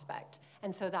that aspect.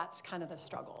 And so that's kind of the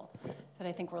struggle that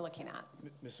I think we're looking at.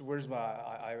 Mr. Wiersma,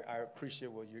 I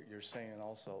appreciate what you're saying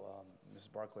also, Ms.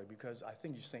 Barclay, because I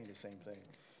think you're saying the same thing.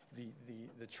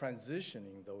 The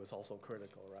transitioning, though, is also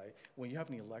critical, right? When you have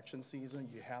an election season,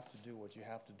 you have to do what you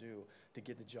have to do to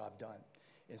get the job done.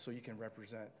 And so you can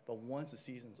represent. But once the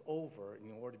season's over,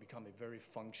 in order to become a very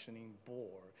functioning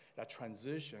board, that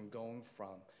transition going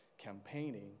from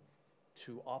campaigning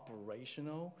to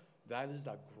operational, that is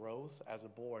that growth as a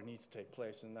board needs to take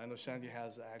place. And I know Sandy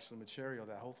has actually material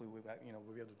that hopefully we'll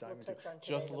be able to dive into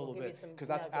just a little bit, because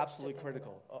that's absolutely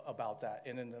critical about that.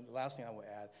 And then the last thing I would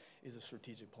add is a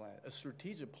strategic plan. A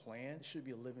strategic plan should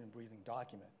be a living, breathing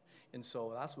document. And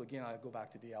so that's what, again, I go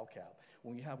back to the LCAP.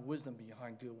 When you have wisdom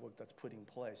behind good work that's put in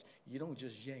place, you don't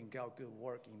just yank out good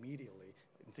work immediately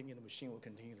and thinking the machine will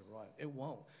continue to run. It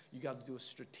won't. You got to do it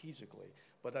strategically.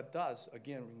 But that does,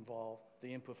 again, involve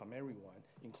the input from everyone,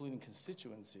 including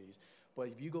constituencies. But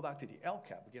if you go back to the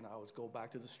LCAP, again, I always go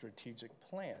back to the strategic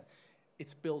plan.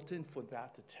 It's built in for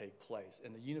that to take place.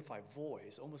 And the unified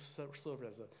voice almost serves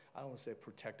as I don't want to say a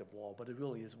protective wall, but it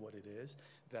really is what it is,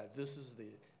 that this is the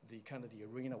kind of the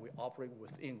arena we operate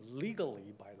within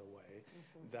legally, by the way,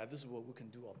 that this is where we can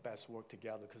do our best work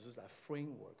together, because there's that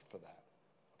framework for that.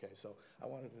 Okay, so I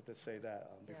wanted to say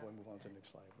that before we move on to the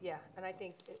next slide. Yeah, and I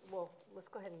think, let's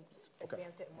go ahead and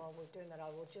advance it, and while we're doing that, I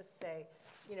will just say,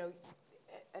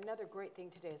 another great thing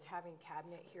today is having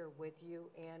cabinet here with you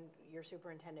and your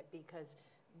superintendent, because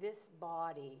this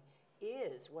body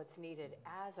is what's needed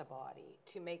as a body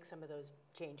to make some of those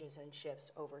changes and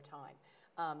shifts over time.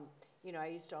 I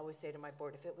used to always say to my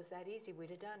board, if it was that easy, we'd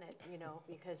have done it,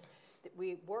 because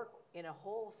we work in a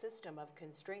whole system of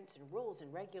constraints and rules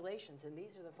and regulations, and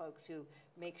these are the folks who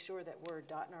make sure that we're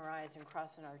dotting our I's and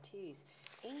crossing our T's.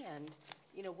 And,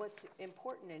 what's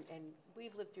important, and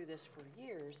we've lived through this for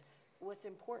years, what's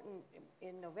important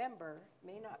in November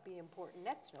may not be important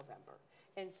next November.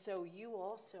 And so you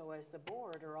also, as the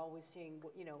board, are always seeing,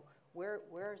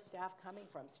 where is staff coming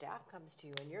from? Staff comes to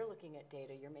you, and you're looking at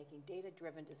data. You're making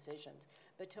data-driven decisions.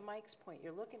 But to Mike's point,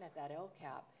 you're looking at that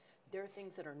LCAP. There are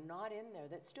things that are not in there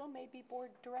that still may be board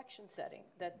direction setting,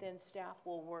 that then staff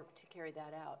will work to carry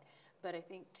that out. But I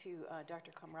think to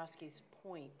Dr. Komorowski's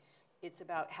point, it's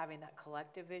about having that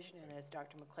collective vision, and as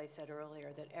Dr. McClay said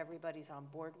earlier, that everybody's on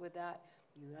board with that.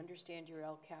 You understand your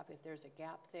LCAP. If there's a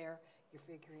gap there, you're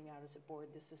figuring out as a board,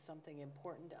 this is something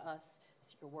important to us,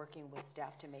 so you're working with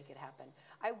staff to make it happen.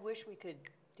 I wish we could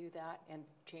do that and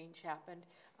change happened.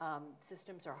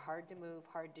 Systems are hard to move,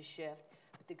 hard to shift.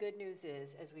 But the good news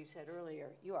is, as we've said earlier,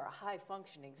 you are a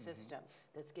high-functioning system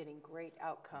that's getting great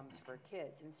outcomes for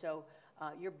kids. And so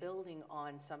you're building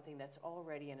on something that's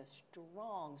already in a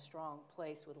strong, strong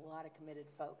place with a lot of committed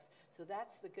folks. So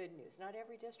that's the good news. Not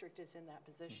every district is in that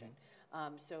position.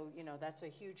 So, that's a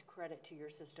huge credit to your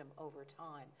system over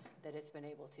time that it's been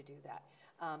able to do that.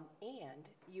 And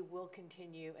you will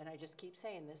continue, and I just keep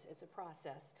saying this, it's a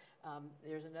process.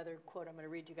 There's another quote I'm going to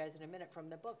read to you guys in a minute from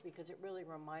the book, because it really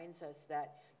reminds us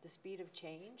that the speed of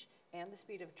change and the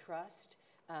speed of trust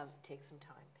takes some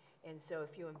time. And so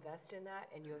if you invest in that,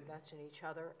 and you invest in each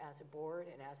other as a board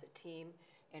and as a team,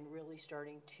 and really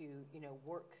starting to,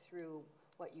 work through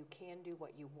what you can do,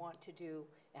 what you want to do,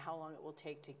 and how long it will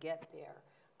take to get there,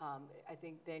 I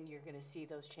think then you're going to see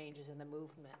those changes in the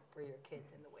movement for your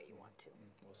kids in the way you want to.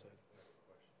 Well said.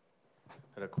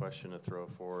 I had a question to throw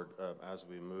forward as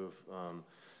we move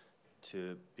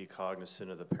to be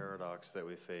cognizant of the paradox that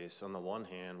we face. On the one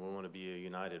hand, we want to be a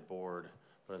united board,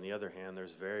 But on the other hand,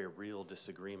 there's very real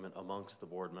disagreement amongst the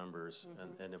board members.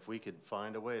 And if we could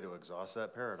find a way to exhaust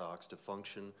that paradox to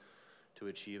function, to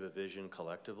achieve a vision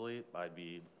collectively, I'd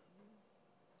be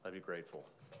grateful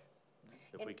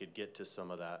if we could get to some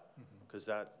of that, because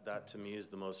that to me is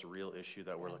the most real issue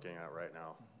that we're looking at right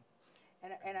now.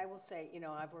 And I will say, you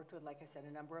know, I've worked with, like I said,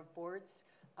 a number of boards.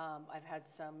 I've had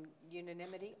some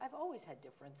unanimity. I've always had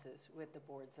differences with the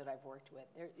boards that I've worked with.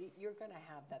 You're going to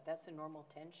have that. That's a normal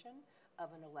tension of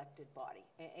an elected body.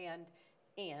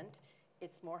 And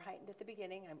it's more heightened at the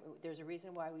beginning. There's a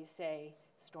reason why we say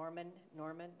Storman,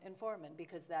 Norman, and Foreman,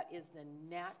 because that is the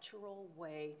natural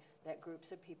way that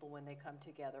groups of people, when they come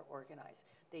together, organize.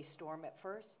 They storm at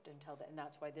first and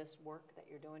that's why this work that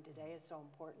you're doing today is so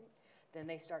important. Then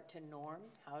they start to norm,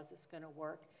 how is this going to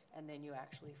work? And then you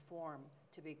actually form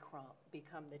to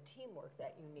become the teamwork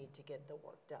that you need to get the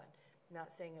work done. Not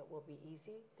saying it will be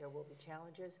easy, there will be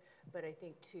challenges, but I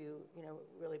think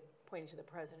really pointing to the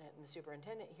president and the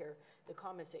superintendent here, the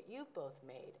comments that you've both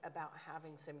made about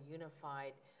having some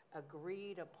unified,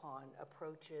 agreed upon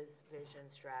approaches, vision,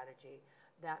 strategy,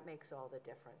 that makes all the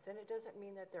difference. And it doesn't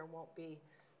mean that there won't be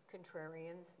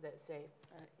contrarians that say,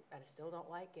 I still don't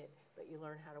like it, but you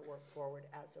learn how to work forward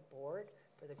as a board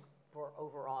for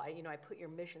overall. I put your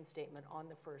mission statement on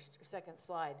the second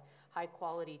slide, high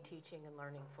quality teaching and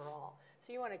learning for all.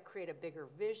 So you want to create a bigger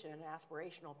vision,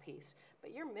 aspirational piece,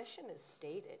 but your mission is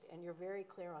stated and you're very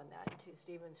clear on that. And to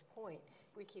Stephen's point,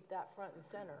 if we keep that front and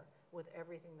center with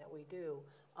everything that we do,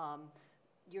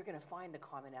 you're going to find the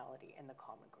commonality and the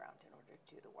common ground in order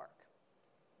to do the work.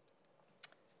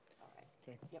 All right.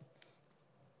 Okay. Yep.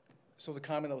 So the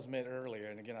comment that was made earlier,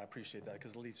 and again, I appreciate that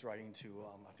because it leads right into,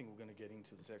 I think we're going to get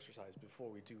into this exercise. Before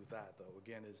we do that, though,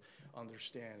 again, is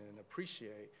understand and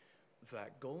appreciate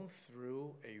that going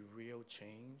through a real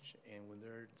change, and when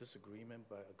there's disagreement,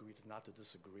 but agree to not to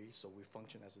disagree, so we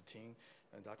function as a team,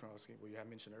 and Dr. Marowski, what you had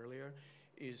mentioned earlier,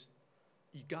 is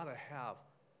you got to have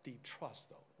deep trust,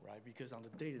 though, right? Because on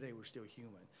the day-to-day, we're still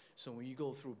human. So when you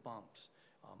go through bumps,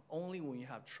 only when you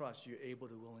have trust, you're able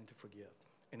to willing to forgive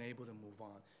and able to move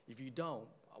on. If you don't,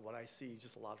 what I see is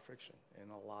just a lot of friction and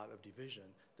a lot of division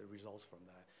that results from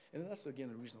that. And that's, again,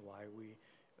 the reason why we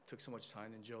took so much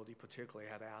time, and Jody particularly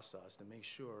had asked us to make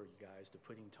sure, you guys, to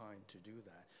put in time to do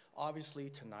that. Obviously,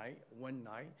 tonight, one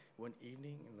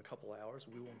evening, in a couple hours,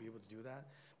 we won't be able to do that,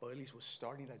 but at least we're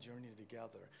starting that journey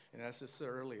together. And as I said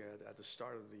earlier, at the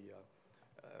start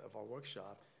of our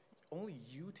workshop, only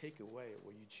you take away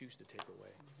what you choose to take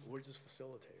away. We're just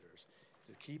facilitators.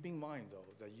 So keep in mind,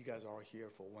 though, that you guys are here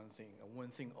for one thing, and one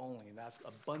thing only, and that's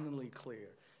abundantly clear.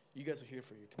 You guys are here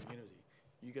for your community.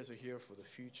 You guys are here for the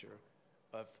future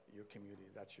of your community.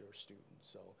 That's your students.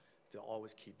 So to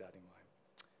always keep that in mind.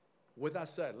 With that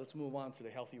said, let's move on to the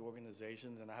healthy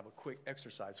organizations, and I have a quick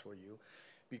exercise for you,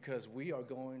 because we are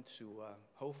going to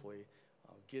hopefully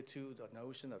get to the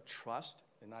notion of trust,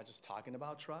 and not just talking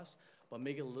about trust, but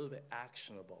make it a little bit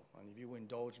actionable. And if you will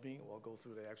indulge me, we'll go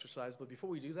through the exercise. But before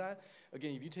we do that,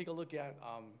 again, if you take a look at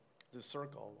the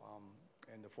circle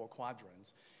and the 4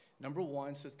 quadrants, number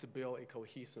 1 says to build a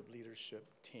cohesive leadership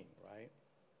team, right?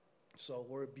 So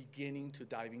we're beginning to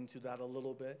dive into that a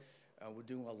little bit. We're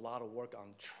doing a lot of work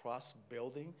on trust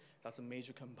building. That's a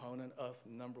major component of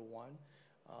number 1.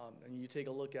 And you take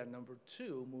a look at number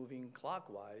 2, moving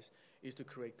clockwise, is to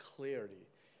create clarity.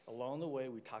 Along the way,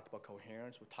 we talked about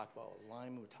coherence, we talked about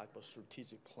alignment, we talked about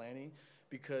strategic planning,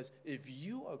 because if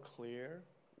you are clear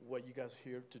what you guys are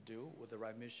here to do with the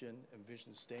right mission and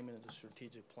vision statement and the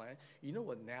strategic plan, you know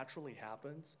what naturally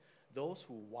happens? Those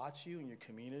who watch you in your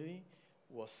community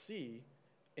will see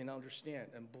and understand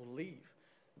and believe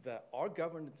that our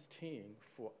governance team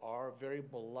for our very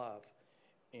beloved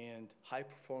and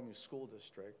high-performing school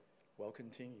district will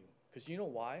continue. Because you know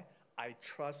why? I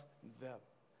trust them.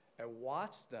 I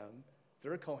watch them,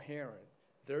 they're coherent,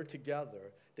 they're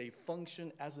together, they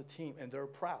function as a team, and they're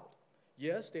proud.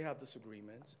 Yes, they have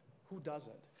disagreements, who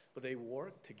doesn't? But they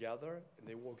work together, and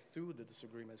they work through the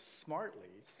disagreements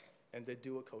smartly, and they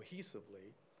do it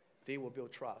cohesively. They will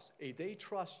build trust. If they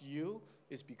trust you,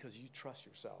 it's because you trust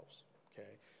yourselves, okay?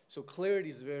 So clarity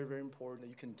is very, very important that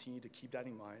you continue to keep that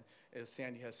in mind. As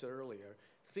Sandy has said earlier,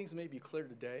 things may be clear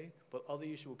today, but other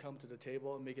issues will come to the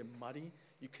table and make it muddy.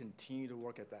 You continue to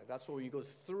work at that. That's why when you go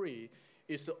 3,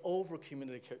 is to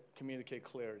over-communicate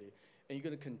clarity. And you're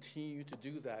going to continue to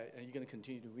do that, and you're going to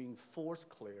continue to reinforce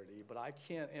clarity. But I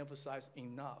can't emphasize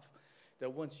enough that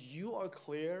once you are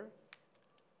clear,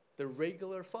 the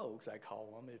regular folks, I call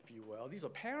them, if you will, these are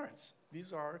parents.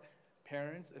 These are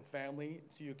parents and family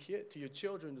to your kid, to your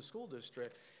children in the school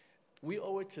district. We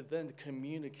owe it to them to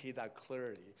communicate that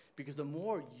clarity, because the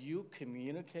more you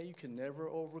communicate, you can never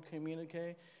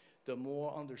over-communicate, the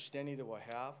more understanding they will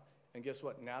have, and guess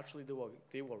what? Naturally,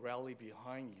 they will rally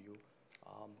behind you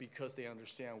because they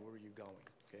understand where you're going,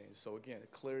 okay? So again,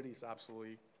 clarity is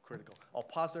absolutely critical. I'll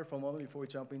pause there for a moment before we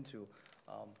jump into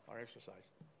our exercise.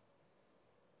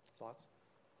 Thoughts?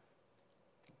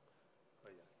 Oh,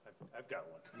 yeah, I've got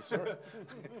one. Yes, sir.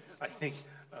 I think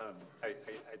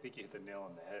I think you hit the nail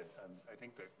on the head. I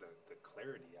think that the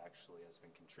clarity actually has been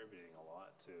contributing a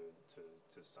lot to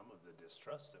some of the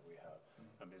distrust that we have.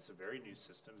 It's a very new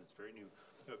system. It's very new.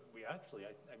 We actually,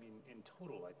 I mean, in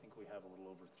total, I think we have a little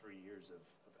over 3 years of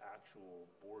actual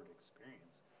board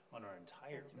experience on our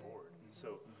entire board.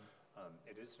 So.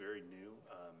 It is very new.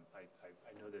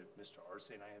 I know that Mr. Arce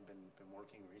and I have been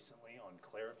working recently on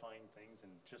clarifying things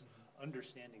and just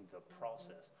understanding the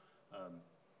process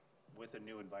with a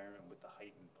new environment, with the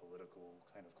heightened political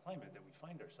kind of climate that we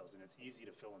find ourselves in. It's easy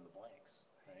to fill in the blanks,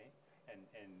 right? And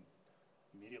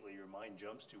immediately your mind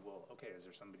jumps to, well, okay, is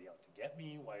there somebody out to get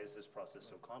me? Why is this process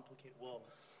so complicated? Well,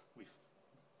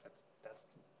 that's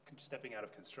stepping out of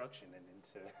construction and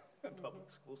into a public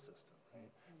school system,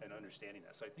 right? And understanding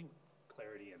that. So I think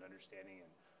clarity and understanding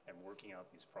and working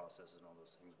out these processes and all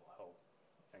those things will help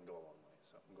and go a long way.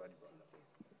 So I'm glad you brought it up.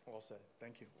 Well said.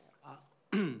 Thank you.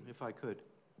 If I could,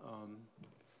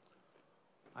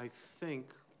 I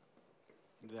think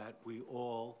that we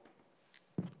all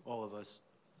of us,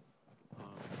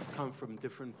 come from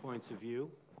different points of view,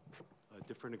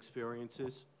 different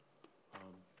experiences.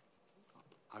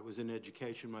 I was in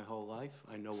education my whole life.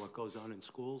 I know what goes on in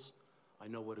schools. I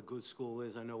know what a good school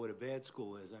is. I know what a bad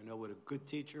school is. I know what a good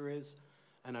teacher is,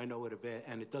 and I know what a bad,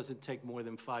 and it doesn't take more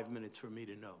than 5 minutes for me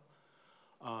to know.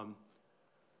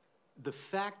 The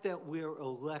fact that we're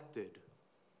elected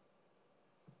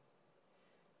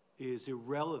is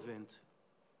irrelevant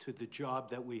to the job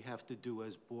that we have to do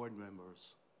as board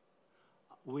members.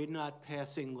 We're not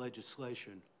passing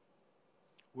legislation.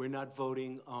 We're not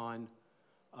voting on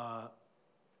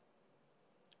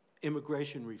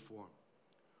immigration reform.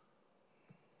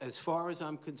 As far as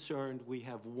I'm concerned, we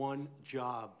have one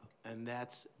job, and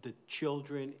that's the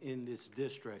children in this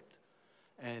district.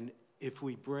 And if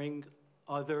we bring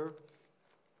other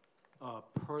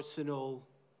personal,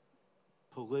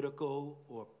 political,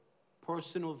 or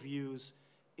personal views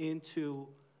into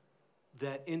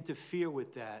that interfere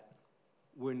with that,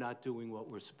 we're not doing what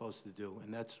we're supposed to do.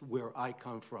 And that's where I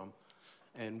come from.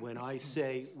 And when I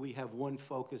say we have one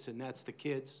focus, and that's the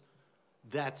kids,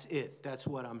 that's it. That's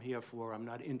what I'm here for. I'm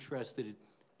not interested in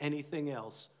anything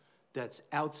else that's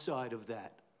outside of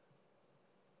that.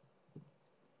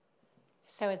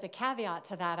 So as a caveat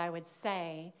to that, I would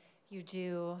say you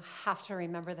do have to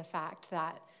remember the fact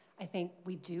that I think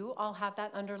we do all have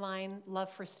that underlying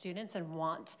love for students and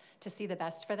want to see the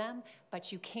best for them,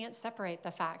 but you can't separate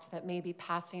the fact that maybe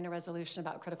passing a resolution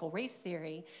about critical race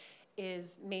theory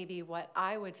is maybe what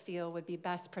I would feel would be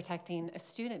best protecting a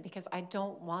student, because I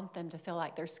don't want them to feel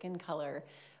like their skin color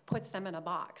puts them in a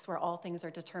box where all things are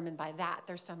determined by that.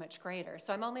 They're so much greater.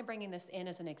 So I'm only bringing this in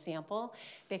as an example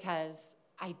because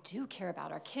I do care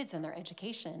about our kids and their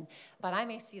education, but I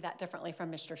may see that differently from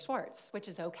Mr. Schwartz, which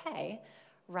is okay,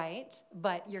 right?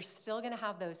 But you're still gonna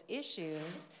have those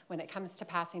issues when it comes to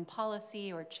passing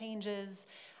policy or changes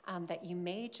that you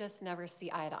may just never see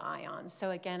eye to eye on.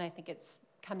 So again, I think it's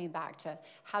coming back to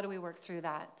how do we work through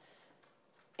that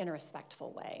in a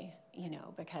respectful way, you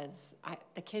know, because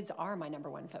the kids are my number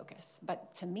one focus.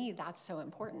 But to me, that's so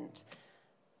important.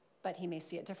 But he may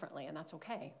see it differently, and that's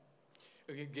okay.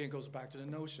 Again, it goes back to the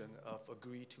notion of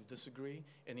agree to disagree.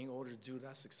 And in order to do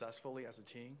that successfully as a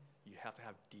team, you have to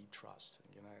have deep trust.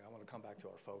 You know, I want to come back to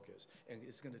our focus. And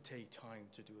it's going to take time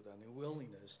to do that, and a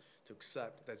willingness to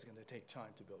accept that it's going to take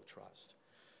time to build trust.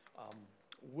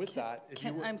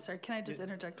 I'm sorry, can I just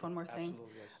interject one more thing?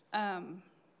 Absolutely, yes.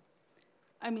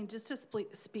 I mean, just to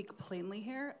speak plainly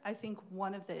here, I think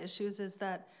one of the issues is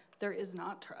that there is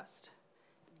not trust.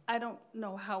 I don't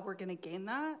know how we're gonna gain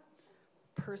that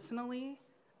personally.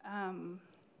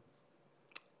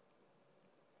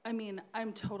 I mean,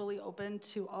 I'm totally open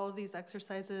to all of these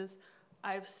exercises.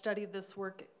 I've studied this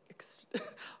work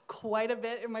quite a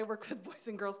bit in my work with Boys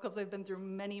and Girls Clubs. I've been through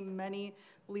many, many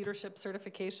leadership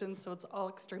certifications, so it's all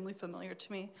extremely familiar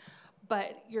to me.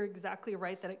 But you're exactly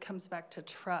right that it comes back to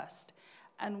trust.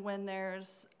 And when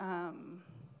there's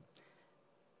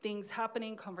things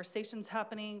happening, conversations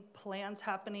happening, plans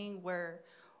happening where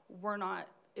we're not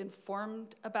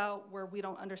informed about, where we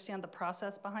don't understand the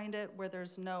process behind it, where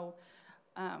there's no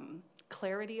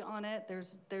clarity on it,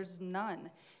 there's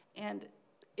none. And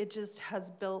it just has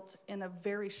built in a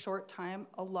very short time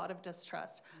a lot of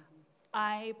distrust.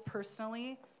 I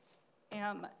personally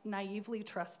am naively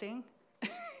trusting,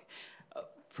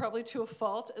 probably to a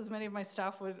fault, as many of my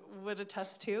staff would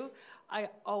attest to. I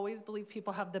always believe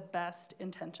people have the best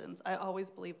intentions. I always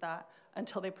believe that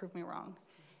until they prove me wrong.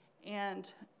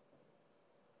 And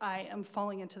I am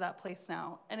falling into that place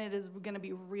now. And it is gonna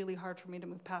be really hard for me to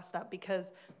move past that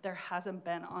because there hasn't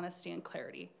been honesty and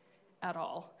clarity at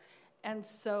all. And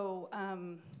so,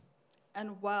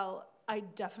 and while I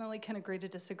definitely can agree to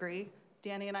disagree,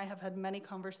 Danny and I have had many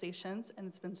conversations and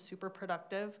it's been super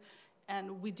productive.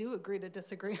 And we do agree to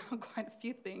disagree on quite a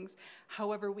few things.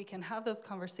 However, we can have those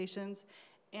conversations.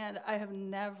 And I have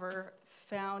never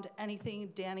found anything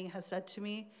Danny has said to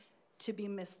me to be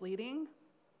misleading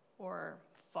or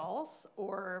false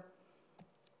or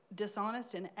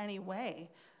dishonest in any way.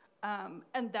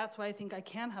 And that's why I think I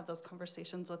can have those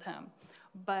conversations with him.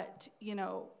 But, you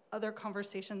know, other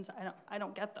conversations, I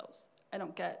don't get those. I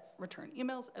don't get return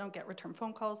emails. I don't get return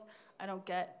phone calls. I don't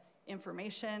get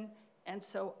information. And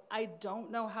so I don't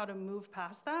know how to move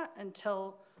past that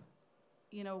until,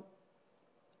 you know,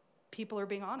 people are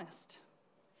being honest.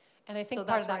 And I think So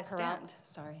part of that's that where I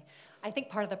stand. I think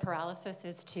part of the paralysis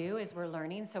is too, is we're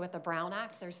learning. So with the Brown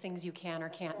Act, there's things you can or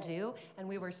can't do. And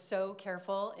we were so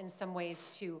careful in some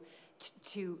ways to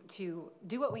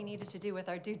do what we needed to do with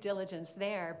our due diligence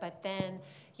there. But then,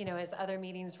 you know, as other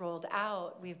meetings rolled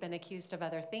out, we've been accused of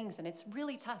other things. And it's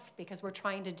really tough because we're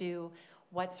trying to do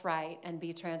what's right and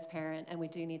be transparent, and we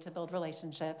do need to build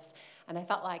relationships. And I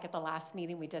felt like at the last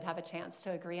meeting we did have a chance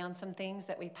to agree on some things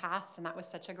that we passed, and that was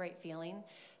such a great feeling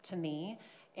to me.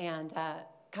 And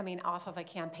coming off of a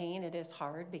campaign, it is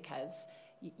hard because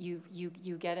you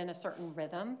get in a certain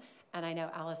rhythm. And I know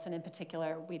Allison in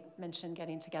particular, we mentioned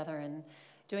getting together and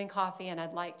doing coffee, and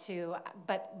I'd like to,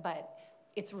 but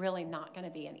it's really not going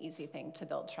to be an easy thing to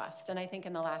build trust. And I think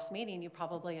in the last meeting, you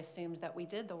probably assumed that we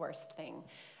did the worst thing.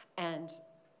 And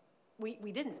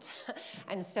we didn't.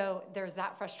 And so there's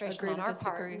that frustration on our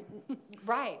part.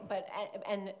 Right, but,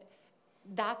 and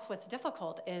that's what's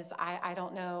difficult is I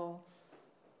don't know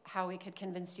how we could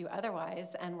convince you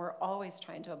otherwise, and we're always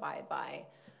trying to abide by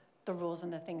the rules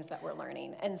and the things that we're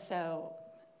learning. And so,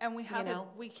 and we have, you know,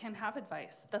 we can have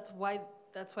advice. That's why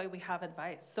we have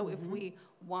advice. So if we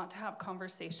want to have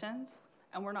conversations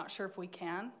and we're not sure if we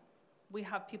can, we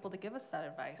have people to give us that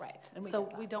advice. Right. And so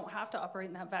we don't have to operate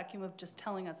in that vacuum of just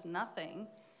telling us nothing.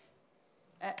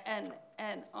 And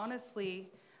honestly,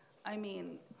 I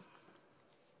mean,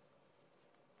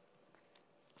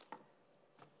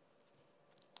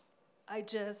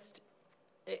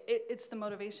 it's the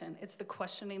motivation. It's the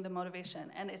questioning the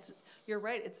motivation. And you're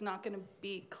right, it's not gonna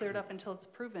be cleared up until it's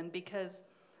proven because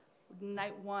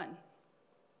night one,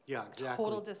 Yeah, exactly.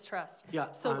 total distrust.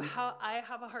 Yeah, So how I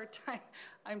have a hard time,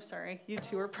 I'm sorry, you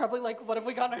two are probably like, what have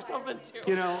we gotten ourselves into?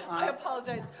 You know, I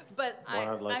apologize, but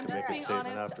Well, I'd like I'm to just make a being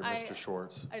statement honest. after Mr.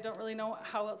 Schwartz. I don't really know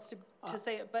how else to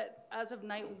say it, but as of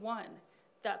night one,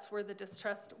 that's where the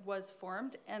distrust was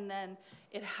formed, and then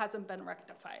it hasn't been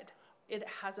rectified. It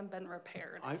hasn't been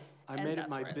repaired. I made it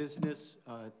my business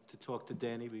to talk to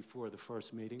Danny before the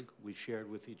first meeting. We shared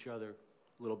with each other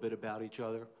a little bit about each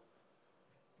other.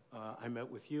 I met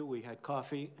with you, we had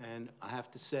coffee, and I have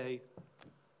to say,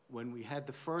 when we had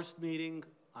the first meeting,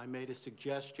 I made a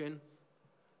suggestion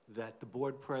that the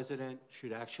board president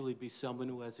should actually be someone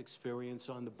who has experience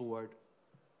on the board.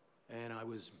 And I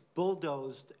was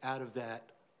bulldozed out of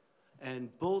that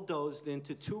and bulldozed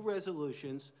into 2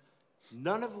 resolutions,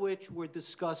 none of which were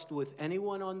discussed with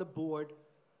anyone on the board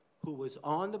who was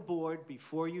on the board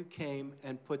before you came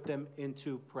and put them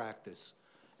into practice.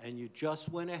 And you just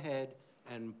went ahead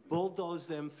and bulldoze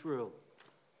them through.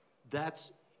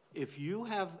 If you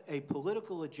have a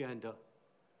political agenda,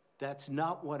 that's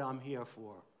not what I'm here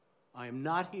for. I am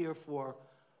not here for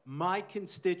my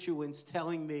constituents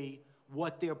telling me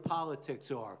what their politics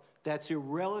are. That's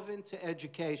irrelevant to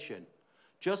education.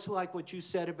 Just like what you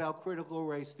said about critical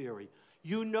race theory.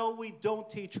 You know we don't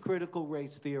teach critical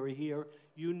race theory here.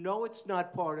 You know it's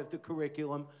not part of the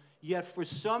curriculum, yet for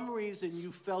some reason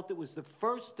you felt it was the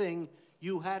first thing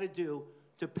you had to do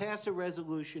to pass a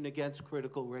resolution against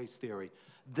critical race theory.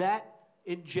 That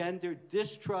engendered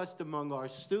distrust among our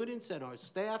students and our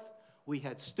staff. We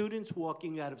had students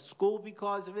walking out of school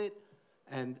because of it,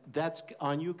 and that's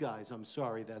on you guys. I'm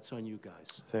sorry, that's on you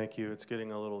guys. Thank you. It's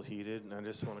getting a little heated, and I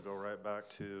just want to go right back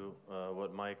to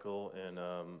what Michael and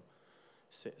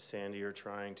Sandy are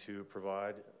trying to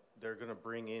provide. They're going to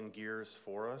bring in gears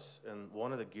for us, and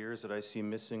one of the gears that I see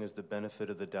missing is the benefit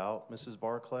of the doubt, Mrs.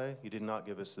 Barclay. You did not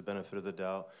give us the benefit of the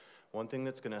doubt. One thing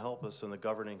that's going to help us in the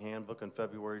governing handbook on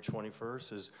February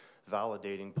 21st is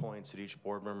validating points that each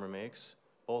board member makes.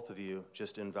 Both of you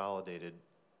just invalidated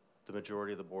the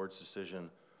majority of the board's decision.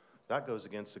 That goes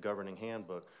against the governing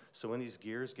handbook. So when these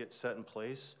gears get set in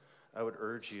place, I would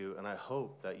urge you, and I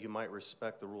hope that you might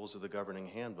respect the rules of the governing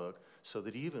handbook so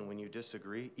that even when you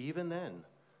disagree, even then,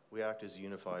 we act as a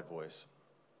unified voice.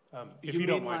 If you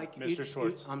don't mind, like Mr.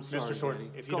 Schwartz, I'm sorry, Mr. Schwartz,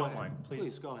 Danny. if you Go don't ahead. mind, please.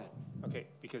 Please, go ahead. Okay,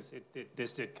 because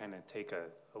this did kind of take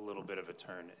a little bit of a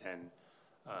turn, and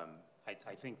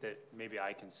I think that maybe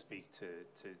I can speak to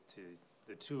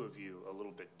the two of you a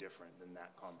little bit different than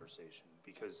that conversation,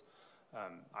 because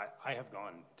I have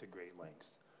gone to great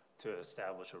lengths to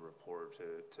establish a rapport,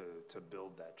 to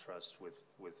build that trust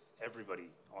with everybody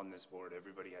on this board,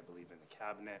 everybody I believe in the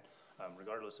cabinet,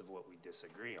 regardless of what we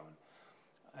disagree on.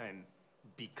 And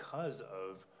because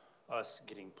of us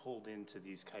getting pulled into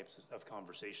these types of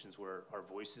conversations where our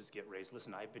voices get raised.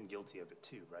 Listen, I've been guilty of it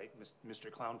too, right?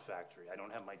 Mr. Clown Factory, I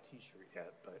don't have my t-shirt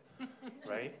yet, but,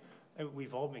 right? And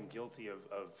we've all been guilty of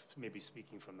maybe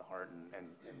speaking from the heart and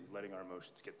letting our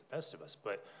emotions get the best of us.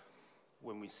 But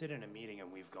when we sit in a meeting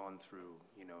and we've gone through,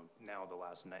 you know, now the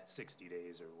last 60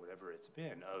 days or whatever it's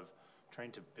been of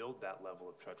trying to build that level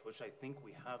of trust, which I think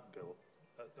we have built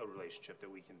a relationship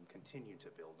that we can continue to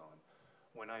build on.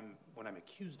 When I'm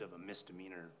accused of a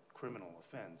misdemeanor criminal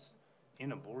offense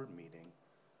in a board meeting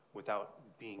without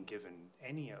being given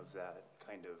any of that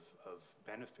kind of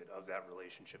benefit of that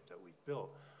relationship that we've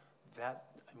built, that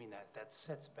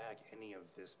sets back any of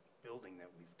this building that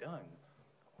we've done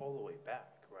all the way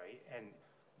back, right? And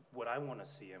what I want to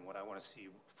see and what I want to see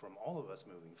from all of us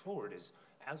moving forward is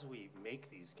as we make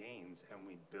these gains and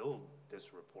we build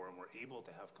this rapport and we're able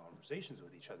to have conversations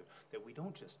with each other, that we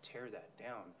don't just tear that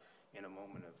down in a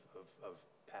moment of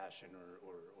passion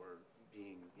or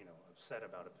being, you know, upset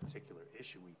about a particular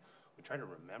issue. We try to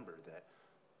remember that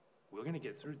we're going to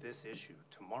get through this issue.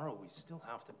 Tomorrow we still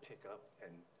have to pick up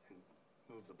and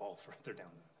move the ball further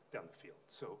down the field.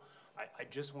 So I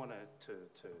just want to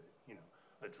you know,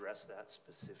 address that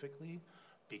specifically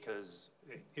because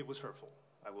it was hurtful,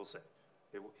 I will say.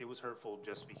 It was hurtful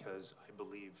just because I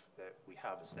believe that we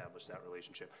have established that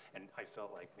relationship, and I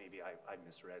felt like maybe I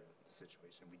misread the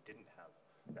situation. We didn't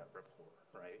have that rapport,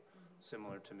 right? Mm-hmm.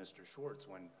 Similar to Mr. Schwartz,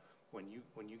 when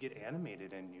you get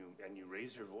animated and you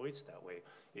raise your voice that way,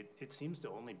 it seems to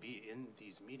only be in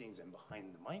these meetings and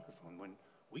behind the microphone. When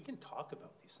we can talk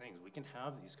about these things, we can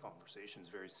have these conversations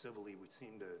very civilly. We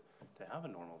seem to have a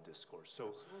normal discourse.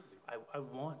 So I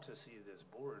want to see this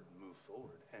board move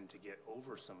forward and to get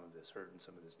over some of this hurt and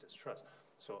some of this distrust.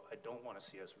 So I don't want to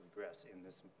see us regress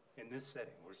in this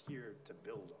setting. We're here to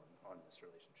build on this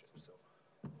relationship. So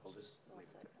I'll just leave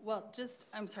it there. Well,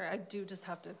 I'm sorry, I do just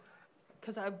have to,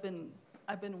 because I've been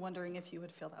wondering if you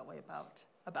would feel that way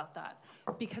about that,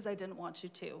 because I didn't want you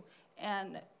to.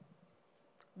 And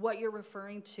what you're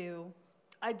referring to,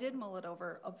 I did mull it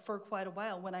over for quite a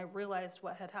while when I realized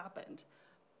what had happened.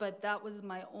 But that was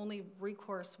my only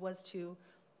recourse, was to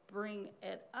bring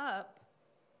it up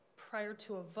prior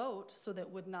to a vote so that it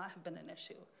would not have been an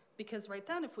issue. Because right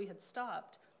then, if we had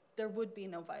stopped, there would be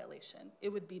no violation. It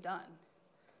would be done.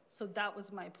 So that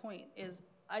was my point, is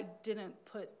I didn't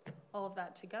put all of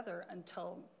that together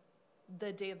until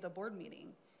the day of the board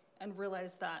meeting and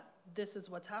realized that this is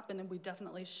what's happened and we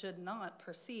definitely should not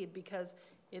proceed because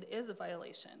it is a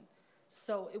violation.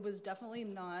 So it was definitely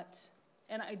not,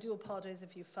 and I do apologize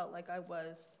if you felt like I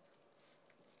was,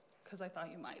 because I thought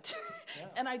you might. Yeah.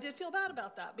 And I did feel bad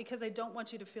about that because I don't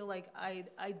want you to feel like I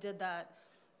did that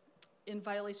in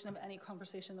violation of any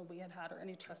conversation that we had had or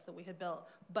any trust that we had built.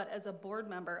 But as a board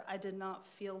member, I did not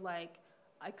feel like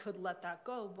I could let that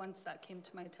go once that came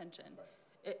to my attention.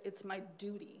 Right. It's my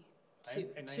duty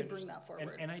to bring that forward.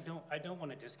 And I don't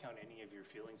want to discount any of your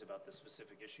feelings about the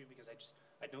specific issue because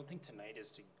I don't think tonight is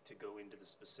to go into the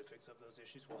specifics of those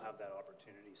issues. We'll have that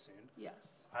opportunity soon.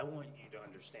 Yes. I want you to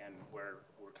understand where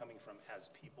we're coming from as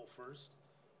people first.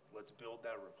 Let's build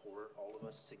that rapport, all of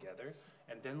us together,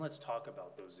 and then let's talk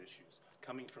about those issues.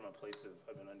 Coming from a place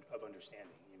of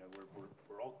understanding, you know,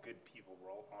 we're all good people, we're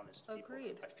all honest people.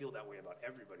 Agreed. I feel that way about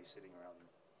everybody sitting around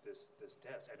this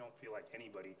desk. I don't feel like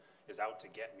anybody is out to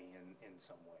get me in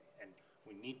some way, and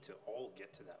we need to all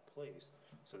get to that place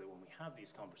so that when we have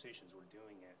these conversations, we're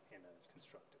doing it in a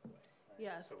constructive way. Right?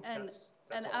 Yes, so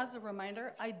and as a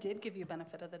reminder, I did give you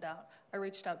benefit of the doubt. I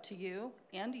reached out to you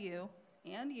and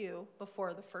you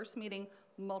before the first meeting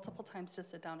multiple times to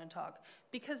sit down and talk.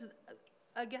 Because,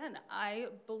 again, I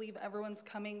believe everyone's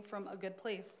coming from a good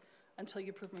place until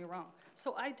you prove me wrong.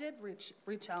 So I did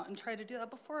reach out and try to do that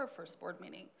before our first board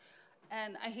meeting.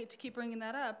 And I hate to keep bringing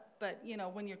that up, but you know,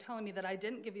 when you're telling me that I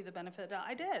didn't give you the benefit of the doubt,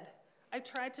 I did. I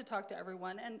tried to talk to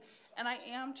everyone, and I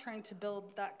am trying to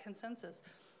build that consensus.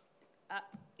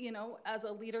 You know, as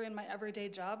a leader in my everyday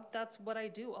job, that's what I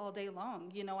do all day long.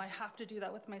 You know, I have to do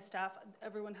that with my staff.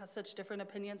 Everyone has such different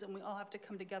opinions, and we all have to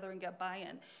come together and get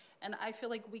buy-in. And I feel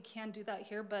like we can do that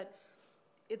here, but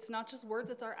it's not just words,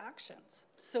 it's our actions.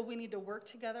 So we need to work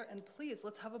together, and please,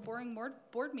 let's have a boring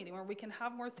board meeting where we can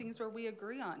have more things where we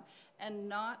agree on, and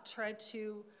not try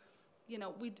to, you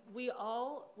know, we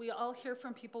all hear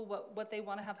from people what they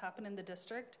want to have happen in the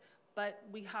district, but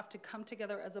we have to come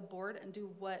together as a board and do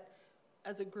what,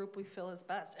 as a group, we feel is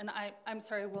best. And I'm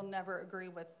sorry, I will never agree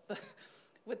with the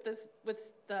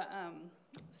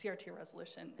CRT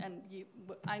resolution. And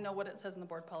I know what it says in the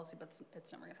board policy, but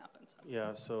it's never gonna happen, so.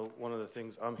 Yeah, so one of the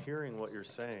things, I'm hearing what you're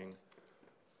saying,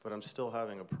 but I'm still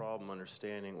having a problem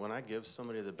understanding. When I give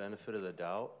somebody the benefit of the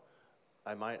doubt,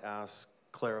 I might ask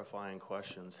clarifying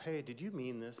questions. Hey, did you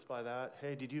mean this by that?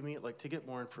 Hey, did you mean, like, to get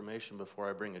more information before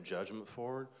I bring a judgment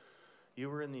forward? You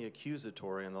were in the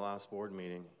accusatory in the last board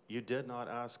meeting. You did not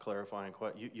ask clarifying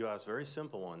questions. You asked very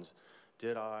simple ones.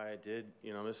 Did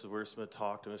you know, Mrs. Wiersma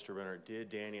talk to Mr. Renner? Did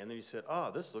Danny? And then you said,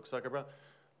 oh, this looks like a brother.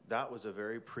 That was a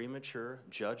very premature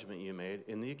judgment you made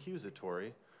in the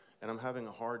accusatory, and I'm having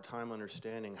a hard time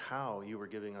understanding how you were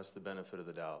giving us the benefit of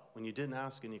the doubt when you didn't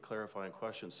ask any clarifying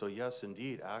questions. So yes,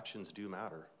 indeed, actions do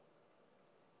matter.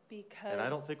 Because and I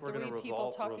don't think we're going to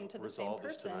people talking to the same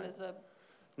person is a...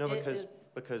 No,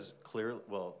 because clearly,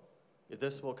 well,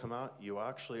 this will come out, you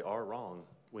actually are wrong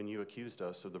when you accused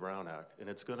us of the Brown Act, and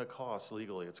it's going to cost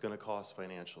legally, it's going to cost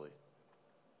financially.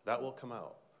 That will come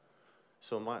out.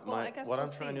 So what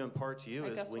I'm trying to impart to you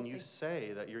is when you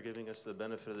say that you're giving us the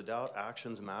benefit of the doubt,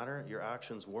 actions matter, your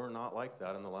actions were not like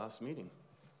that in the last meeting.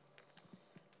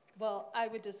 Well, I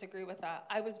would disagree with that.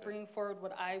 I was bringing forward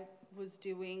what I was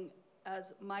doing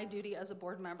as my duty as a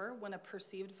board member when a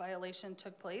perceived violation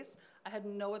took place. I had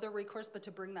no other recourse but to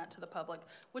bring that to the public,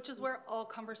 which is where all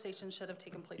conversations should have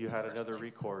taken place. You had another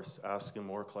recourse, asking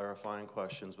more clarifying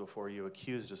questions before you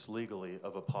accused us legally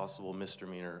of a possible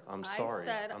misdemeanor. I'm sorry.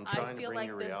 I'm trying to bring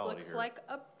your reality here. I feel like this looks like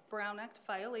a Brown Act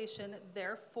violation,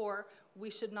 therefore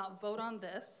we should not vote on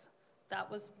this. That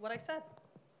was what I said.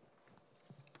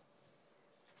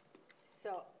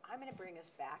 So I'm going to bring us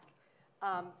back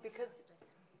because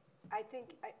I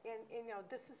think, you know,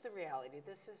 this is the reality.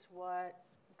 This is what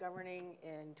governing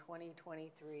in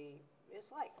 2023 is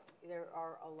like. There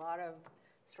are a lot of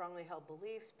strongly held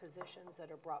beliefs, positions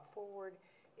that are brought forward.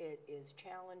 It is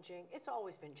challenging. It's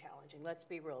always been challenging. Let's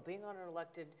be real. Being on an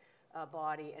elected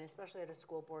body, and especially at a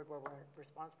school board where we're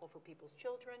responsible for people's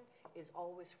children, is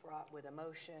always fraught with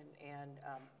emotion and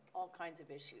all kinds of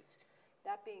issues.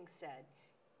 That being said,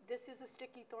 this is a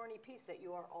sticky, thorny piece that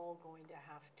you are all going to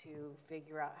have to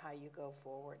figure out how you go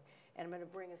forward. And I'm going to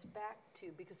bring us back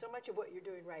to, because so much of what you're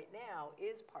doing right now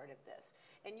is part of this.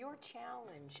 And your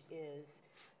challenge is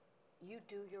you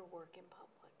do your work in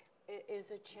public. It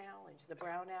is a challenge. The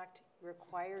Brown Act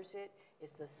requires it.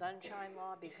 It's the sunshine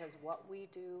law because what we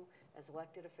do as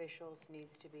elected officials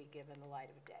needs to be given the light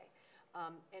of day.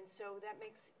 And so that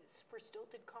makes for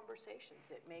stilted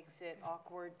conversations. It makes it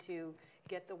awkward to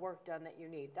get the work done that you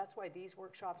need. That's why these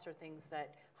workshops are things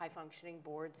that high-functioning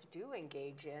boards do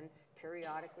engage in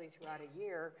periodically throughout a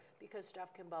year because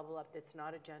stuff can bubble up that's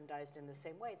not agendized in the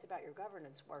same way. It's about your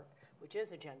governance work, which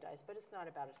is agendized, but it's not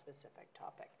about a specific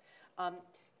topic.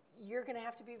 You're going to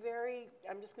have to be very,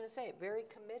 I'm just going to say it, very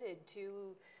committed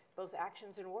to both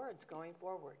actions and words going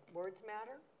forward. Words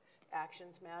matter.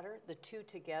 Actions matter. The two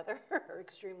together are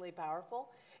extremely powerful.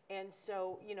 And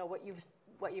so, you know, what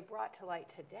you've brought to light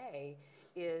today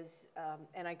is,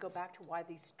 and I go back to why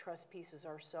these trust pieces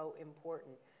are so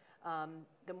important.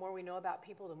 The more we know about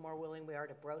people, the more willing we are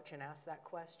to broach and ask that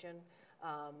question.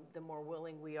 The more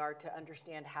willing we are to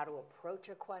understand how to approach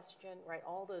a question, right?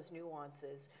 All those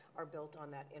nuances are built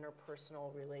on that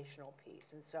interpersonal relational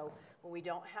piece. And so when we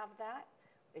don't have that,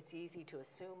 it's easy to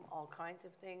assume all kinds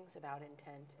of things about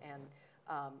intent and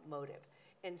motive.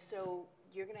 And so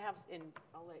you're going to have, and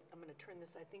I'm going to turn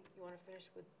this, I think you want to finish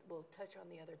with, we'll touch on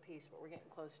the other piece, but we're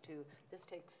getting close to, this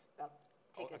takes about,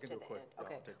 take us to the end.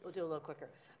 Okay, we'll do a little quicker.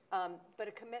 But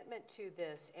a commitment to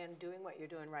this and doing what you're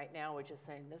doing right now, which is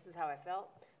saying, this is how I felt,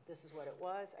 this is what it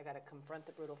was, I got to confront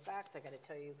the brutal facts, I got to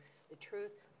tell you the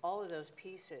truth. All of those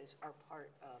pieces are part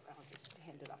of, I'll just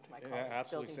hand it off to my colleague,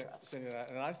 absolutely, building trust.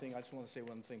 And I think I just want to say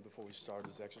one thing before we start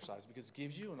this exercise, because it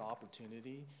gives you an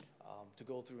opportunity to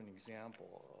go through an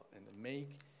example and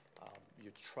make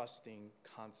your trusting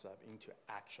concept into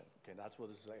action. Okay, that's what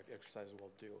this exercise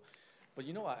will do. But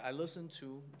you know, I listened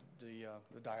to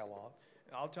the dialogue,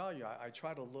 I'll tell you, I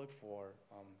try to look for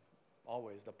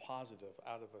always the positive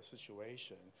out of a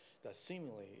situation that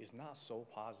seemingly is not so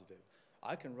positive.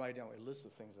 I can write down a list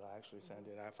of things that I actually sent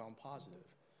in I found positive.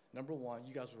 Number one,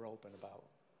 you guys were open about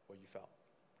what you felt,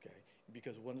 okay?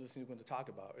 Because one of the things we're going to talk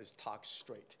about is talk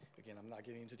straight. Again, I'm not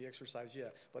getting into the exercise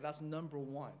yet, but that's number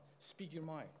one. Speak your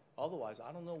mind. Otherwise,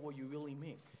 I don't know what you really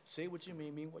mean. Say what you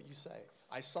mean what you say.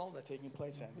 I saw that taking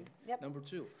place, Andy. Yep. Number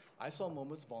two, I saw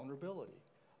moments of vulnerability.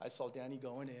 I saw Danny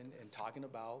going in and talking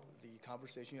about the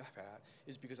conversation you have had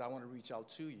is because I want to reach out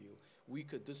to you. We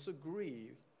could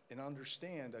disagree and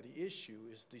understand that the issue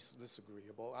is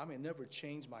disagreeable. I may never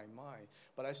change my mind,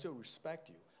 but I still respect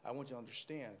you. I want you to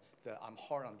understand that I'm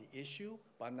hard on the issue,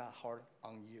 but I'm not hard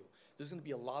on you. There's going to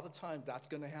be a lot of times that's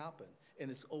going to happen, and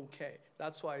it's okay.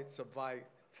 That's why it's a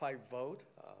five-vote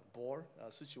board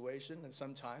situation, and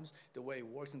sometimes the way it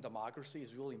works in democracy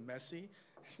is really messy.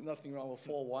 There's nothing wrong with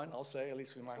 4-1, I'll say, at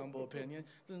least in my humble opinion.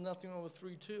 There's nothing wrong with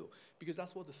 3-2, because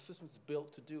that's what the system's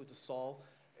built to do, to solve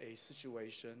a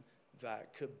situation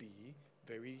that could be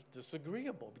very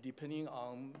disagreeable, depending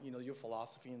on your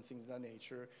philosophy and things of that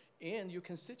nature, and your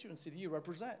constituency that you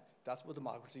represent. That's what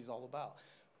democracy is all about.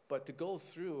 But to go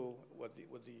through what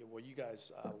you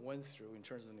guys went through in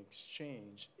terms of an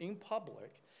exchange in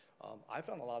public, I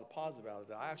found a lot of positive out of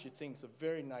that. I actually think it's a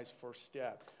very nice first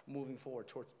step moving forward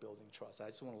towards building trust. I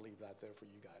just want to leave that there for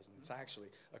you guys. And it's actually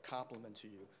a compliment to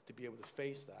you to be able to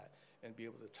face that and be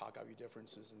able to talk out your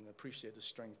differences and appreciate the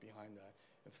strength behind that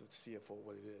and to see it for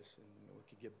what it is. And we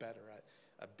could get better at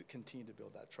continue to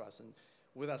build that trust. And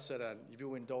with that said, if you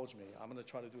will indulge me, I'm going to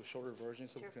try to do a shorter version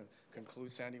so we can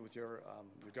conclude, Sandy, with your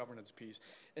governance piece.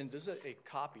 And this is a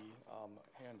copy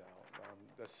handout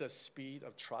that says Speed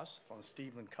of Trust from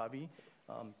Stephen Covey,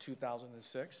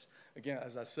 2006. Again,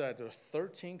 as I said, there's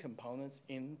 13 components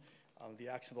in the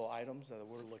actionable items that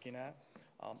we're looking at.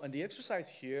 And the exercise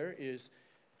here is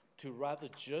to rather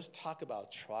just talk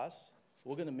about trust,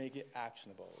 we're going to make it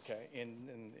actionable, okay?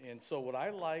 And so what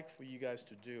I like for you guys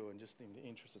to do, and just in the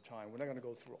interest of time, we're not going to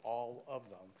go through all of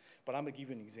them, but I'm going to give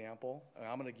you an example, and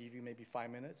I'm going to give you maybe 5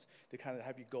 minutes to kind of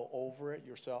have you go over it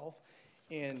yourself.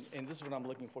 And this is what I'm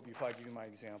looking for before I give you my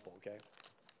example, okay?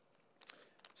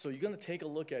 So you're going to take a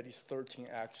look at these 13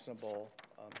 actionable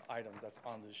items that's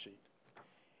on the sheet.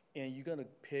 And you're going to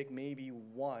pick maybe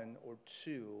one or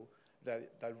two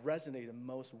that resonate the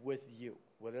most with you,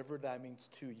 whatever that means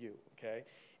to you, okay?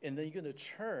 And then you're going to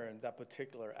turn that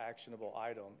particular actionable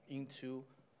item into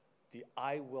the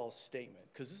I will statement,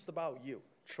 because this is about you.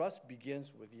 Trust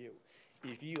begins with you.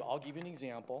 I'll give you an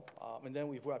example, and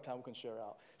then if we have time, we can share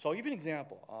out. So I'll give you an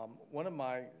example. One of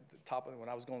my when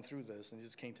I was going through this, and it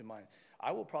just came to mind,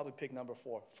 I will probably pick number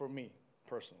 4 for me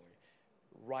personally,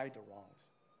 right or wrongs.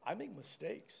 I make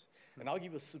mistakes, and I'll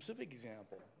give you a specific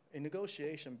example. In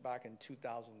negotiation back in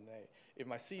 2008, if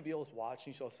my CBO was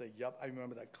watching, she'll say, yep, I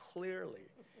remember that clearly.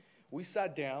 We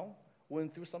sat down,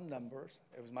 went through some numbers.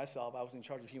 It was myself, I was in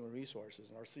charge of human resources,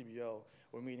 and our CBO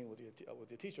were meeting with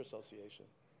the teacher association.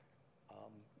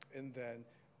 And then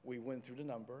we went through the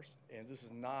numbers, and this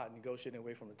is not negotiating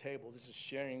away from the table, this is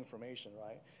sharing information,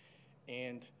 right?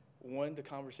 And when the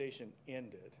conversation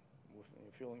ended,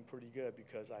 feeling pretty good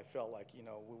because I felt like,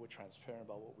 we were transparent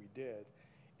about what we did,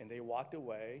 and they walked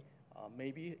away,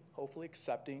 maybe hopefully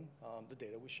accepting the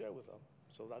data we shared with them.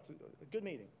 So that's a good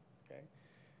meeting, okay?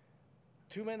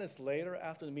 2 minutes later,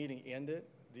 after the meeting ended,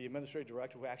 the administrative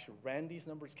director who actually ran these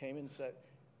numbers came in and said,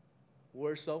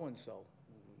 where's so-and-so?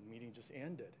 The meeting just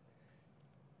ended.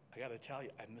 I got to tell you,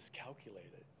 I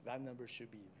miscalculated. That number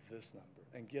should be this number.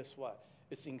 And guess what?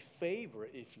 It's in favor,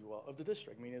 if you will, of the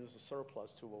district, meaning there's a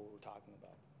surplus to what we were talking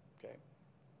about, okay?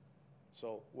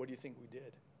 So what do you think we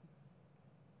did?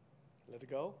 Let it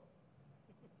go?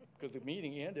 Because the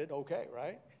meeting ended, okay,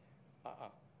 right?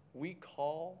 We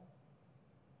call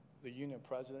the union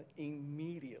president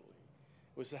immediately.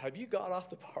 We said, have you got off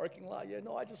the parking lot yet?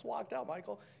 No, I just walked out,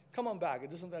 Michael. Come on back.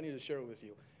 This is something I need to share with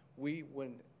you. We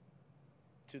went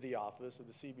to the office of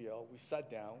the CBO. We sat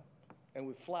down, and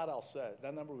we flat out said,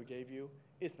 that number we gave you,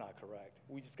 it's not correct.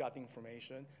 We just got the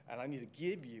information, and I need to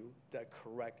give you that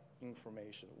correct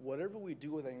information. Whatever we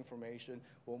do with that information,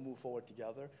 we'll move forward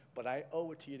together, but I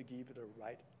owe it to you to give you the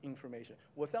right information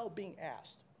without being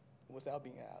asked,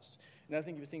 And I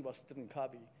think if you think about Stephen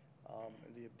Covey,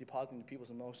 the depositing people's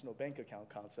emotional bank account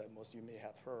concept most of you may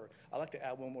have heard, I'd like to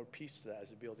add one more piece to that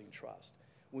as a building trust.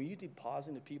 When you deposit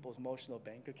into people's emotional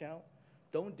bank account,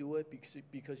 don't do it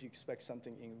because you expect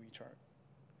something in return.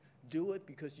 Do it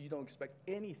because you don't expect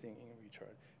anything in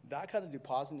return. That kind of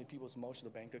deposit into people's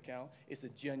emotional bank account is a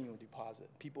genuine deposit.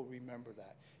 People remember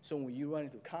that. So when you run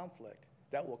into conflict,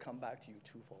 that will come back to you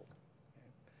twofold. Okay?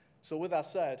 So with that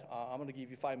said, I'm going to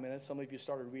give you 5 minutes. Some of you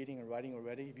started reading and writing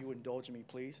already. If you would indulge me,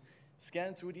 please.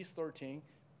 Scan through these 13,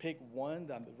 pick one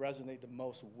that resonates the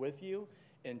most with you,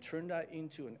 and turn that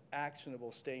into an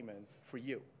actionable statement for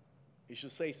you. You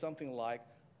should say something like,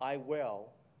 I will, ...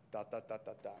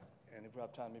 And if we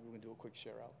have time, maybe we can do a quick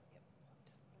share out.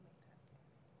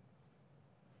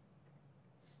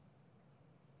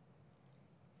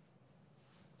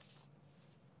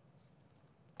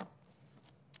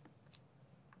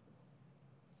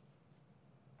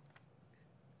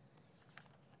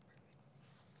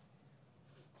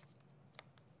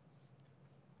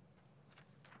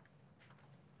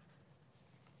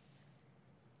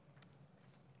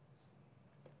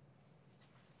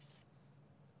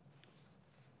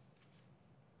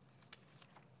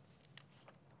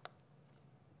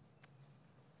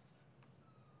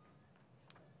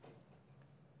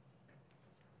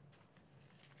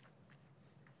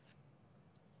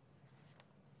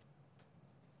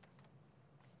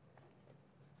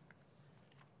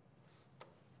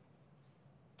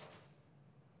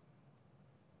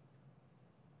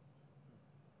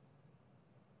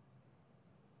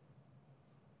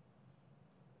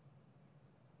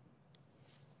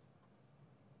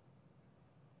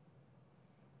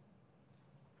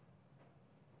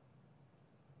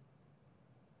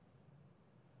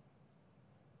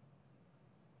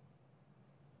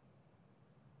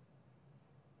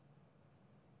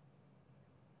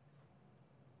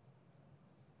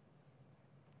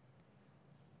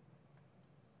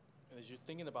 And as you're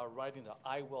thinking about writing the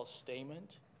I will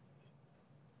statement,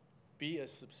 be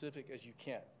as specific as you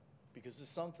can. Because it's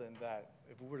something that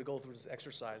if we were to go through this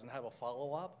exercise and have a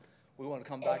follow-up, we want to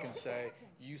come back and say,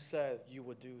 you said you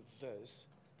would do this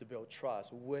to build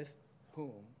trust. With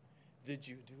whom did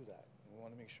you do that? We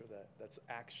want to make sure that that's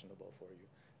actionable for you.